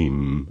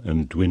lame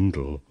and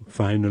dwindle,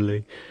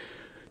 finally,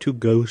 to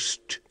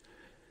ghost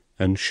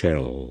and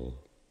shell.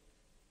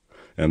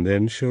 And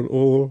then shall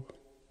all,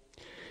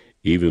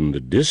 even the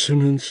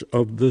dissonance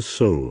of the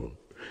soul,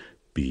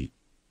 be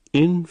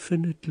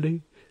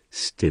infinitely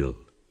still.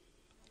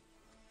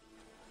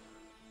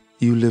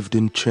 You lived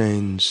in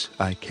chains,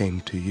 I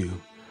came to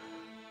you.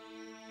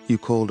 You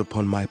called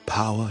upon my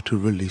power to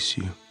release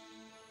you.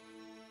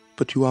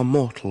 But you are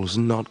mortals,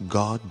 not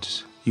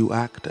gods. You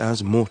act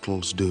as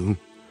mortals do.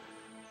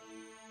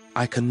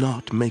 I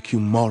cannot make you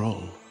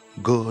moral,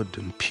 good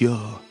and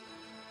pure.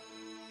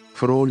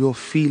 For all your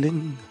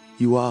feeling,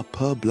 you are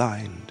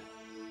purblind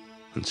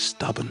and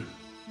stubborn.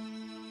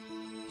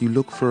 You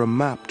look for a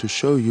map to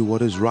show you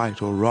what is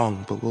right or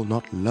wrong, but will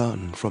not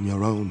learn from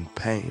your own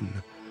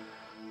pain.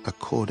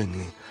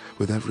 Accordingly,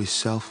 with every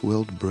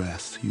self-willed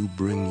breath, you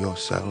bring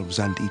yourselves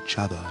and each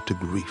other to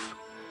grief.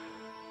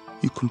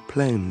 You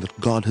complain that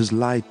God has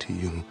lied to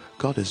you.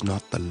 God is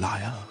not the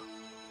liar.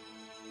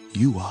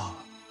 You are.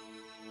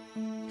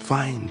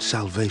 Find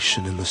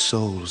salvation in the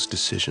soul's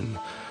decision.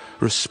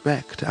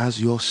 Respect as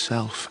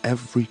yourself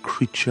every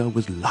creature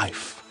with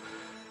life.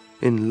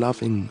 In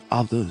loving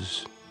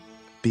others,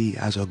 be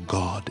as a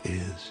god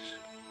is.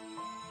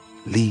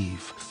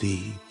 Leave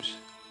Thebes.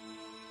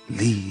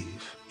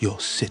 Leave your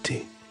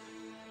city.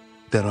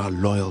 There are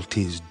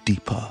loyalties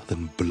deeper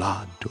than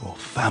blood or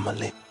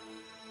family.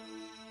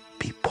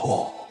 Be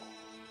poor.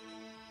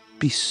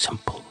 Be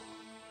simple.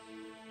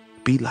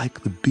 Be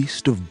like the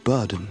beast of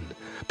burden.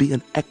 Be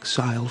an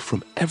exile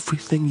from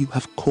everything you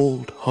have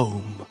called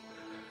home.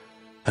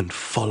 And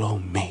follow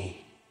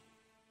me.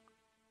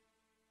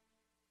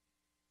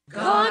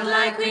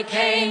 Godlike we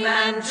came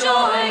and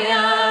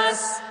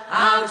joyous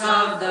out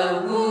of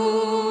the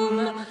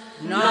womb,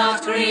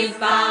 not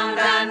grief-bound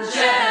and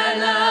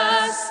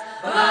jealous,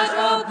 but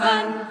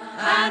open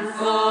and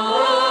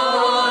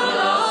full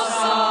of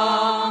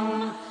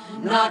song.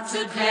 Not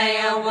to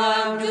play a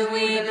worm do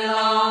we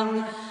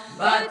belong,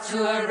 but to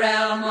a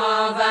realm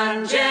of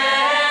angelic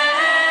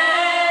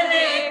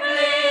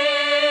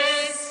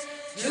bliss.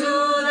 To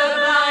the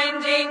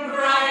blinding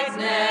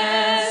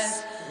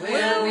brightness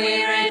will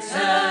we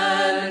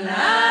return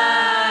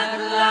at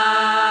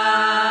last.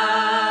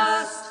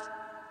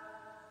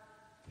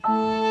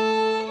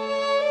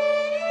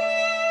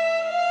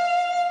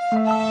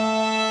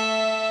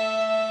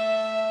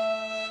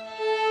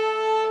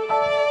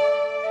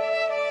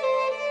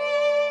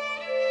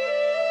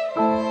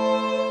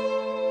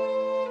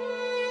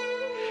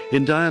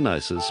 In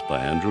Dionysos by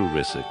Andrew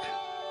Rissik,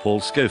 Paul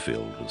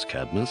Scofield was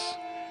Kadmos,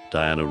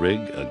 Diana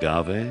Rigg,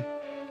 Agave,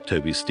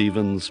 Toby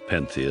Stevens,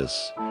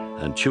 Pentheus,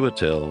 and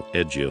Chiwetel,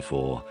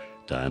 Ejiofor,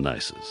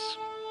 Dionysos.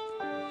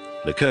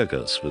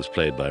 Lykurgos was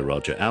played by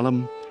Roger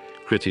Allam,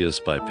 Critias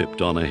by Pip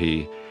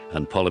Donaghy,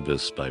 and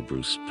Polybos by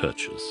Bruce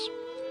Purchas.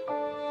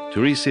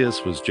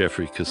 Tiresias was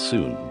Geoffrey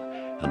Kissoon,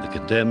 and the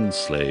condemned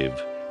slave,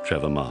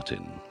 Trevor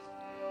Martin.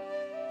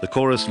 The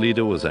chorus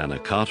leader was Anna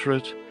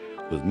Carteret,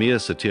 with Mia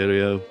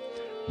Soteriou,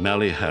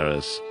 Mally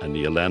Harris, and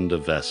Yolanda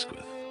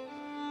Vazquez.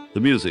 The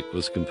music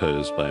was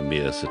composed by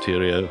Mia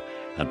Soteriou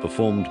and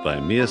performed by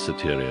Mia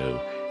Soteriou,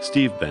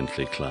 Steve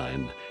Bentley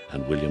Klein,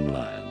 and William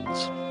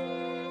Lyons.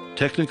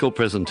 Technical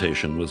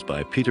presentation was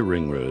by Peter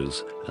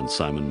Ringrose and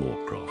Simon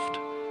Moorcroft.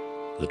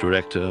 The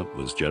director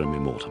was Jeremy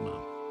Mortimer.